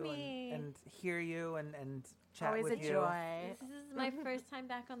having you me. and hear you and chat Always with a you. joy. This is my first time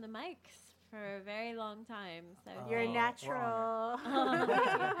back on the mics for a very long time. So Oh, You're a we're natural.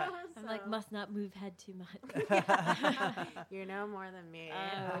 I'm like, must not move head too much. You know more than me.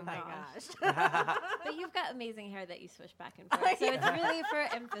 Oh, Oh my gosh. gosh. But you've got amazing hair that you swish back and forth. So it's really for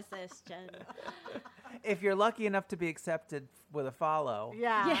emphasis, Jen. If you're lucky enough to be accepted with a follow,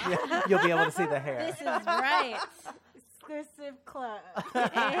 Yeah. you'll be able to see the hair. This is right. Exclusive club.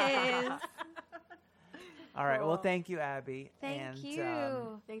 It is. All right. Well, Cool. thank you, Abby. Thank and,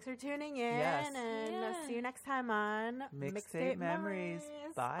 you. Thanks for tuning in. Yes. And Yeah. see you next time on Mixtape Memories.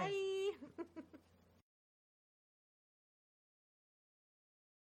 Bye. Bye.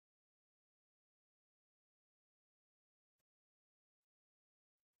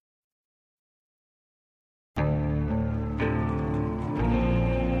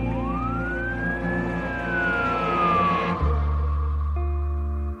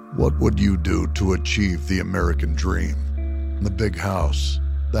 What would you do to achieve the American dream? The big house,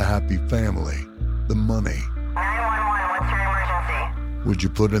 the happy family, the money. 911, what's your emergency? Would you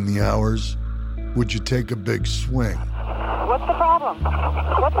put in the hours? Would you take a big swing? What's the problem?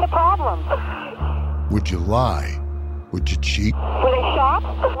 What's the problem? Would you lie? Would you cheat? Were they shot?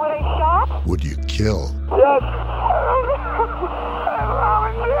 Were they shot? Would you kill? Yes. My mom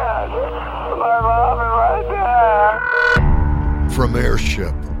is dead. My mom is right there. From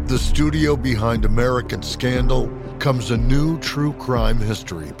Airship, the studio behind American Scandal, comes a new true crime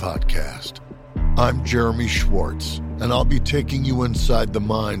history podcast. I'm Jeremy Schwartz, and I'll be taking you inside the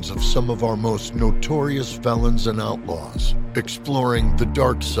minds of some of our most notorious felons and outlaws, exploring the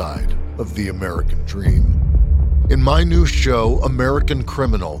dark side of the American dream. In my new show, American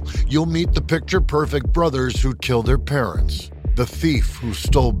Criminal, you'll meet the picture-perfect brothers who killed their parents, the thief who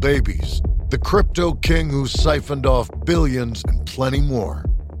stole babies, the crypto king who siphoned off billions, and plenty more.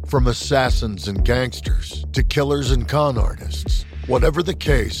 From assassins and gangsters to killers and con artists. Whatever the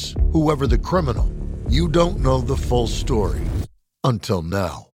case, whoever the criminal, you don't know the full story. Until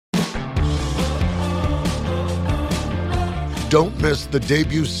now. Don't miss the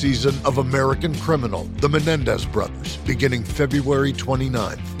debut season of American Criminal, The Menendez Brothers, beginning February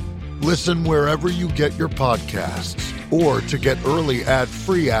 29th. Listen wherever you get your podcasts, or to get early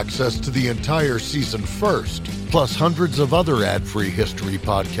ad-free access to the entire season first, plus hundreds of other ad-free history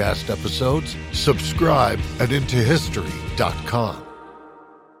podcast episodes, subscribe at IntoHistory.com.